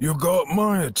 you got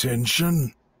my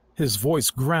attention. His voice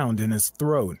ground in his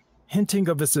throat, hinting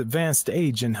of his advanced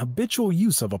age and habitual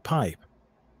use of a pipe.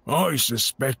 I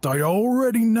suspect I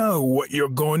already know what you're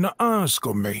going to ask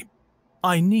of me.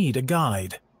 I need a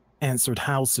guide, answered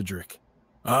Houssedrick.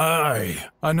 Aye,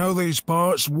 I know these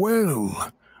parts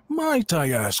well. Might I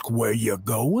ask where you're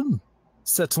going?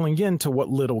 Settling into what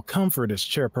little comfort his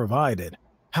chair provided,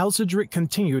 Houssedrick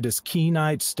continued his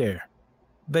keen-eyed stare.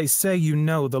 They say you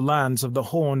know the lands of the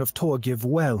Horn of Torgiv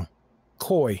well.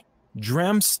 Coy,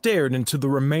 Dram stared into the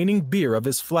remaining beer of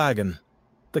his flagon.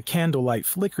 The candlelight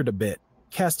flickered a bit,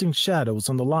 casting shadows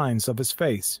on the lines of his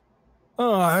face.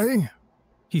 Aye,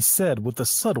 he said with a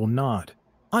subtle nod.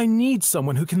 I need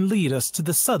someone who can lead us to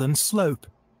the southern slope.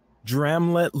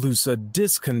 Dram let loose a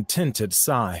discontented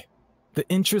sigh. The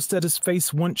interest that his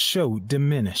face once showed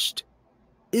diminished.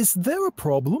 Is there a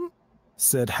problem?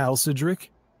 Said Houssedrick.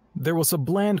 There was a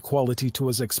bland quality to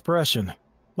his expression,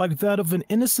 like that of an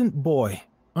innocent boy,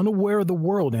 unaware of the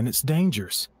world and its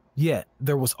dangers. Yet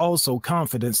there was also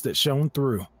confidence that shone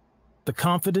through. The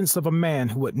confidence of a man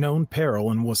who had known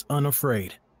peril and was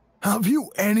unafraid. Have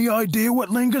you any idea what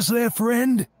lingers there,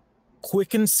 friend?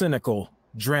 Quick and cynical,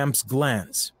 Dram's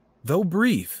glance, though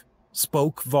brief,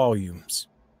 spoke volumes.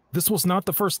 This was not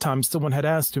the first time someone had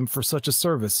asked him for such a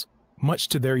service, much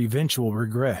to their eventual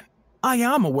regret. I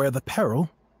am aware of the peril.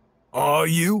 Are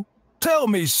you? Tell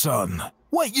me, son,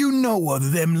 what you know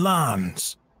of them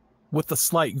lands. With a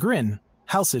slight grin,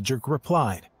 Houssedrick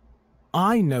replied,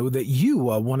 I know that you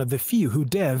are one of the few who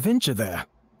dare venture there.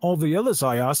 All the others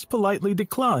I asked politely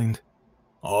declined.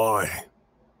 Aye.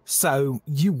 So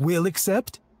you will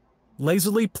accept?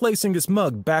 Lazily placing his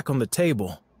mug back on the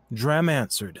table, Dram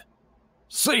answered.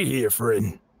 See here,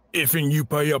 friend. If'n you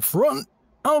pay up front,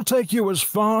 I'll take you as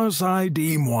far as I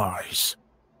deem wise.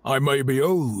 I may be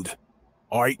old.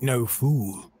 I ain't no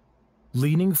fool.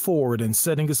 Leaning forward and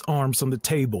setting his arms on the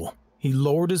table, he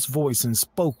lowered his voice and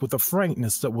spoke with a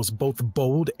frankness that was both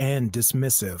bold and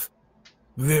dismissive.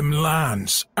 Them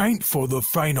lands ain't for the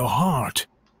faint of heart.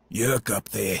 Yuck up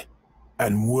there.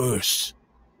 And worse.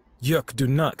 Yuck do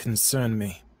not concern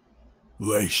me.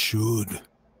 They should.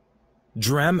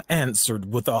 Dram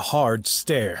answered with a hard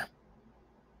stare.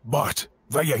 But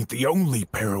they ain't the only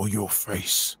peril you'll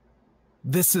face.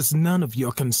 This is none of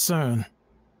your concern.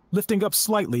 Lifting up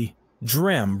slightly,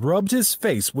 Dram rubbed his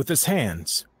face with his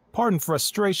hands, part in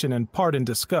frustration and part in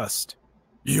disgust.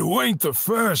 You ain't the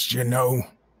first, you know.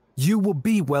 You will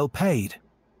be well paid.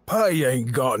 Pay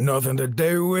ain't got nothing to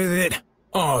do with it.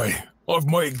 I've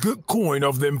made good coin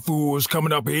of them fools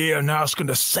coming up here and asking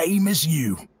the same as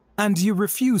you. And you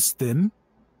refused them?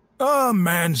 A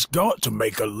man's got to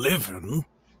make a living.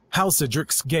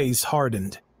 Houssedrick's gaze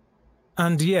hardened.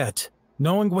 And yet,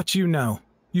 knowing what you know,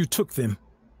 you took them.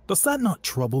 Does that not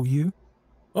trouble you?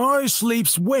 I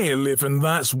sleeps well, if and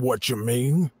that's what you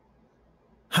mean.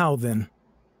 How then?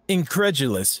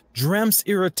 Incredulous, Dram's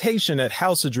irritation at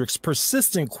Halcedric's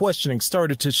persistent questioning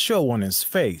started to show on his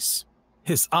face.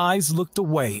 His eyes looked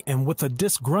away, and with a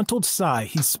disgruntled sigh,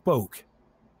 he spoke.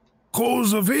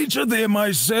 "'Cause of each of them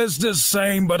I says the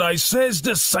same, but I says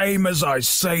the same as I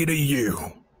say to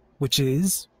you. Which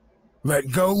is?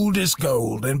 That gold is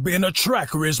gold, and being a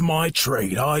tracker is my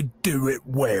trade. I do it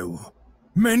well.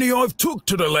 Many I've took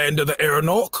to the land of the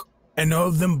Aeronach, and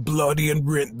of them bloody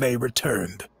and rent they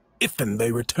returned, if and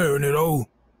they return at all."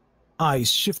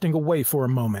 Eyes shifting away for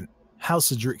a moment,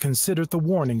 Halcedric considered the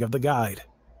warning of the guide.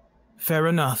 Fair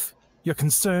enough. Your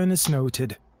concern is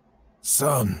noted.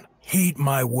 "Son, heed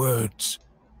my words,"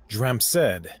 Dram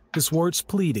said, his words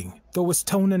pleading, though his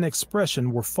tone and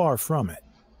expression were far from it.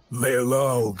 "They'll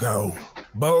all go,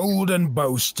 bold and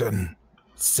boasting.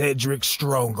 Cedric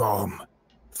Strongarm,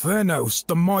 Thanos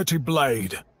the mighty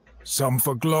blade, some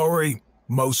for glory,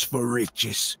 most for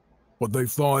riches. What they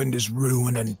find is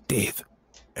ruin and death,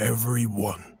 every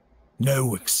one,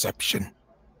 no exception.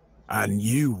 And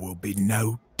you will be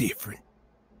no different."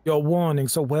 Your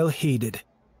warnings are well heeded,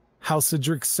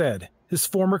 Halcedric said, his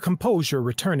former composure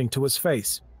returning to his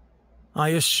face. I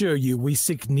assure you we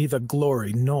seek neither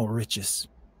glory nor riches.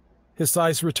 His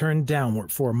eyes returned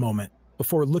downward for a moment,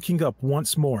 before looking up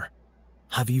once more.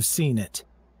 Have you seen it?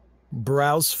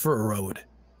 Brows furrowed,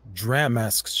 Dram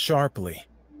asked sharply.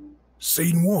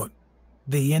 "Seen what?"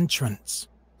 The entrance.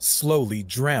 Slowly,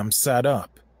 Dram sat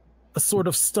up, a sort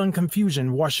of stunned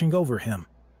confusion washing over him.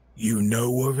 "You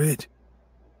know of it?"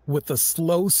 With a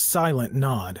slow, silent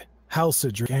nod,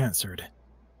 Halcedric answered.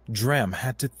 Dram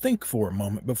had to think for a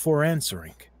moment before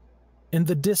answering. In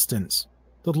the distance,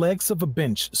 the legs of a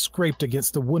bench scraped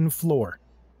against the wooden floor,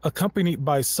 accompanied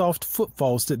by soft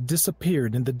footfalls that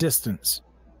disappeared in the distance.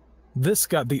 This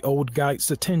got the old guide's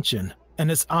attention,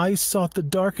 and his eyes sought the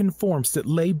darkened forms that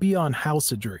lay beyond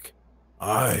Halcedric.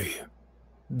 "Aye,"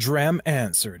 Dram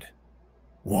answered.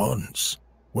 "Once,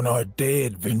 when I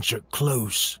dared venture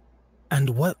close."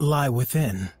 And what lie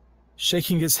within?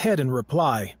 Shaking his head in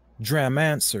reply, Dram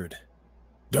answered.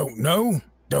 "Don't know,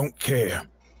 don't care."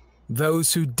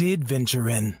 Those who did venture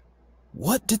in,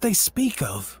 what did they speak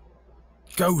of?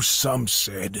 Ghosts, some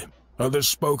said. Others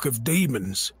spoke of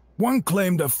demons. One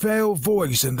claimed a foul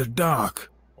voice in the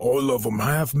dark. All of them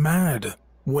half mad.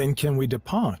 When can we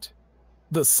depart?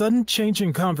 The sudden change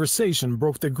in conversation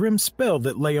broke the grim spell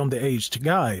that lay on the aged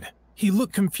guide. He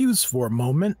looked confused for a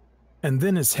moment, and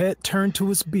then his head turned to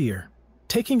his beer.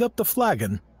 Taking up the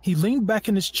flagon, he leaned back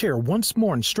in his chair once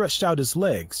more and stretched out his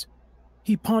legs.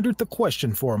 He pondered the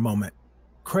question for a moment,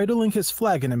 cradling his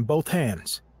flagon in both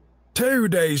hands. 2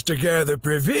 days to gather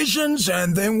provisions,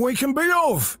 and then we can be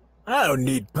off. I don't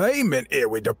need payment ere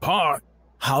we depart.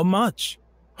 How much?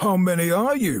 How many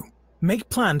are you? Make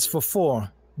plans for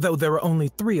 4, though there are only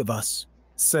 3 of us,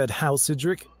 said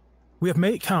Halcedric. We have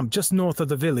made camp just north of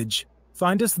the village.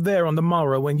 Find us there on the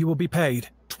morrow and you will be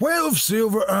paid. 12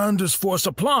 silver anders for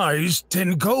supplies,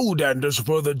 10 gold anders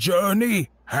for the journey.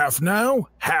 Half now,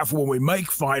 half when we make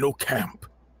final camp.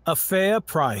 A fair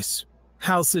price,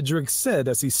 Halcedric said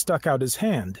as he stuck out his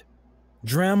hand.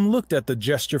 Dram looked at the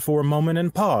gesture for a moment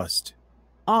and paused,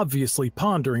 obviously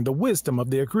pondering the wisdom of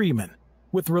the agreement.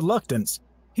 With reluctance,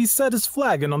 he set his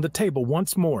flagon on the table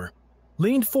once more,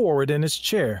 leaned forward in his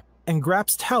chair, and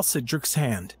grasped Halcedric's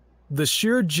hand. The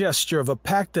sheer gesture of a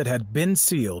pact that had been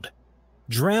sealed.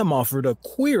 Dram offered a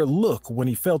queer look when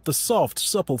he felt the soft,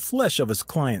 supple flesh of his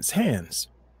client's hands.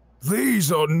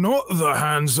 These are not the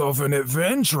hands of an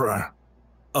adventurer.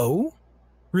 Oh?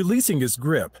 Releasing his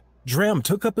grip, Dram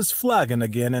took up his flagon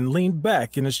again and leaned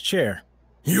back in his chair.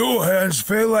 Your hands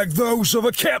feel like those of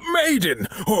a kept maiden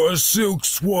or a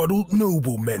silk-swaddled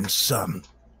nobleman's son.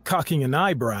 Cocking an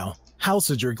eyebrow,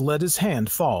 Halcedric let his hand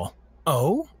fall.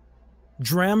 Oh?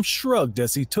 Dram shrugged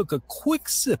as he took a quick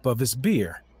sip of his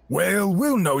beer. Well,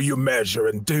 we'll know your measure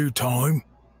in due time.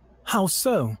 How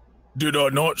so? Did I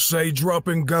not say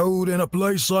dropping gold in a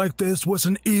place like this was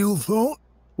an ill thought?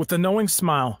 With a knowing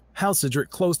smile, Halcedric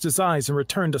closed his eyes and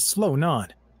returned a slow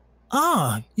nod.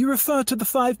 Ah, you refer to the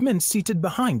 5 men seated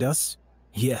behind us?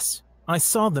 Yes, I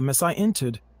saw them as I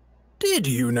entered. Did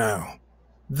you now?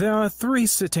 There are 3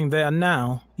 sitting there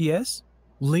now, yes?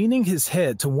 Leaning his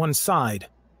head to one side,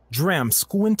 Dram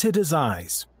squinted his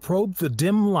eyes, probed the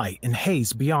dim light and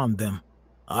haze beyond them.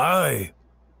 Aye.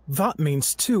 That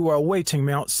means 2 are awaiting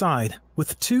me outside,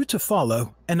 with 2 to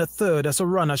follow, and a 3rd as a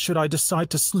runner should I decide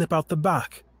to slip out the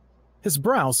back. His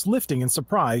brows lifting in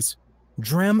surprise,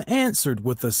 Dram answered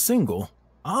with a single,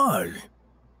 Aye.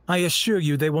 I assure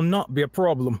you they will not be a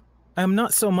problem. I am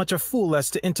not so much a fool as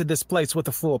to enter this place with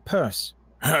a full purse.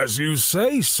 As you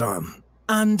say, son.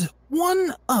 And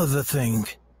one other thing,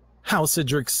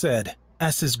 Halcedric said,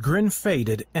 as his grin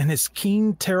faded and his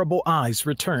keen, terrible eyes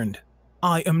returned.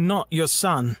 I am not your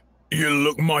son. You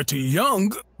look mighty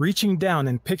young. Reaching down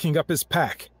and picking up his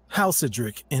pack,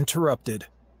 Halcedric interrupted.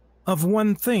 Of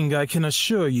one thing I can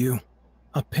assure you,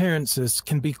 appearances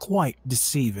can be quite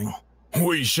deceiving.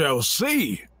 We shall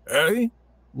see, eh?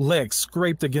 Legs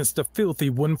scraped against the filthy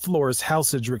wooden floor as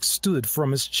Halcedric stood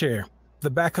from his chair, the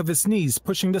back of his knees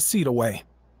pushing the seat away.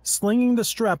 Slinging the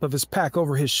strap of his pack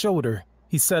over his shoulder,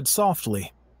 he said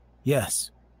softly,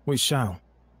 Yes, we shall.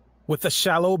 With a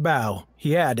shallow bow,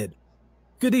 he added,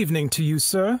 Good evening to you,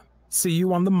 sir. See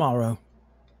you on the morrow.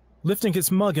 Lifting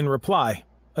his mug in reply,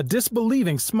 a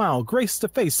disbelieving smile graced the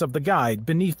face of the guide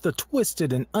beneath the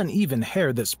twisted and uneven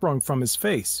hair that sprung from his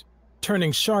face.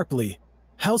 Turning sharply,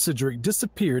 Halcedric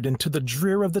disappeared into the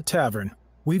drear of the tavern,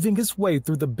 weaving his way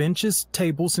through the benches,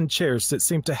 tables, and chairs that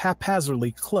seemed to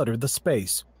haphazardly clutter the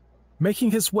space.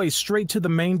 Making his way straight to the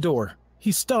main door,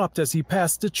 he stopped as he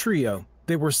passed the trio.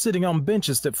 They were sitting on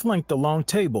benches that flanked the long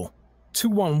table,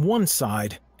 2 on one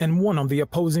side and 1 on the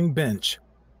opposing bench.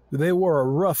 They were a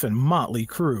rough and motley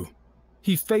crew.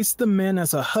 He faced the men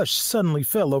as a hush suddenly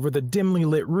fell over the dimly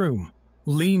lit room.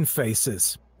 Lean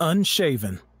faces,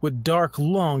 unshaven, with dark,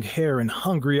 long hair and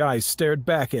hungry eyes stared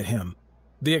back at him.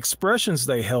 The expressions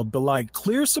they held belied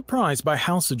clear surprise by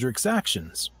Halcedric's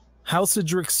actions.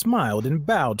 Halcedric smiled and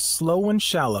bowed slow and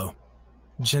shallow.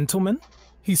 Gentlemen,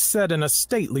 he said in a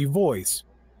stately voice,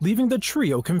 leaving the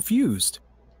trio confused.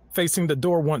 Facing the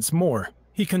door once more,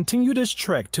 he continued his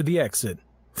trek to the exit.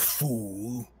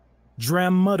 Fool.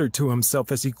 Dram muttered to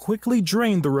himself as he quickly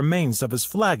drained the remains of his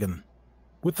flagon.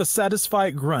 With a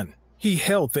satisfied grunt, he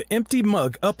held the empty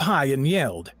mug up high and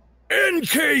yelled,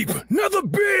 Innkeep! Another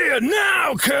beer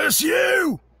now, curse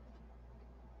you!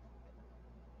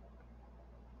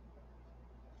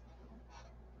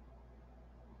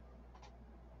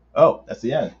 Oh, that's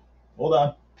the end. Hold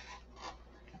on.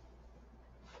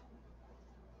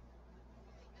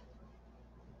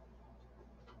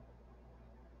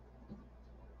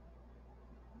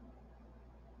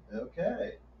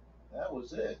 Okay, that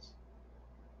was it.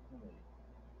 Let me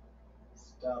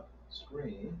stop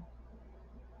screen.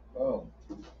 Oh,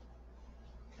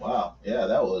 wow, yeah,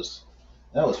 that was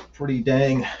pretty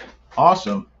dang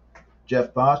awesome,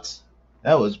 Jeff Botts.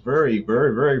 That was very,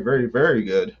 very, very, very, very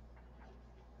good.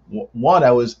 One,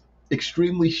 I was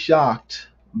extremely shocked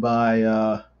by.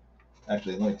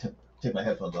 Actually, let me take my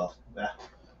headphones off.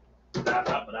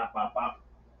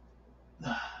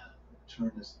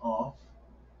 Turn this off.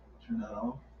 Turn that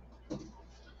off.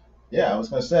 Yeah, I was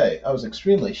going to say, I was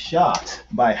extremely shocked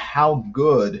by how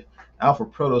good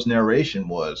Alfred Proto's narration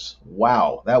was.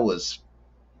 Wow, that was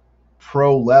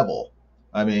pro level.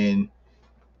 I mean,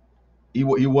 he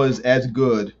was as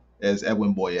good as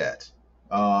Edwin Boyette.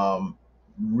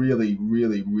 Really,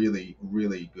 really, really,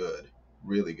 really good.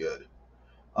 Really good.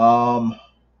 Let's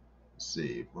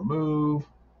see. Remove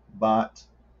bot.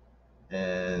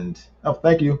 And oh,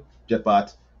 thank you, Jeff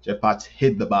Bot. Jeff Bot's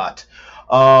hid the bot.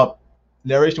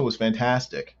 Narration was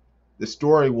fantastic. The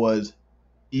story was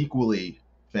equally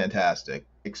fantastic.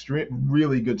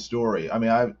 Really good story. I mean,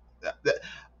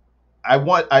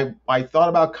 I thought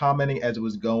about commenting as it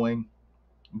was going,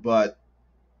 but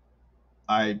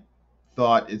I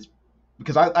thought it's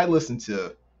because I listened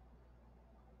to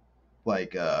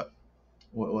like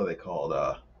what are they called?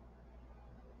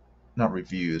 Not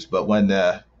reviews, but when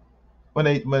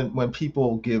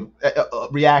people give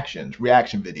reaction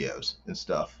videos and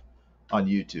stuff on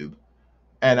YouTube,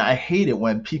 and I hate it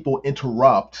when people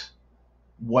interrupt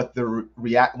what the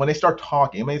when they start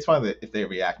talking. I mean, it's fine if they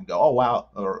react and go, "Oh wow,"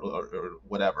 or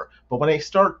whatever. But when they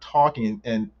start talking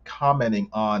and commenting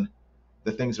on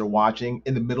the things they're watching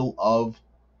in the middle of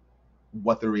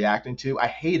what they're reacting to, I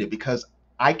hate it because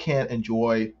I can't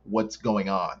enjoy what's going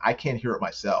on. I can't hear it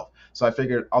myself. So I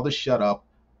figured I'll just shut up,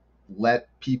 let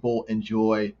people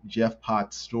enjoy Jeff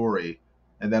Potts' story,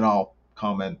 and then I'll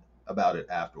comment about it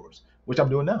afterwards, which I'm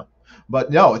doing now.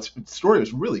 But no, the story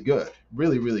was really good.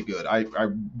 Really, really good. I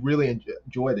really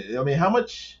enjoyed it. I mean, how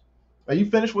much are you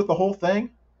finished with the whole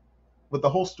thing? With the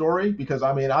whole story? Because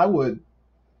I mean, I would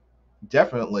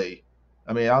definitely,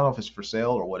 I mean, I don't know if it's for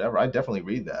sale or whatever. I'd definitely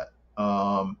read that.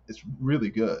 It's really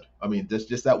good. I mean,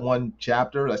 just that one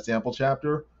chapter, that sample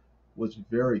chapter, was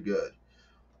very good.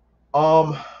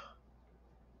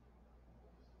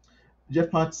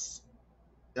 Jeff Potts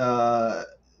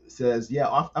says, yeah,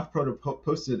 Off-Proto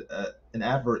posted an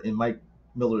advert in Mike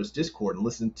Miller's Discord and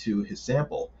listened to his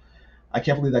sample. I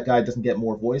can't believe that guy doesn't get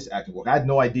more voice acting work. I had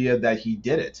no idea that he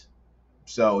did it.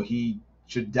 So he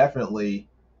should definitely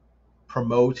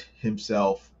promote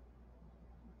himself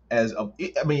as a.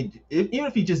 I mean, even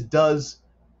if he just does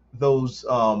those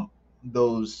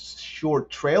short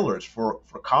trailers for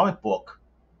comic book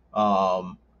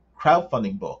um,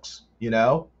 crowdfunding books.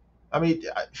 I mean,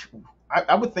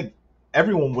 I would think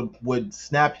everyone would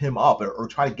snap him up or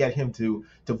try to get him to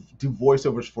do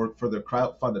voiceovers for their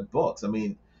crowdfunded books. I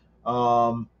mean,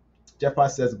 um, Jeff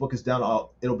Ross says the book is done.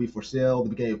 It'll be for sale at the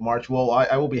beginning of March. Well,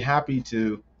 I will be happy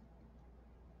to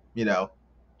you know,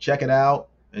 check it out,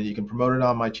 and you can promote it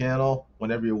on my channel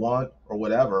whenever you want or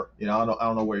whatever. I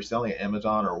don't know where you're selling it,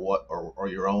 Amazon or what, or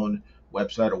your own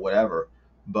website or whatever.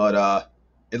 But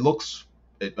it looks,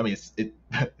 I mean,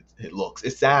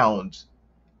 it sounds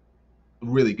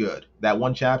really good. That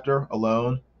one chapter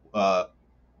alone,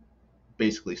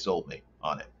 basically sold me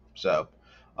on it. So,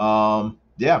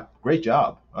 yeah, great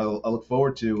job. I look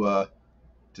forward to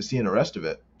seeing the rest of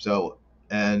it. So,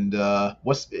 and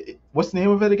what's the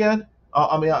name of it again?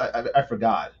 I mean, I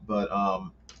forgot, but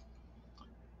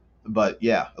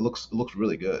yeah, it looks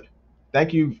really good.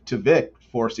 Thank you to Vic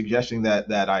for suggesting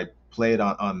that I play it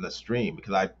on the stream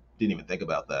because I didn't even think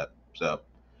about that. So,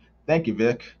 thank you,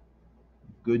 Vic.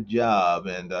 Good job,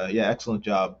 and yeah, excellent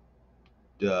job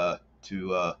to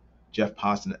Jeff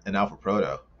Potts and Alpha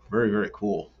Proto. Very, very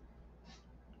cool.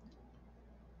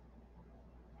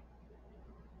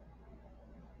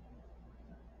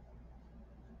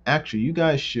 Actually, you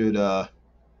guys should. I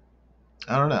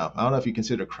don't know. I don't know if you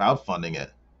consider crowdfunding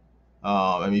it.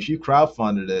 I mean, if you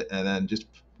crowdfunded it and then just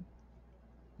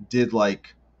did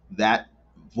like that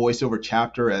voiceover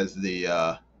chapter as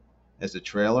the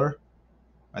trailer,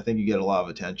 I think you get a lot of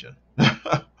attention.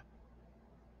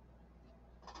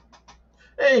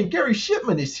 Hey, Gary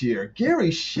Shipman is here.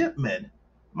 Gary Shipman.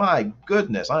 My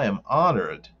goodness, I am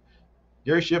honored.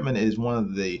 Gary Shipman is one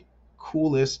of the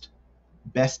coolest,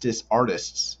 bestest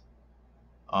artists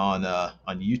on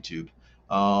YouTube.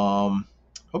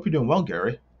 Hope you're doing well,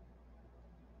 Gary.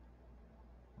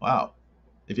 Wow.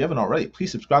 If you haven't already,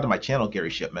 please subscribe to my channel,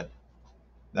 Gary Shipman.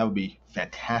 That would be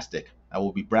fantastic. I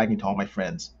will be bragging to all my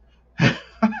friends.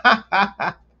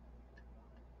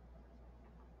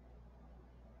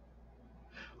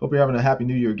 Hope you're having a happy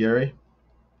new year, Gary.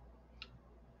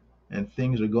 And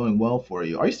things are going well for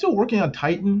you. Are you still working on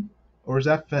Titan, or is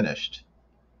that finished?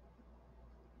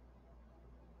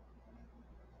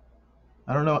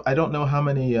 I don't know. I don't know how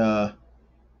many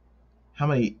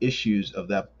issues of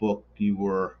that book you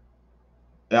were.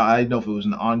 I don't know if it was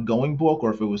an ongoing book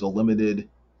or if it was a limited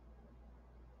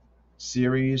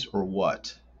series or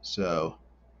what. So,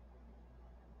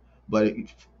 but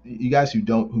you guys who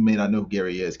may not know who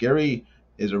Gary is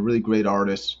a really great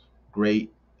artist,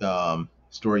 great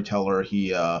storyteller.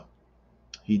 He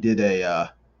did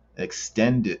a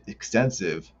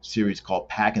extensive series called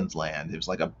Packin's Land. It was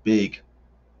like a big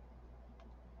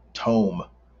tome,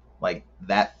 like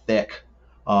that thick,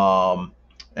 and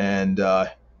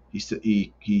he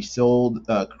sold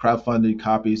crowdfunded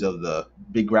copies of the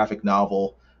big graphic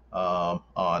novel on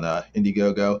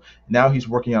Indiegogo. Now he's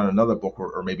working on another book,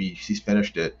 or maybe he's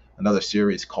finished it, another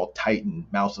series called Titan,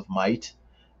 Mouse of Might,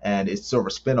 and it's sort of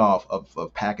a spin-off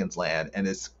of Packin's Land, and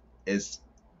it's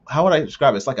how would I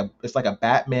describe it? It's like a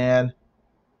Batman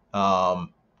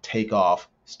takeoff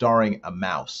starring a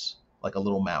mouse, like a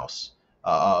little mouse,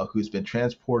 who's been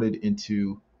transported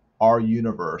into our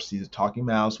universe. He's a talking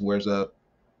mouse, wears a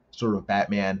sort of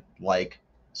Batman-like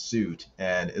suit,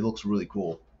 and it looks really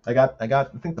cool. I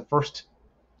think the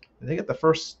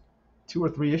first 2 or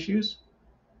 3 issues.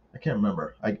 I can't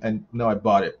remember. I know I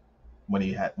bought it when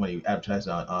he advertised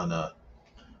on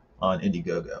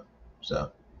Indiegogo.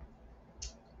 So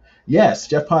yes,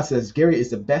 Jeff Potts says Gary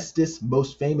is the bestest,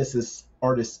 most famousest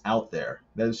artist out there.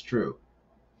 That is true.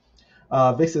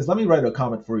 Vic says, let me write a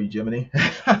comment for you, Jiminy.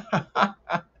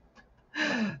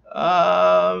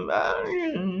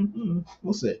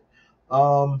 We'll see.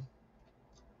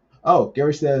 Oh,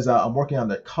 Gary says, I'm working on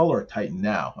the color Titan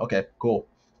now. Okay, cool.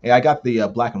 Yeah, I got the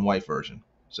black and white version,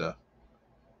 so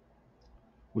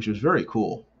which was very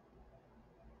cool.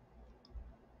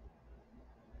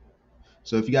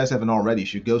 So if you guys haven't already, you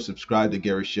should go subscribe to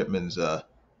Gary Shipman's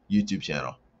YouTube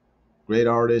channel. Great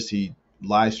artist. He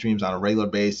live streams on a regular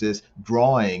basis,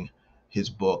 drawing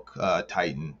his book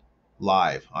Titan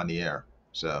live on the air.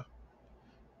 So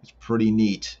it's pretty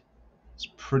neat. It's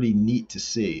pretty neat to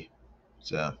see.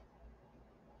 So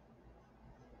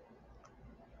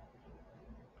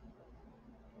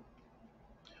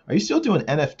are you still doing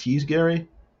NFTs, Gary?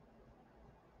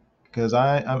 Because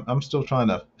I'm still trying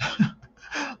to.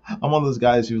 I'm one of those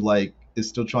guys who is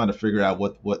still trying to figure out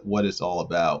what it's all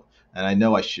about, and I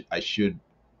know I should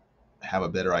have a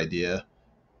better idea,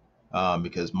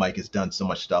 because Mike has done so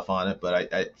much stuff on it.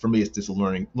 But for me, it's just a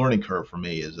learning curve for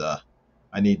me. Is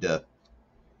I need to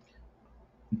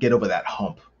get over that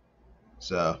hump.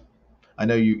 So I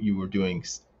know you were doing,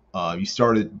 you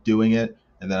started doing it,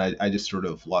 and then I just sort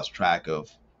of lost track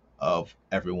of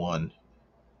everyone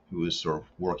who was sort of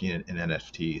working in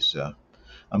NFT. So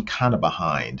I'm kind of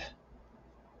behind.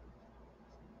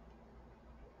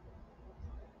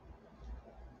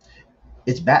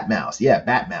 It's Batmouse. Yeah,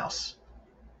 Batmouse.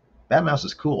 Batmouse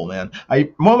is cool, man.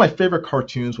 One of my favorite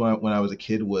cartoons when I was a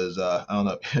kid was, I don't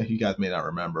know, you guys may not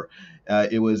remember.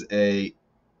 It was a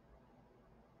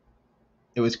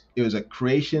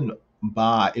creation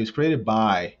by, it was created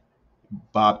by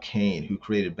Bob Kane, who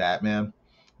created Batman,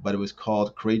 but it was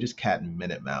called Courageous Cat and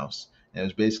Minute Mouse, and it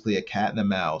was basically a cat and a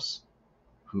mouse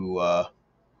who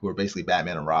were basically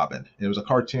Batman and Robin. And it was a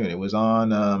cartoon. It was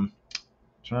on, I'm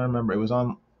trying to remember. It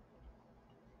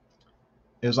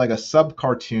was like a sub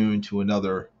cartoon to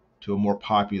a more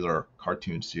popular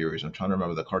cartoon series. I'm trying to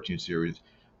remember the cartoon series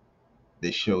they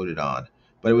showed it on.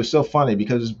 But it was so funny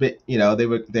because they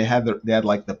had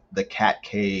like the cat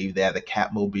cave, they had the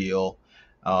Catmobile.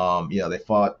 They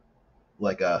fought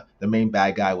like the main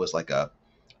bad guy was a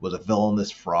villainous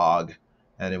frog,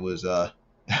 and it was oh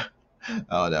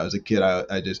no, as a kid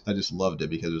I just loved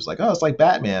it because it was like, oh, it's like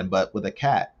Batman but with a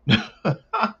cat.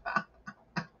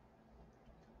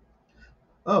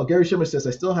 Oh, Gary Sherman says I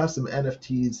still have some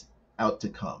NFTs out to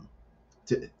come.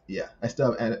 I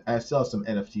still have some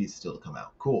NFTs still to come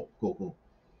out. Cool.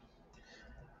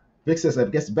 Vic says I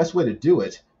guess the best way to do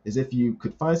it is if you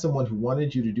could find someone who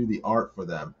wanted you to do the art for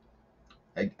them.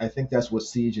 I think that's what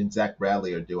Siege and Zach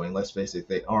Bradley are doing. Let's face it,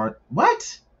 they aren't.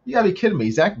 What? You gotta be kidding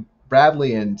me. Zach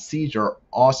Bradley and Siege are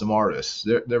awesome artists.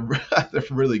 They're they're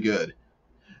really good.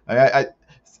 I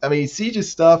mean,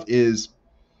 Siege's stuff is,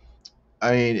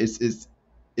 I mean,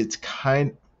 it's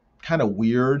kind of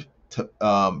weird to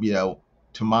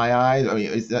to my eyes. I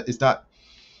mean, it's not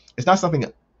something,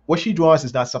 what she draws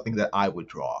is not something that I would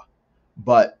draw,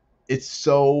 but it's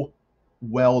so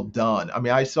well done. I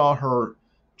mean, I saw her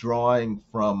drawing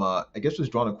from I guess it was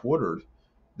Drawn and Quartered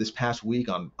this past week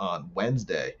on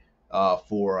Wednesday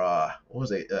for what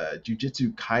was it,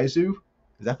 Jujutsu Kaisen?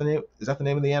 Is that the name? Is that the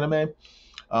name of the anime?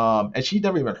 And she'd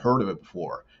never even heard of it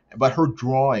before, but her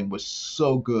drawing was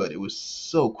so good. It was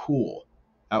so cool,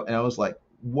 and I was like,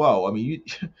 whoa. I mean,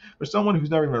 for someone who's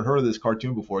never even heard of this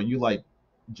cartoon before, you like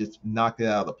just knocked it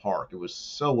out of the park. It was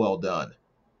so well done.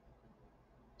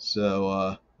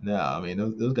 So no, I mean,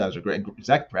 those guys are great.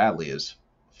 Zach Bradley is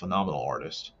a phenomenal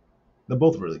artist. They're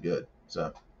both really good.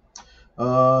 So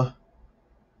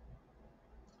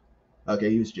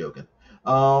okay, he was joking.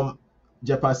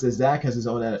 Jeff Pine says Zach has his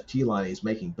own NFT line. He's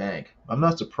making bank. I'm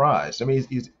not surprised. I mean,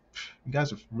 you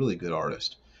guys are really good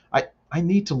artists. I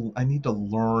need to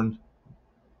learn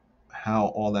how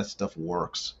all that stuff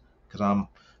works, because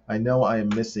I know I am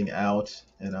missing out,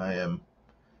 and I am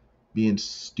being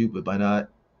stupid by not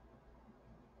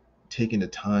taking the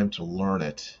time to learn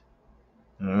it.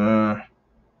 Wouldn't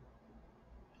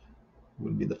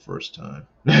be the first time.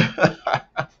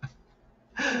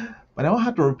 But I don't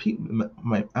have to repeat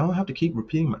I don't have to keep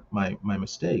repeating my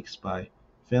mistakes by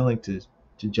failing to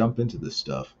jump into this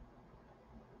stuff.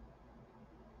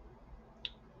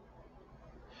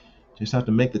 Just have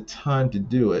to make the time to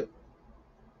do it.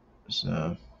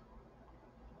 So,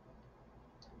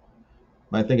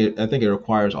 but I think it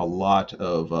requires a lot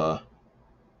of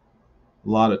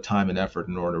time and effort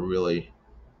in order to really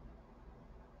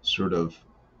sort of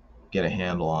get a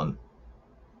handle on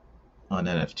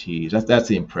NFTs. That's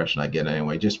the impression I get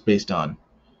anyway, just based on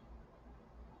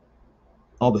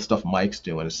all the stuff Mike's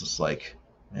doing. It's just like,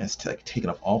 man, it's like taking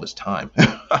up all his time.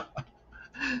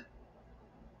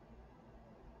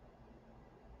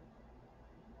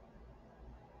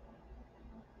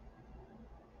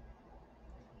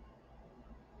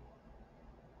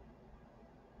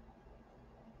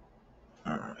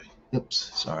 All right.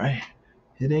 Oops, sorry.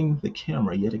 Hitting the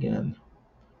camera yet again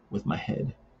with my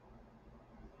head.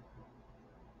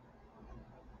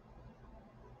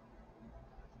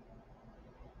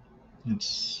 Let's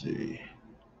see.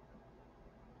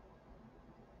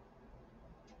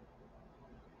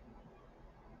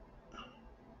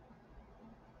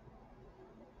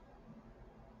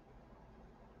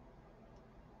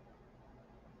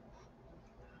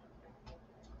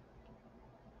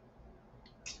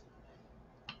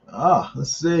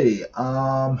 Let's see.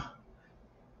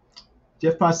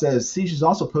 Jeff Pine says Siege is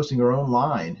also posting her own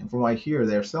line, and from what I hear,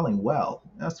 they're selling well.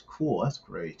 That's cool. That's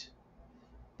great.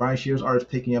 Brian Shear's art is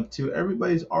picking up too.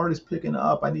 Everybody's art is picking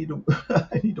up. I need to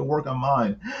I need to work on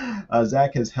mine.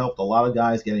 Zach has helped a lot of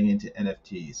guys getting into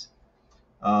NFTs.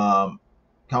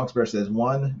 Comics Bear says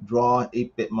 1, draw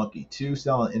 8-bit monkey. 2,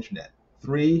 sell on the internet.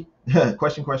 3,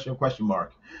 question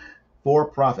mark. 4,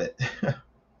 profit.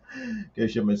 Gary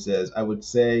Shipman says, I would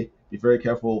say be very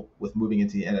careful with moving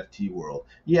into the NFT world.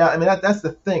 Yeah, I mean that's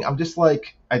the thing. I'm just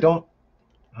like I don't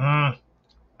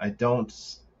like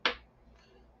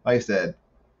I said,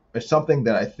 it's something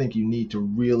that I think you need to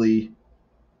really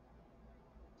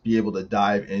be able to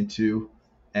dive into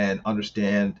and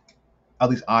understand, at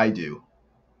least I do,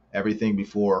 everything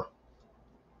before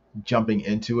jumping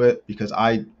into it, because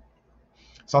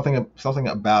something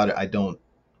about it I don't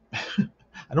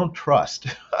I don't trust.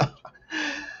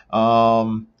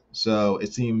 So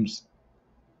it seems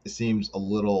a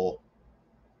little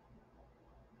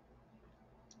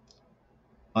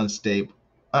unstable.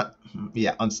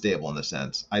 Unstable in the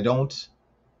sense. I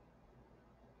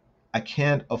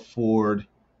can't afford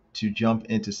to jump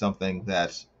into something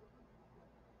that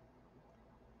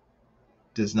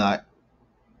does not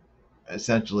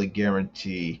essentially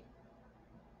guarantee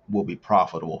will be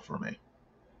profitable for me,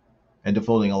 and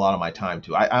devoting a lot of my time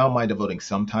to. I don't mind devoting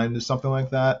some time to something like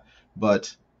that,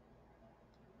 but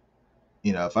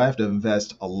if I have to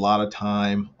invest a lot of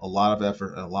time, a lot of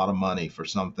effort, and a lot of money for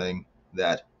something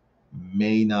that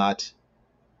may not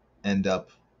end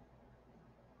up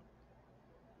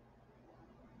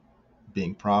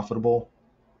being profitable,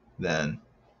 then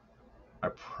I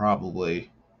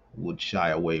probably would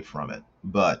shy away from it.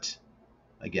 But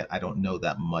again, I don't know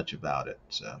that much about it,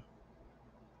 so.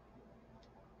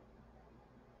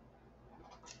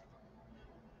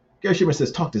 Gary Schumer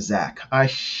says, talk to Zach. I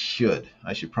should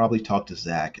probably talk to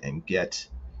Zach and get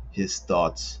his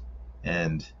thoughts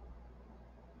and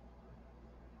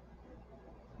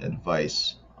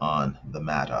advice on the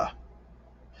matter.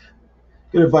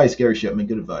 Good advice, Gary Shipman.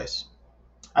 Good advice.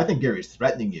 I think Gary's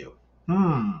threatening you.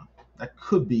 That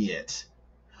could be it.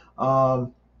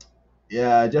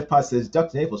 Yeah, Jeff Potts says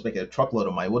Duck Naples making a truckload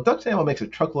of money. Well, Duck Naples makes a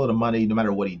truckload of money no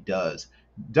matter what he does.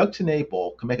 Duck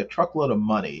Naples can make a truckload of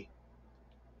money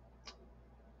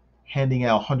handing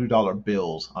out $100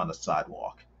 bills on the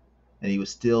sidewalk, and he would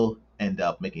still end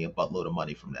up making a buttload of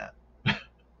money from that.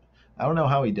 I don't know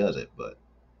how he does it, but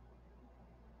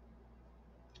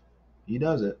he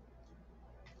does it.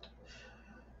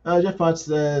 Jeff Potts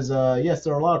says, yes,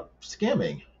 there are a lot of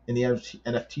scamming in the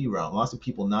NFT realm. Lots of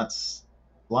people got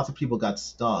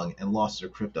stung and lost their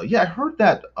crypto. Yeah, I heard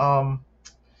that. I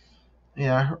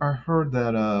heard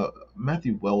that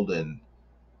Matthew Weldon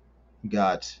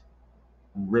got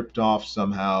ripped off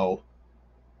somehow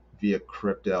via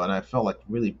crypto, and I felt like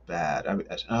really bad.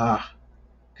 Because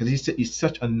he's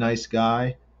such a nice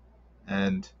guy,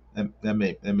 and that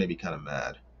made me kind of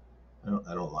mad.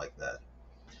 I don't like that.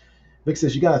 Vic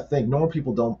says you got to think normal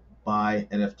people don't buy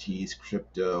NFTs,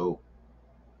 crypto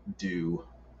do.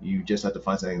 You just have to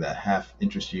find something that half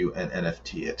interests you and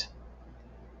NFT it.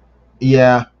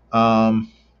 Yeah, I'll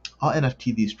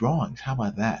NFT these drawings. How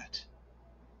about that?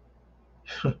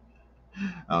 I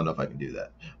don't know if I can do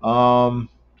that.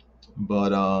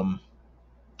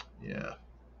 Yeah.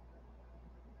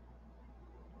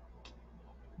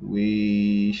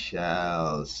 We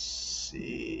shall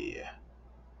see.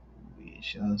 We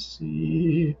shall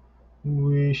see.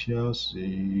 We shall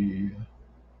see.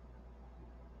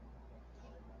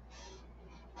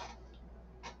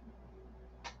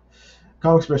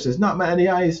 Comic Express says, not Matty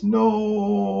Ice.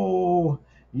 No.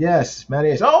 Yes,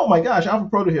 Matty Ice. Oh my gosh, Alpha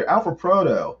Proto here. Alpha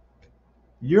Proto.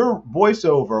 Your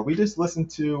voiceover. We just listened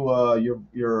to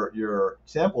your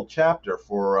sample chapter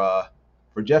for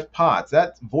Jeff Potts.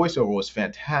 That voiceover was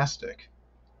fantastic.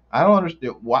 I don't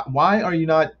understand why are you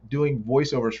not doing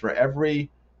voiceovers for every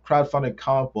crowdfunded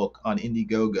comic book on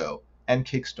Indiegogo and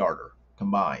Kickstarter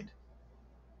combined?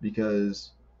 Because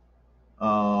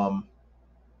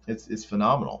it's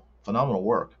phenomenal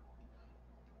work.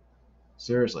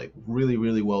 Seriously, really,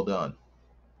 really well done.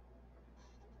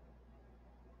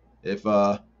 If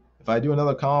I do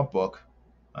another comic book,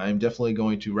 I'm definitely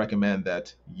going to recommend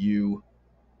that you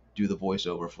do the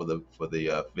voiceover for the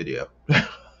video.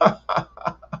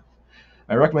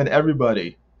 I recommend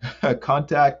everybody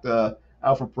contact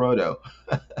Alpha Proto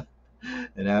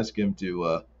and ask him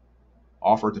to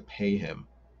offer to pay him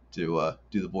to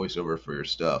do the voiceover for your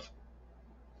stuff.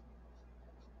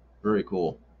 Very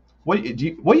cool. What do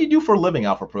you do for a living,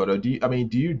 Alpha Proto? Do you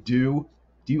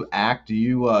act? Do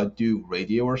you do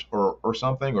radio or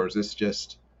something, or is this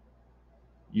just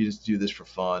you just do this for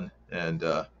fun and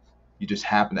you just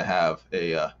happen to have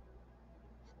a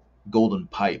golden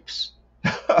pipes?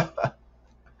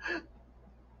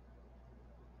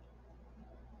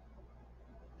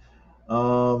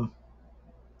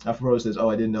 Alpha Pro says, "Oh,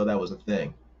 I didn't know that was a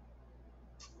thing."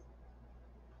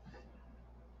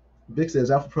 Vic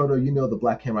says, "Alpha Proto, you know the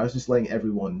black camera. I was just letting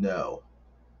everyone know."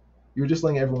 You were just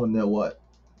letting everyone know what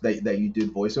that you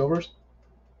did voiceovers.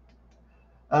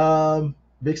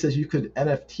 Vic says you could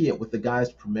NFT it with the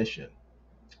guy's permission.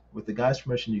 With the guy's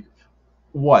permission, you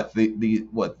what the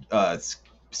what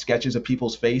sketches of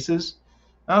people's faces?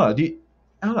 I don't know.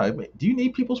 I don't know. Do you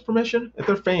need people's permission if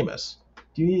they're famous?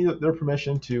 Do you need their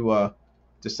permission to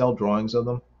sell drawings of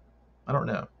them? I don't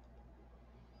know.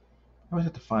 I would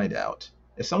have to find out.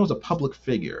 If someone's a public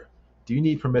figure, do you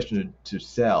need permission to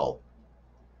sell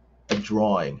a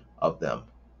drawing of them?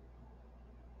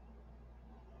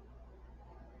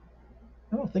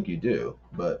 I don't think you do,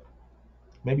 but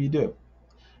maybe you do.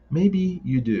 Maybe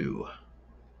you do,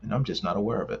 and I'm just not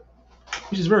aware of it,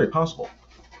 which is very possible.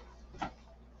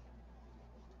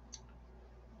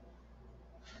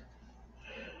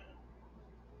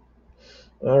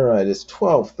 All right, it's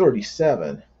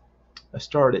 12:37. I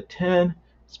started at 10.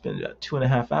 It's been about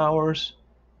 2.5 hours.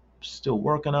 Still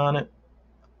working on it.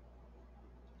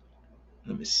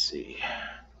 Let me see.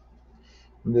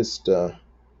 I'm just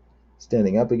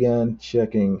standing up again,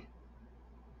 checking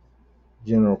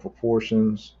general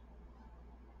proportions,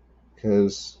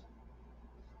 because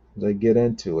as I get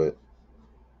into it,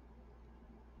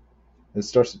 it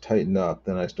starts to tighten up.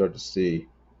 Then I start to see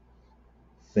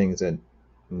things that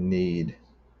need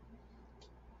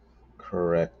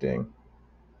correcting.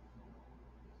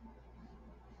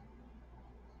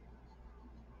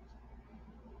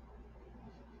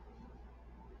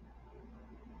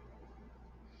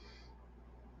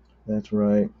 That's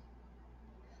right.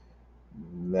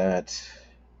 That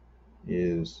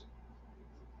is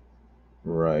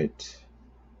right.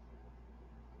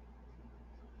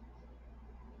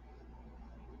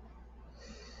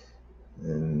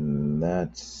 And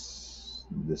that's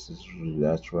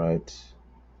right.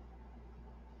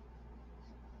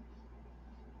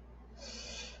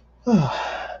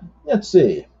 Let's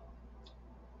see.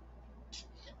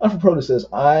 Alpha Proto says,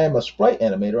 I'm a sprite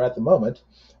animator at the moment.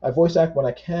 I voice act when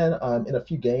I can. I'm in a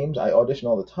few games. I audition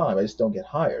all the time. I just don't get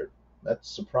hired. That's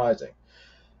surprising.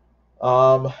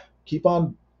 Keep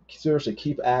on, seriously,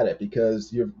 keep at it,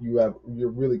 because you're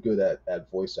really good at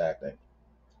voice acting.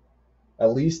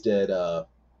 At least at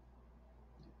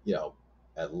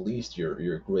least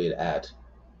you're great at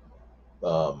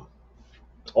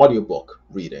audiobook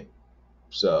reading.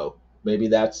 So maybe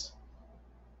that's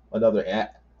another.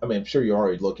 I mean, I'm sure you're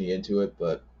already looking into it,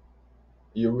 but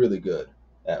you're really good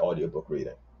at audiobook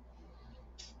reading.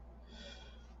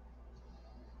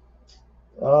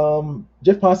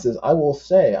 Jeff Potts says, I will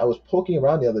say, I was poking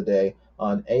around the other day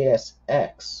on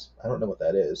ASX. I don't know what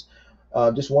that is.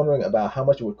 Just wondering about how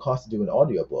much it would cost to do an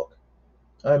audiobook.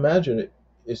 I imagine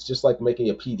it's just like making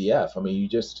a PDF. I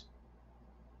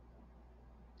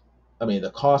mean,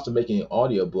 the cost of making an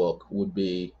audiobook would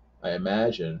be, I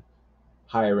imagine,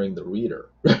 hiring the reader.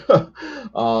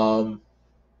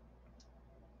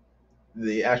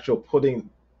 The actual putting,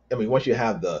 I mean, once you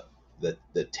have the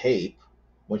tape,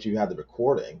 once you have the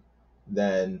recording,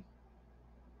 then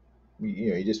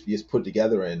you just put it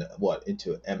together in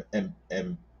into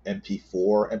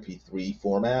MP4, MP3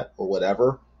 format, or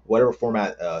whatever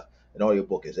format an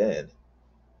audiobook is in.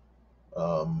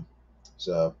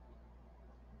 So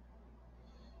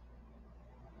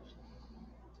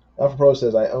Alpha Pro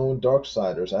says, I own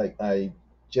Darksiders. I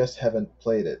just haven't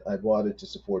played it. I bought it to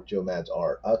support Joe Mad's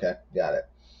art. Okay, got it.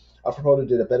 Alpha Pro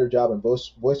did a better job in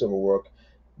voiceover work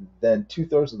than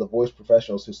 2/3 of the voice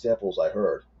professionals whose samples I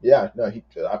heard. Yeah, no,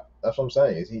 that's what I'm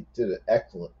saying. Is he did an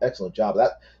excellent job.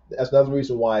 That's another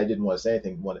reason why I didn't want to say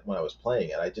anything when I was playing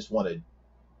it. I just wanted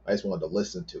to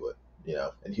listen to it,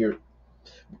 and hear.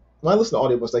 When I listen to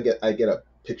audiobooks, I get a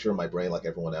picture in my brain like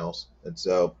everyone else, and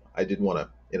so I didn't want to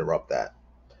interrupt that.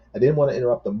 I didn't want to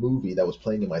interrupt the movie that was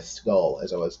playing in my skull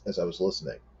as I was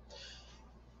listening.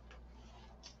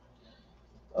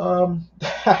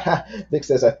 Nick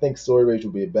says, I think Story Rage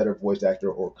would be a better voice actor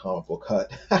or comic book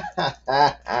cut.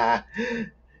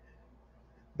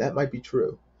 That might be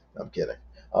true. I'm kidding.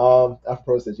 Alpha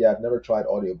Pro says, yeah, I've never tried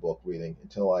audiobook reading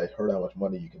until I heard how much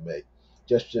money you can make.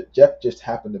 Jeff just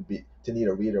happened to need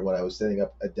a reader when I was setting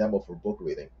up a demo for book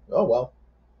reading. Oh, well.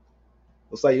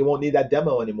 Looks like you won't need that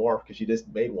demo anymore because you just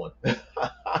made one. You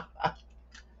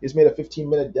just made a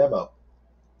 15-minute demo.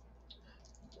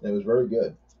 And it was very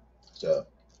good. So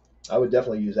I would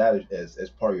definitely use that as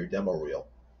part of your demo reel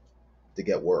to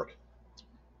get work.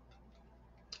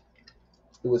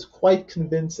 It was quite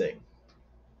convincing.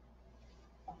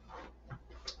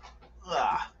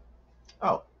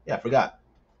 Oh, yeah, I forgot.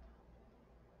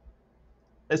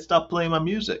 It stopped playing my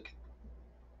music.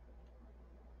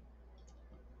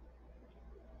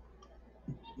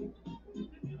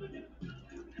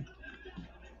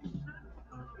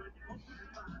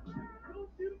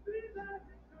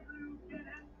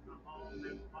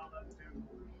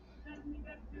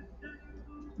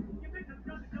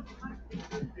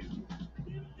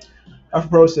 Alpha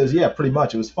Pro says, yeah, pretty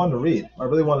much. It was fun to read. I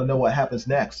really want to know what happens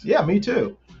next. Yeah, me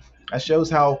too. That shows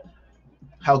how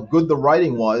good the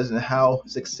writing was and how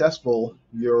successful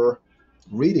your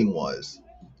reading was,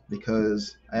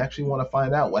 because I actually want to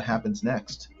find out what happens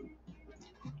next.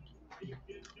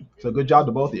 So good job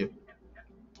to both of you.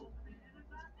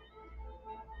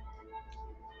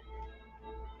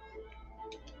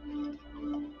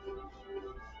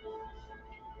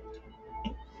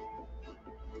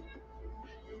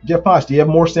 Jeff Posh, do you have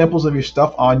more samples of your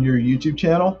stuff on your YouTube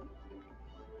channel?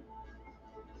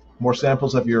 More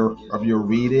samples of your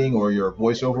reading or your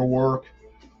voiceover work,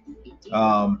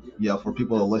 for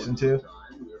people to listen to?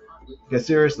 Because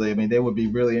seriously, I mean, they would be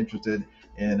really interested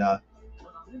in,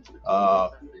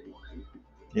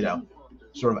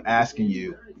 sort of asking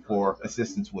you for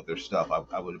assistance with their stuff.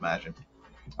 I would imagine.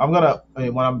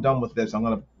 When I'm done with this, I'm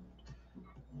gonna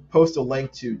post a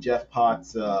link to Jeff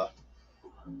Potts'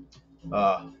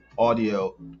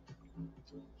 audio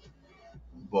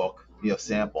book,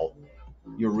 sample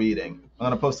you're reading. I'm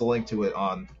gonna post a link to it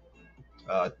on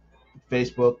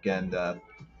Facebook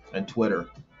and Twitter.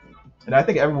 And I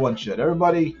think everyone should.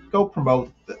 Everybody, go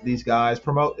promote these guys.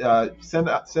 Promote. Send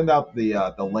out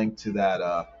the link to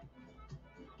that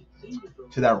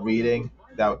reading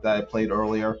that I played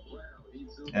earlier,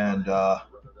 and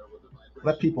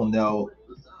let people know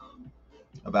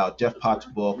about Jeff Potts'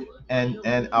 book and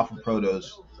Alpha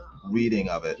Proto's reading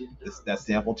of it. That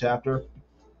sample chapter,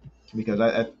 because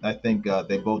I think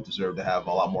they both deserve to have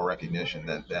a lot more recognition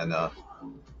than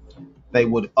they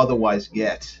would otherwise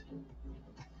get.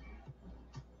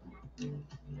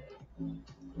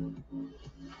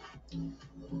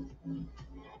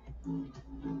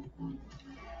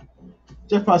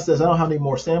 Jeff Potts says, I don't have any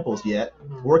more samples yet.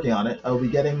 Working on it. I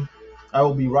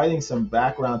will be writing some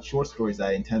background short stories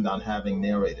I intend on having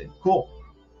narrated. Cool.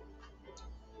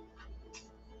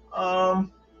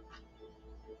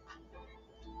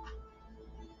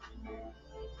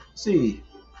 See,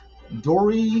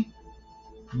 Dory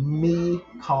Me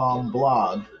Calm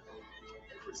blog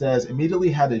says immediately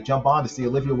had to jump on to see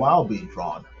Olivia Wilde being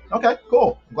drawn. Okay,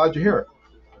 cool. I'm glad you're here.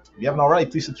 If you haven't already,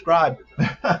 please subscribe.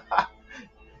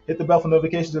 Hit the bell for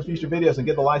notifications of future videos and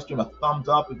give the live stream a thumbs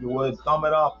up if you would. Thumb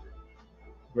it up.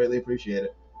 Greatly appreciate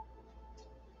it.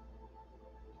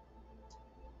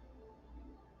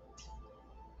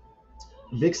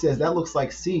 Vic says that looks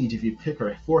like Siege if you pick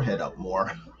her forehead up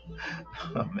more.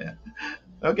 Oh man.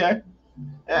 Okay.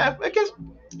 Yeah, I guess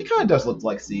it kind of does look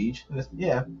like Siege.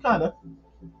 Yeah, kind of.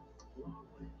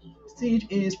 Siege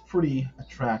is pretty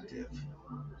attractive.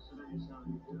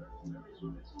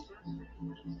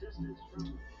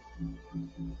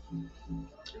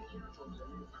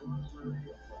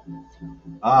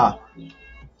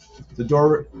 The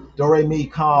Dore Me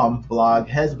Calm blog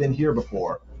has been here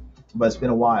before, but it's been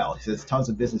a while. He says tons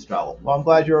of business travel. Well, I'm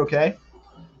glad you're okay.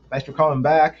 Thanks for coming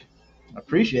back. I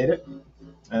appreciate it,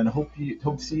 and hope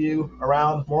to see you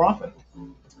around more often.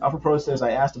 Alpha Pro says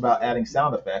I asked about adding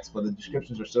sound effects, but the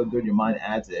descriptions are so good your mind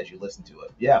adds it as you listen to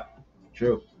it. Yeah,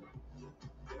 true.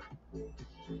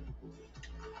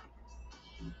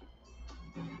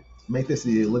 Make this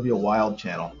the Olivia Wilde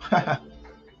channel.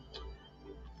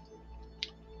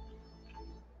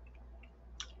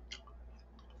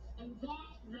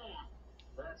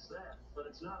 That's that, but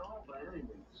it's not all by any means.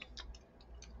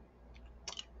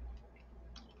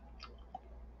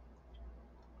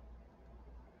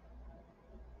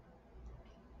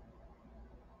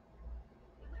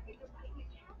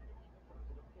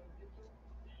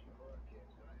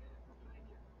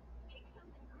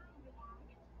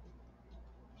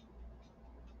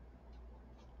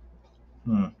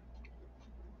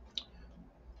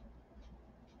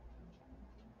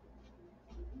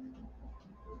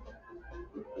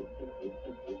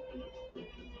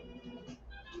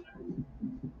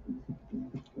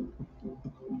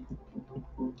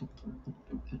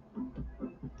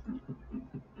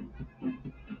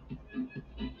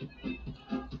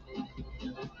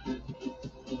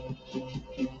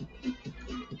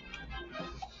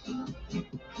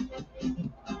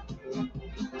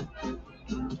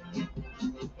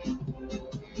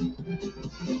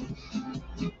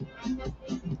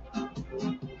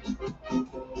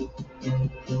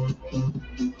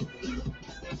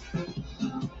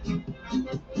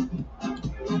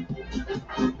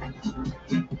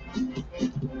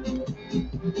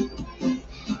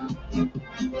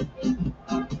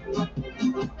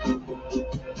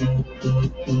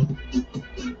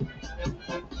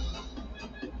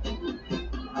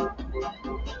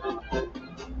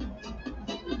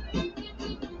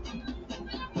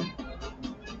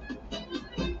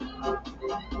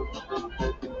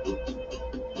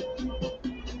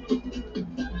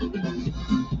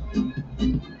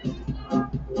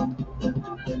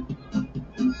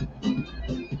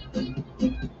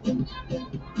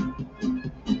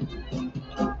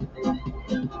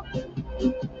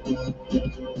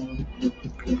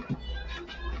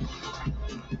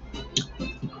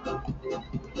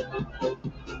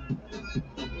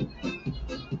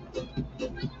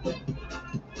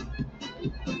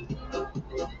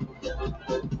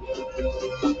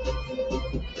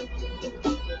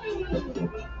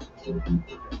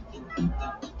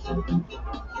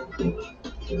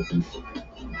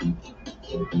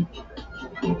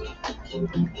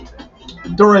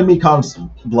 Dore Mikom's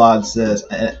blog says,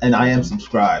 and I am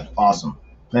subscribed. Awesome.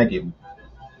 Thank you.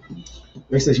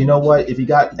 Rick says, you know what? If you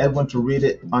got Edwin to read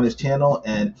it on his channel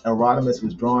and Erotimus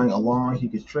was drawing along, he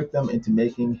could trick them into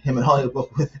making him an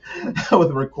audiobook with with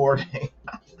a recording.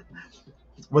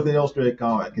 With an illustrated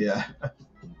comic, yeah.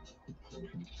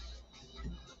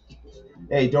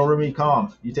 Hey, Doremi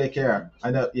Calm, you take care.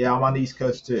 I know, yeah, I'm on the East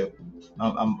Coast too.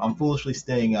 I'm foolishly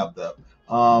staying up though.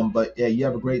 But yeah, you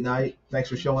have a great night. Thanks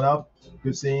for showing up.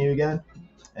 Good seeing you again,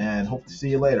 and hope to see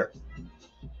you later.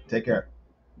 Take care.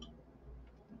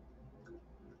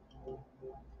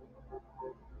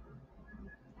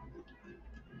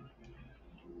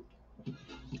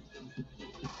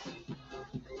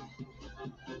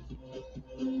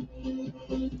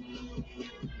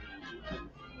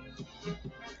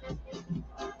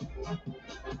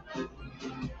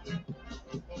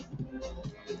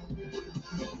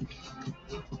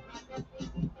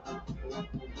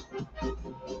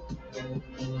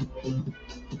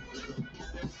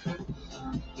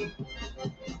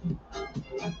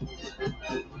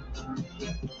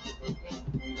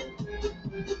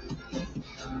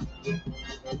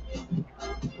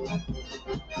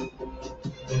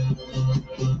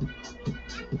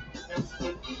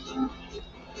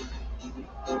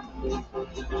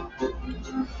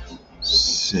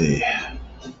 See.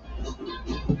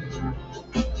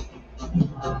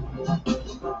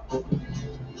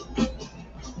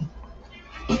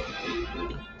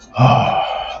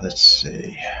 Oh, let's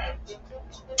see.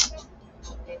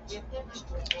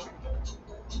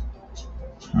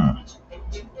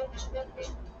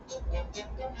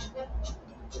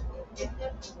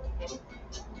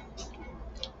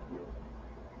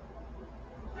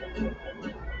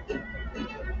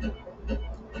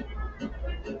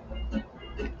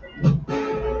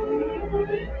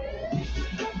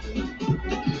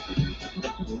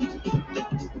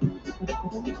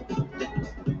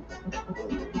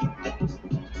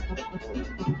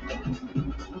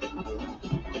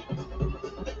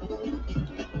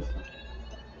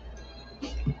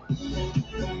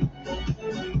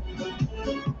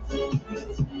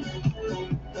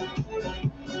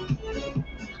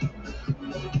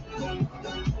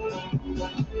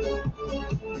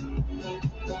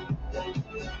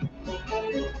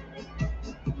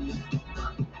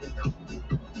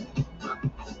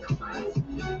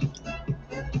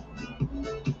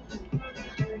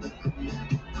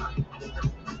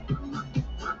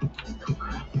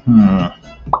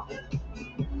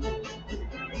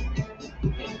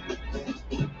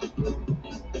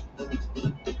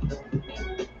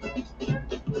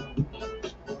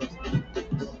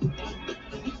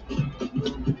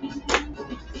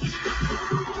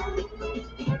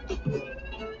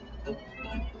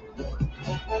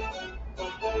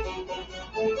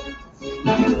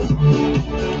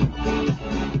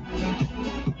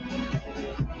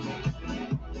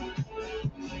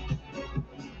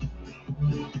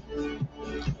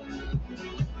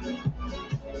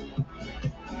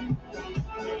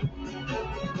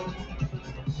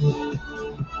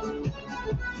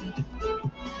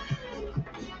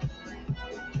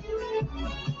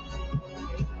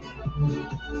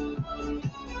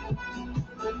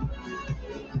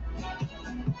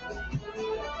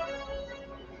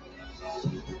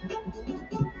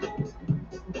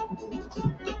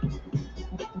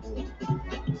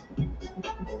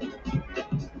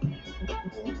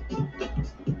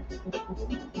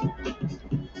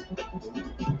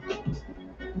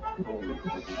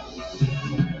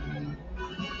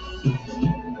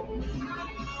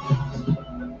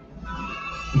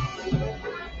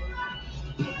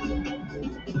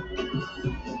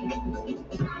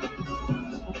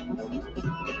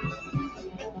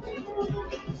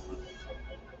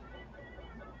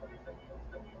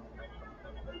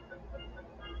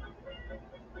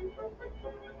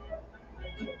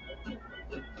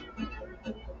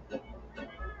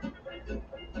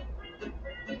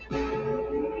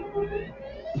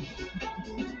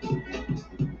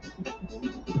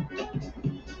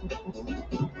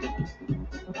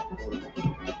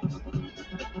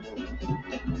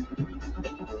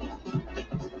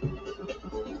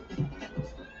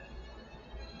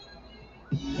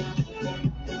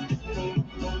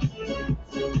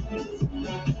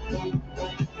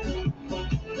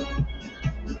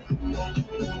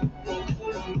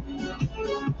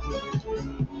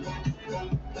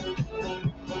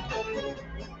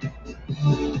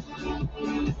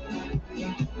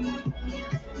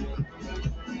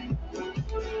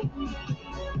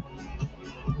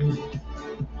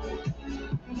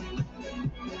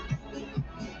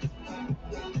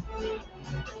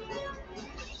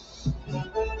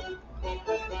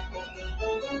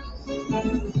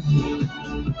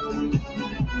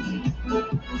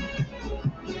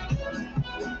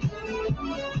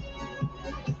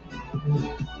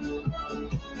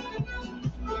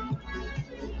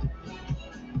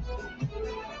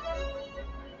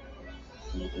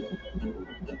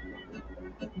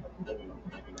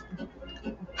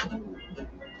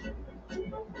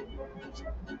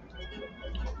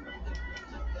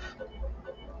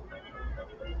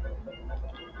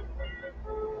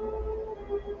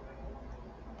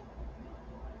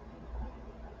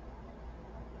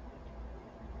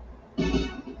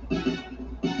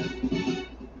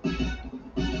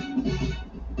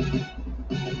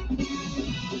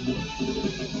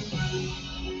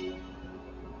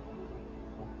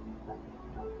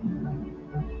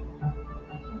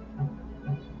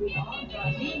 We all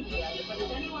got in together, but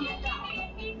does anyone have that?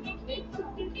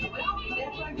 Well,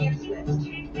 that's our guest list.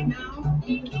 Now,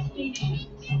 species.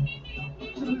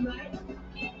 To the right,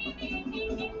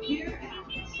 here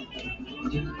Alex.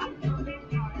 Would you like to come this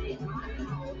party at my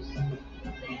house?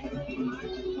 Saturday, March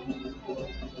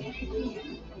 24th, 10 p.m.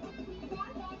 Well, I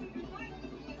thought we were going to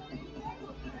do something special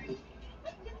tonight.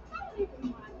 Let's just tell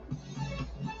everyone.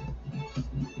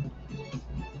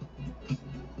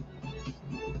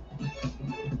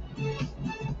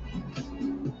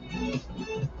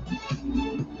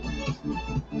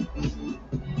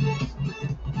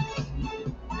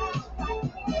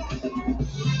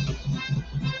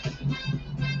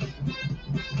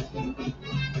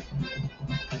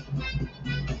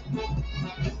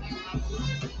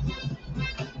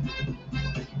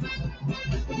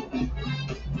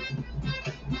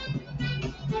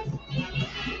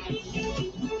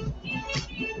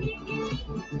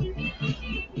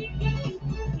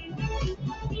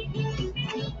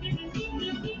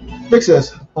 Vic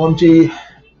says, OMG,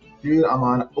 dude, I'm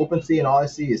on OpenSea and all I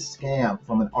see is scam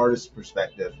from an artist's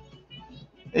perspective.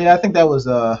 Yeah, I think that was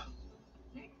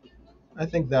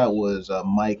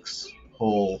Mike's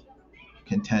whole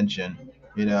contention.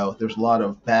 You know, there's a lot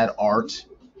of bad art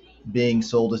being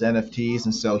sold as NFTs,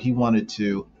 and so he wanted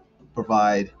to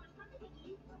provide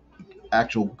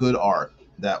actual good art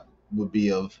that would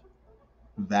be of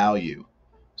value.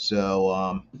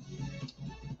 So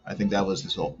I think that was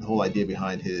the whole idea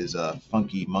behind his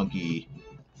funky monkey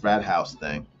frat house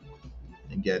thing,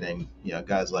 and getting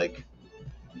guys like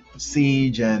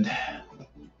Siege and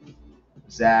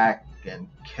Zach and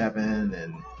Kevin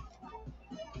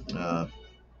and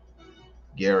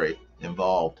Gary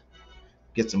involved.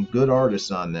 Get some good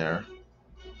artists on there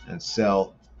and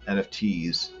sell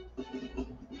NFTs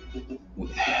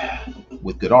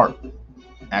with good art,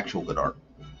 actual good art.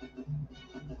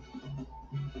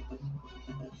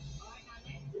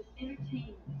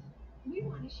 We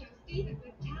want to show Steve a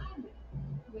good time.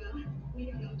 Well, we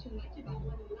don't know too much about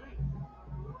what he likes.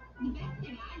 The best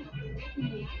thing I know is making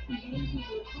the ice and getting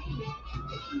people to play with.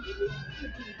 And give you a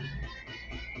good game.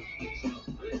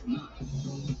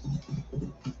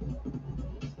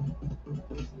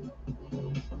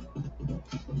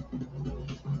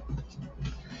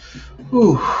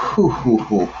 Ooh, ooh, ooh,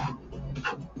 ooh.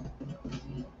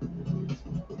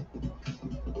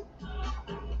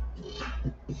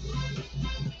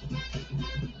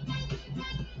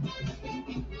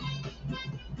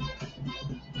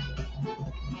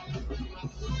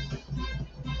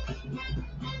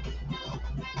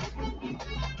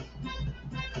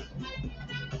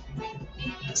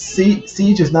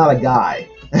 Siege is not a guy.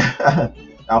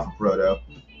 Alpha Proto.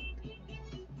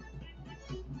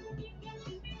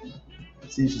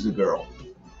 Siege is a girl.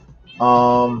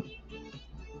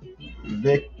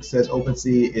 Vic says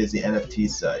OpenSea is the NFT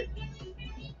site.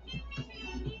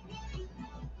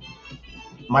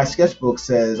 My sketchbook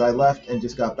says I left and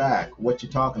just got back. What you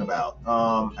talking about?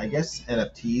 I guess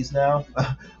NFTs now.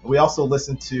 We also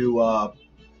listened to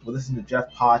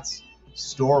Jeff Potts'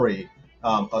 story,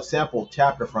 a sample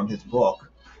chapter from his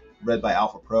book, read by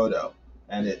Alpha Proto,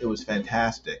 and it was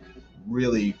fantastic.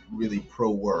 Really, really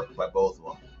pro work by both of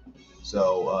them.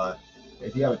 So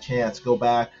if you have a chance, go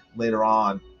back later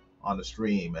on the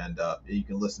stream and you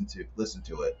can listen to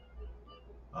it.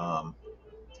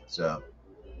 So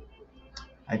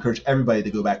I encourage everybody to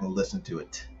go back and listen to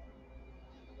it.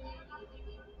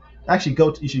 Actually,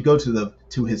 you should go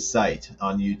to his site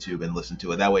on YouTube and listen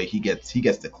to it. That way he gets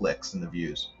the clicks and the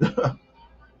views.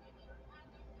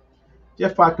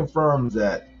 Jeff Pot confirms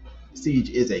that Siege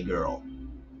is a girl.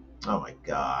 Oh my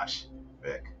gosh,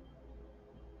 Vic.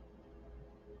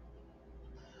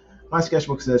 My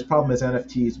sketchbook says problem is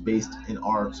NFTs based in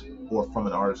art or from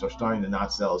an artist are starting to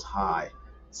not sell as high,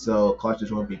 so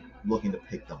collectors won't be looking to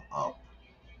pick them up.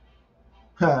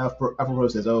 Apple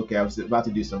says, okay, I was about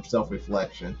to do some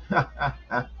self-reflection.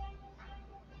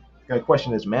 The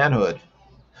question is manhood.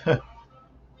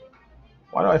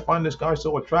 Why do I find this guy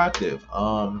so attractive?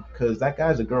 Because that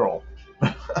guy's a girl.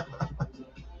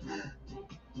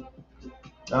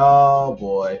 Oh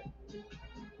boy.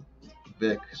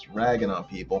 Vic's ragging on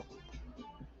people.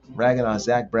 Ragging on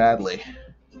Zach Bradley.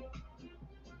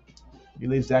 You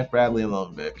leave Zach Bradley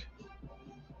alone, Vic.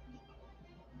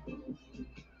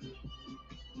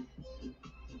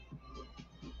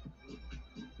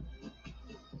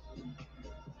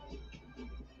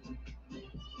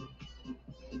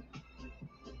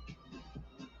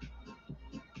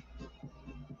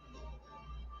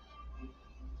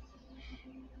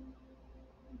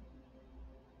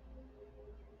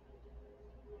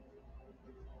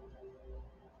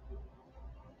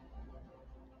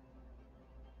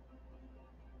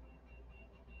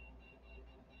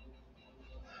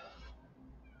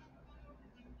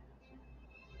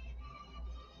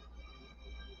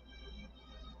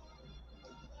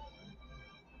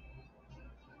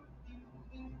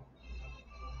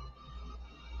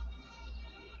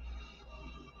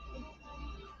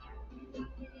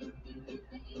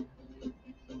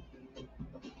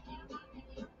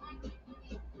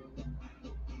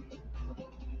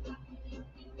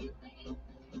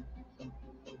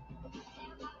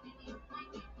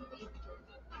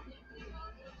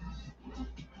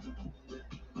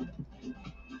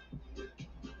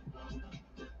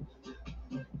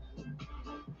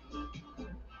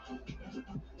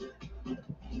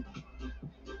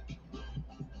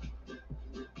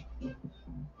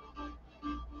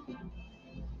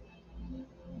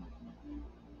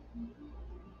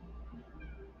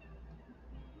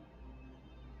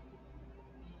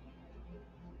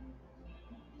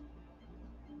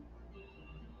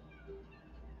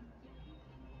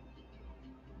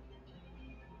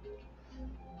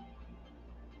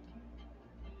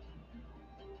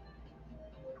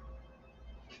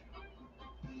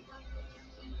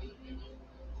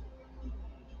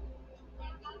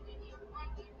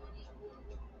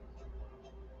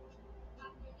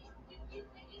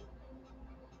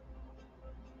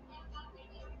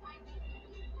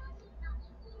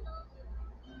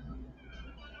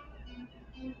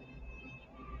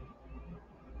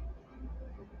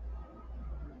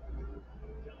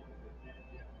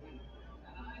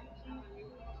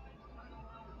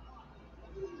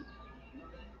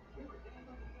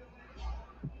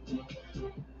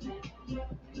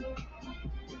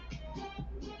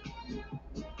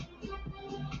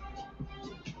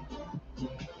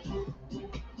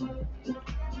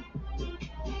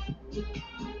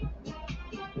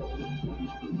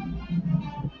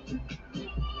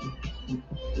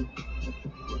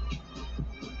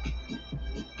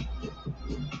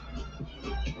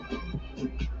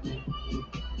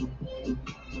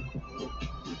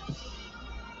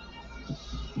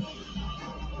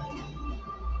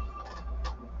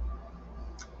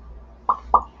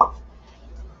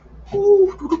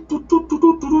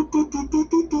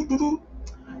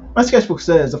 My sketchbook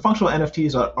says the functional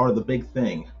NFTs are the big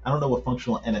thing. I don't know what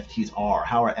functional NFTs are.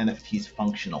 How are NFTs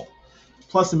functional?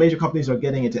 Plus, the major companies are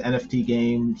getting into NFT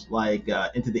games, like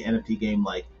into the NFT game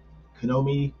like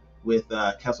Konami with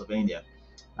Castlevania.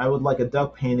 I would like a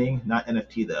duck painting, not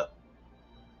NFT though.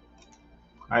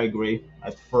 I agree. I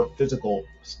prefer physical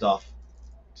stuff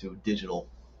to digital.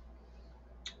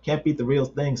 Can't beat the real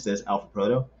thing, says Alpha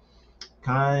Proto.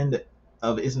 Kind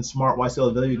of isn't smart. Why sell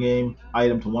a video game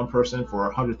item to one person for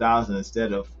 100,000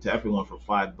 instead of to everyone for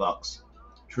 $5?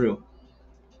 True.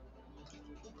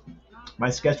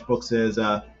 My sketchbook says,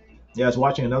 yeah, I was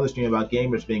watching another stream about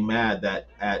gamers being mad that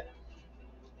at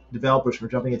developers for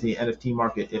jumping into the NFT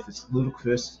market. If it's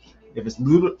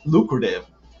lucrative,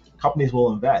 companies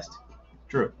will invest.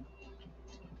 True.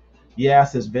 Yeah,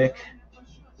 says Vic.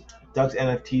 Doug's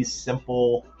NFTs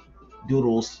simple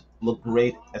doodles look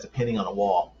great as a painting on a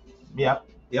wall. Yep.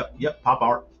 Pop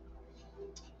art.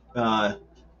 Uh,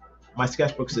 my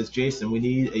sketchbook says, Jason, we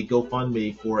need a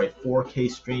GoFundMe for a 4K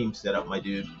stream setup, my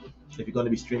dude. If you're going to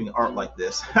be streaming art like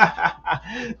this,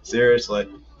 seriously.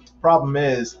 Problem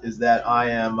is that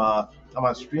I'm on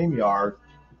StreamYard,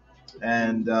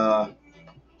 and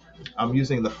I'm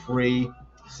using the free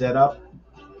setup,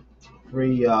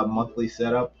 free monthly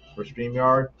setup for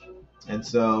StreamYard, and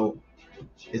so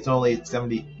it's only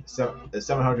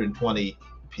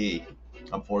 720p.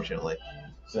 unfortunately.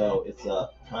 So it's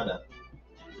kind of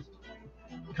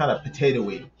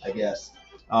potatoey, I guess.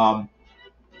 Um,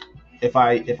 if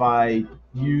I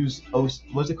use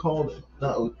what's it called?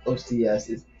 Not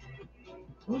OCS.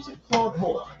 What's it called?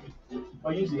 Hold on. If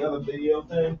I use the other video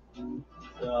thing,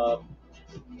 um,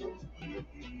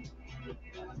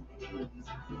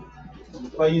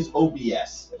 if I use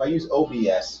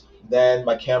OBS, then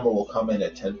my camera will come in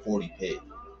at 1040p.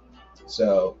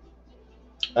 So,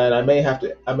 and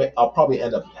I'll probably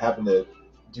end up having to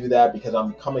do that because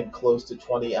I'm coming close to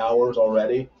 20 hours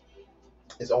already.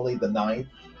 It's only the 9th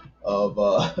of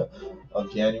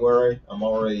of January. I'm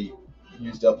already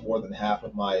used up more than half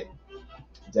of my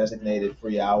designated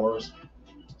free hours.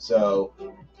 So,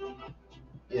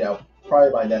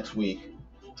 probably by next week,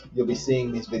 you'll be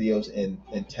seeing these videos in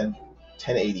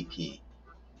 1080p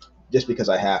just because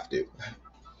I have to.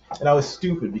 And I was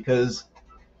stupid because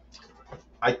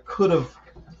I could have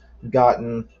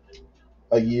gotten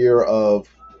a year of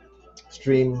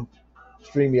StreamYard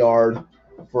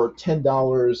for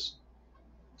 $10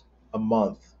 a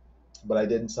month, but I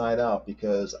didn't sign up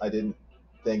because I didn't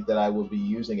think that I would be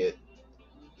using it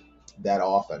that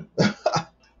often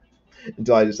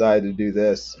until I decided to do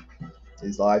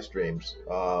these live streams.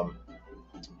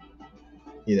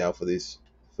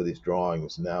 For these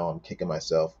drawings. Now I'm kicking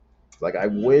myself. Like, I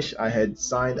wish I had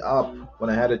signed up when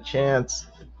I had a chance.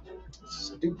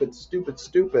 Stupid, stupid,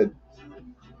 stupid.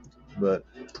 But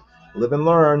live and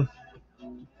learn.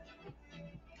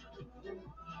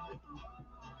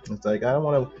 It's like I don't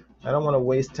want to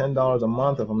waste $10 a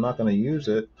month if I'm not going to use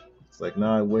it. It's like,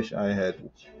 now I wish I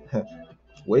had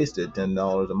wasted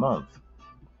 $10 a month.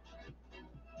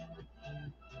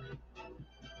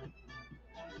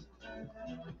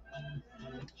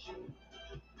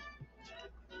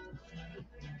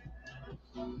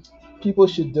 People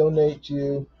should donate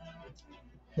you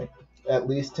at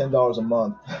least $10 a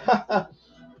month.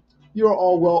 You're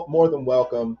all more than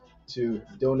welcome to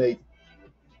donate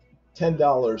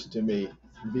 $10 to me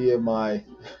via my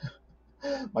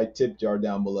tip jar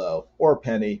down below, or a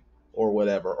penny, or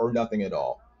whatever, or nothing at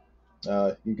all.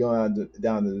 You go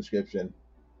down in the description.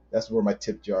 That's where my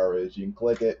tip jar is. You can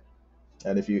click it,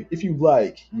 and if you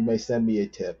like, you may send me a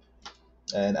tip,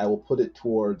 and I will put it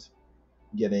towards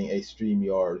getting a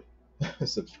StreamYard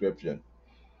subscription,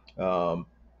 if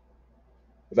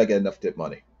I get enough tip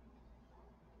money.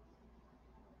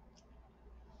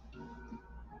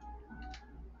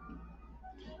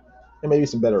 And maybe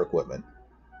some better equipment.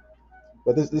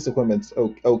 But this equipment's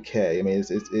okay. I mean,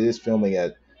 it is filming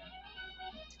at,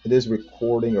 it is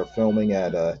recording or filming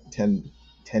at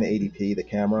 1080p. The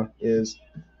camera is.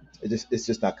 It's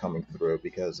just not coming through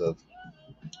because of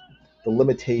the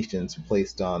limitations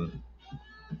placed on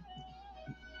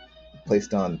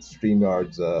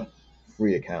StreamYard's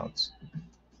free accounts.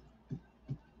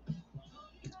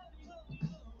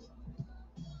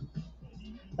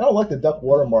 I don't like the duck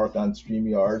watermark on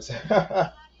StreamYard's.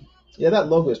 Yeah, that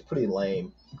logo is pretty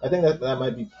lame. I think that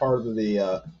might be part of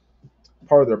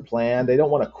their plan. They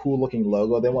don't want a cool looking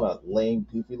logo. They want a lame,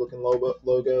 goofy looking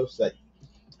logo so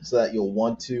that you'll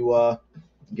want to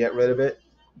get rid of it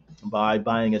by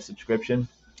buying a subscription.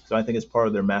 So I think it's part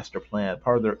of their master plan,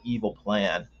 part of their evil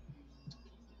plan,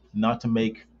 not to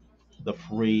make the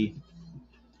free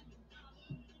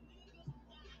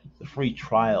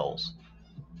trials,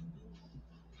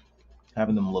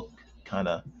 having them look kind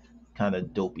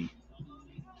of dopey.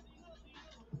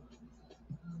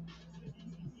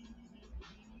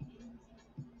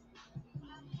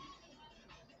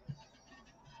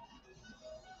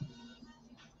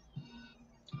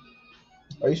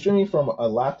 Are you streaming from a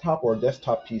laptop or a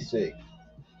desktop PC?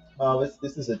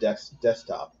 This is a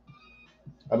desktop.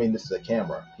 I mean, this is a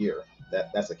camera here.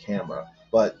 That's a camera,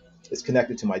 but it's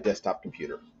connected to my desktop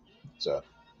computer. So,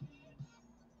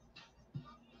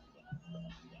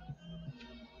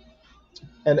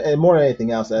 and more than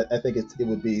anything else, I think it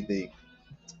would be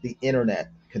the internet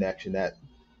connection that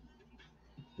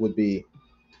would be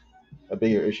a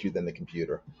bigger issue than the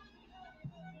computer.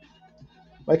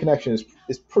 My connection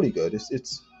is pretty good.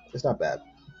 It's not bad.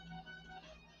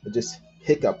 It just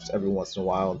hiccups every once in a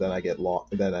while, and then I get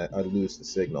lost, and then I lose the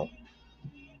signal.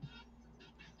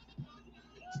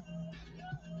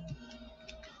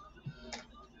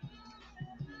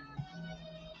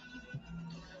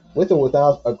 With or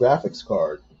without a graphics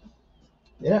card?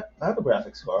 Yeah, I have a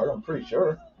graphics card. I'm pretty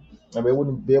sure. I mean, I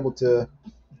wouldn't be able to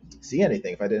see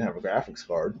anything if I didn't have a graphics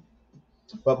card.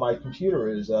 But my computer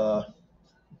is how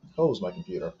old is my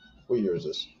computer? What year is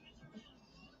this?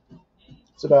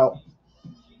 It's about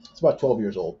 12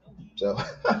 years old. So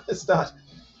it's not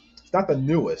the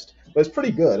newest, but it's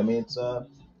pretty good. I mean, it's got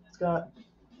I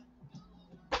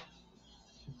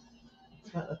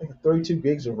think 32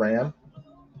 gigs of RAM.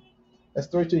 That's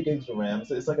 32 gigs of RAM.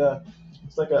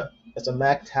 It's a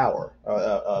Mac Tower,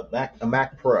 a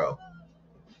Mac Pro,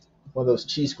 one of those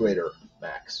cheese grater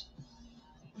Macs.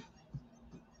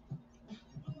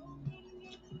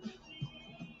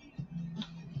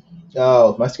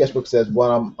 Oh, my sketchbook says when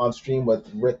I'm on stream with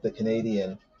Rick the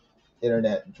Canadian,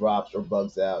 internet drops or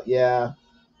bugs out. Yeah,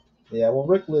 yeah. Well,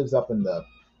 Rick lives up in the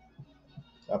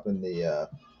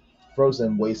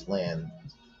frozen wasteland,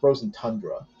 frozen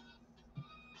tundra.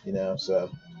 So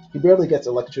he barely gets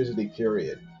electricity.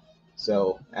 Period.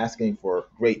 So asking for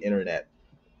great internet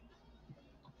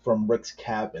from Rick's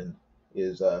cabin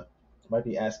is might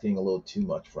be asking a little too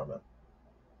much from him.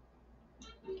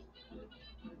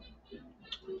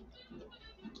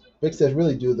 Vic says,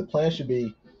 really, dude, the plan should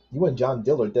be you and John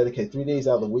Dillard dedicate 3 days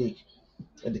out of the week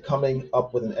into coming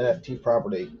up with an NFT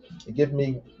property. And give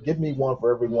me one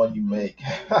for every one you make.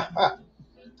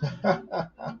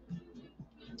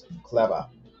 Clever.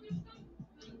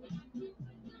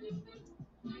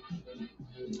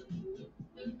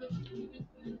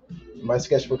 My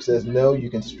sketchbook says, no,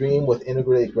 you can stream with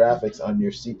integrated graphics on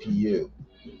your CPU.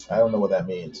 I don't know what that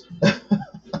means.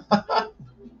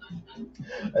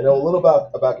 I know a little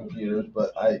about computers,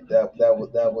 but that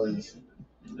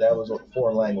was a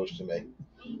foreign language to me.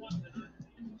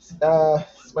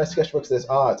 My sketchbook says,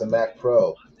 it's a Mac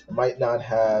Pro. It might not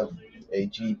have a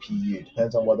GPU.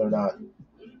 Depends on whether or not.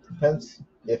 Depends.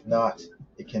 If not,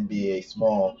 it can be a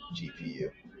small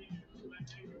GPU.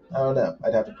 I don't know.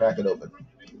 I'd have to crack it open.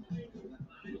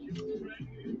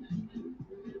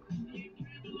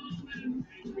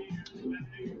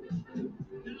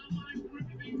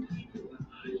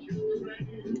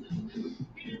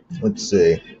 Let's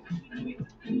see.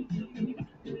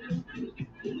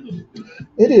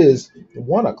 It is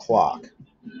 1 o'clock.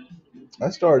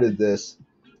 I started this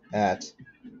at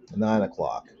 9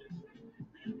 o'clock.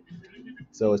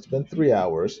 So it's been 3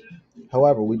 hours.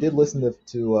 However, we did listen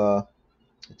to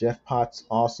Jeff Potts'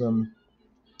 awesome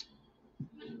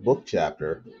book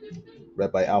chapter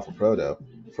read by Alpha Proto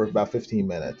for about 15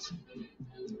 minutes.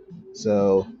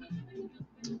 So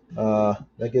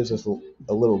that gives us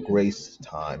a little grace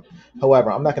time.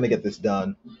 However, I'm not going to get this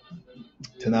done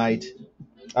tonight.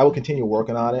 I will continue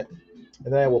working on it,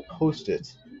 and then I will post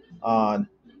it on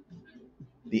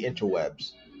the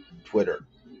interwebs, Twitter,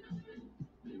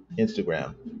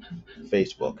 Instagram,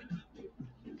 Facebook,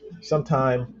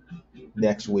 sometime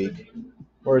next week.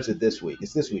 Or is it this week?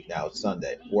 It's this week now. It's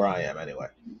Sunday, where I am anyway.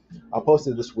 I'll post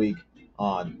it this week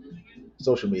on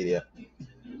social media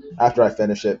after I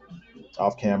finish it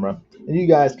off camera. And you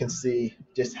guys can see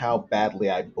just how badly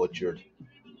I butchered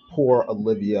poor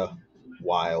Olivia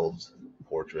Wilde's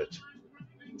portrait.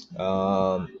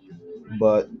 But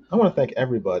I want to thank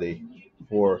everybody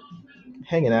for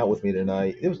hanging out with me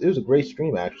tonight. It was a great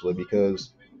stream, actually,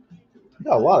 because we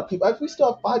got a lot of people. We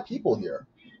still have 5 people here.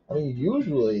 I mean,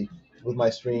 usually with my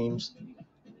streams,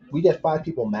 we get 5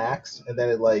 people max, and then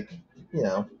it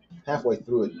halfway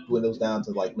through it dwindles down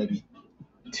to maybe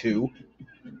 2,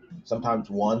 sometimes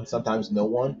 1, sometimes no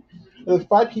one. There's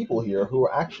 5 people here who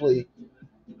are actually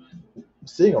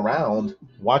sitting around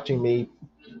watching me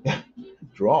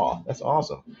draw. That's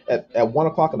awesome. At 1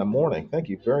 o'clock in the morning. Thank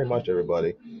you very much,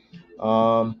 everybody.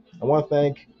 I want to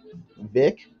thank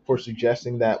Vic for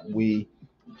suggesting that we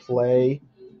play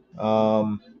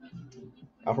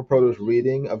Alpha Proto's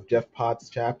reading of Jeff Potts'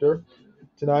 chapter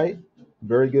tonight.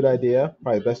 Very good idea.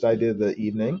 Probably the best idea of the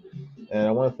evening. And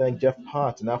I want to thank Jeff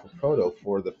Potts and Alpha Proto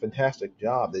for the fantastic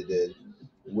job they did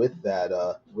with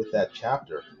that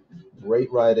chapter.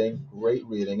 Great writing, great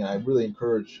reading, and I really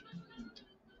encourage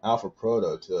Alpha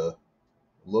Proto to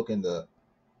look into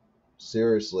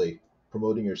seriously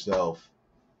promoting yourself,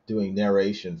 doing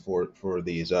narration for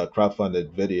these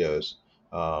crowdfunded videos,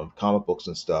 comic books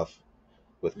and stuff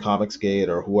with Comicsgate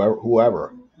or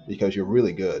whoever, because you're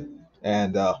really good.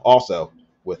 And also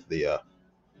with the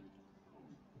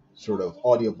sort of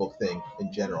audiobook thing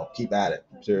in general. Keep at it.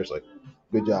 Seriously.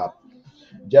 Good job.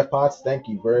 Jeff Potts, thank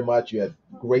you very much. You had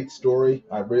a great story.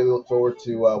 I really look forward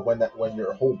to when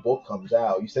your whole book comes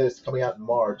out. You said it's coming out in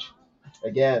March.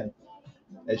 Again,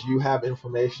 as you have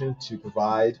information to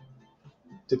provide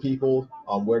to people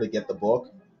on where to get the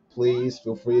book, please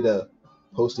feel free to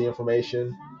post the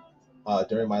information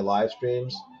during my live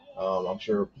streams. I'm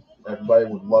sure everybody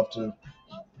would love to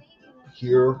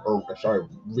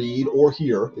read or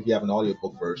hear, if you have an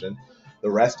audiobook version, the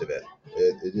rest of it.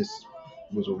 It just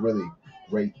was a really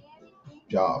great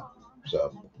job.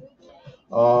 So,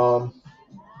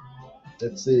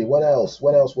 let's see, what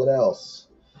else?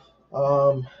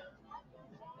 Um,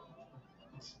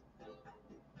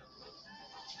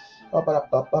 Talking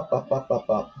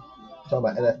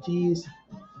about NFTs.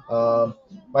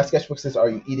 My sketchbook says, "Are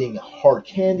you eating hard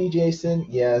candy, Jason?"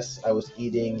 Yes, I was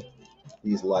eating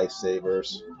these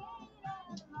lifesavers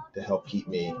to help keep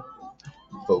me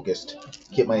focused,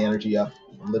 keep my energy up.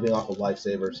 I'm living off of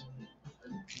lifesavers.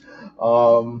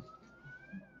 Um,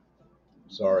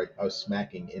 sorry, I was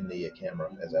smacking in the camera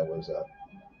as I was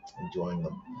enjoying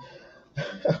them.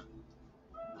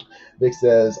 Vic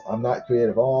says, "I'm not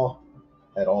creative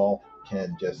at all.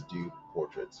 Can just do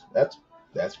portraits."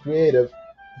 That's creative.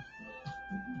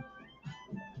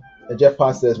 And Jeff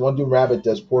Potts says, "One Doom Rabbit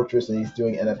does portraits and he's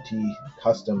doing NFT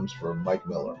customs for Mike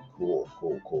Miller." Cool.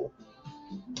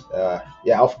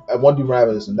 Yeah, One Doom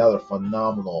Rabbit is another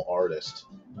phenomenal artist.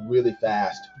 Really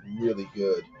fast, really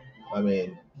good. I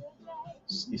mean,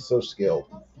 he's so skilled.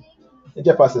 And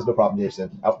Jeff Potts says, "No problem,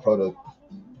 Jason. Alpha Proto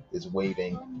is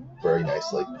waving very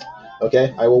nicely."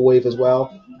 Okay, I will wave as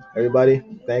well. Everybody,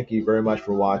 thank you very much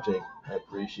for watching. I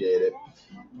appreciate it.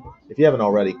 If you haven't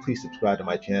already, please subscribe to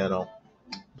my channel.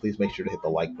 Please make sure to hit the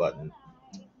like button.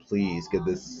 Please give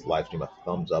this live stream a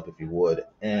thumbs up if you would.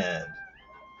 And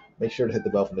make sure to hit the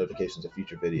bell for notifications of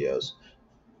future videos.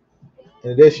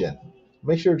 In addition,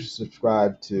 make sure to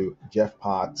subscribe to Jeff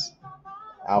Potts,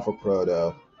 Alpha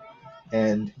Proto,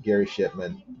 and Gary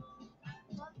Shipman.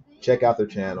 Check out their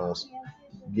channels.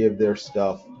 Give their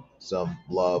stuff some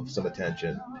love, some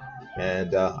attention.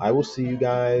 And I will see you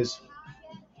guys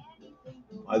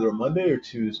either Monday or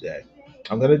Tuesday.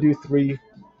 I'm going to do 3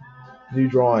 new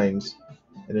drawings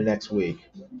in the next week.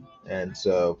 And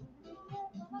so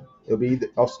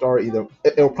I'll start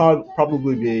it'll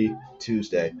probably be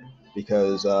Tuesday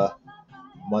because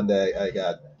Monday I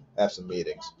have some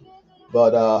meetings.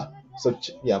 But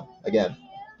yeah, again,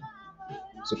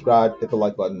 subscribe, hit the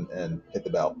like button, and hit the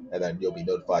bell, and then you'll be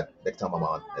notified next time I'm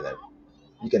on. And then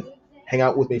you can hang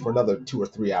out with me for another 2 or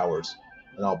 3 hours,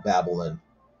 and I'll babble and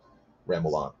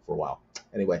ramble on for a while.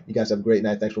 Anyway, you guys have a great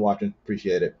night. Thanks for watching.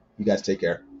 Appreciate it. You guys take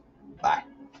care. Bye.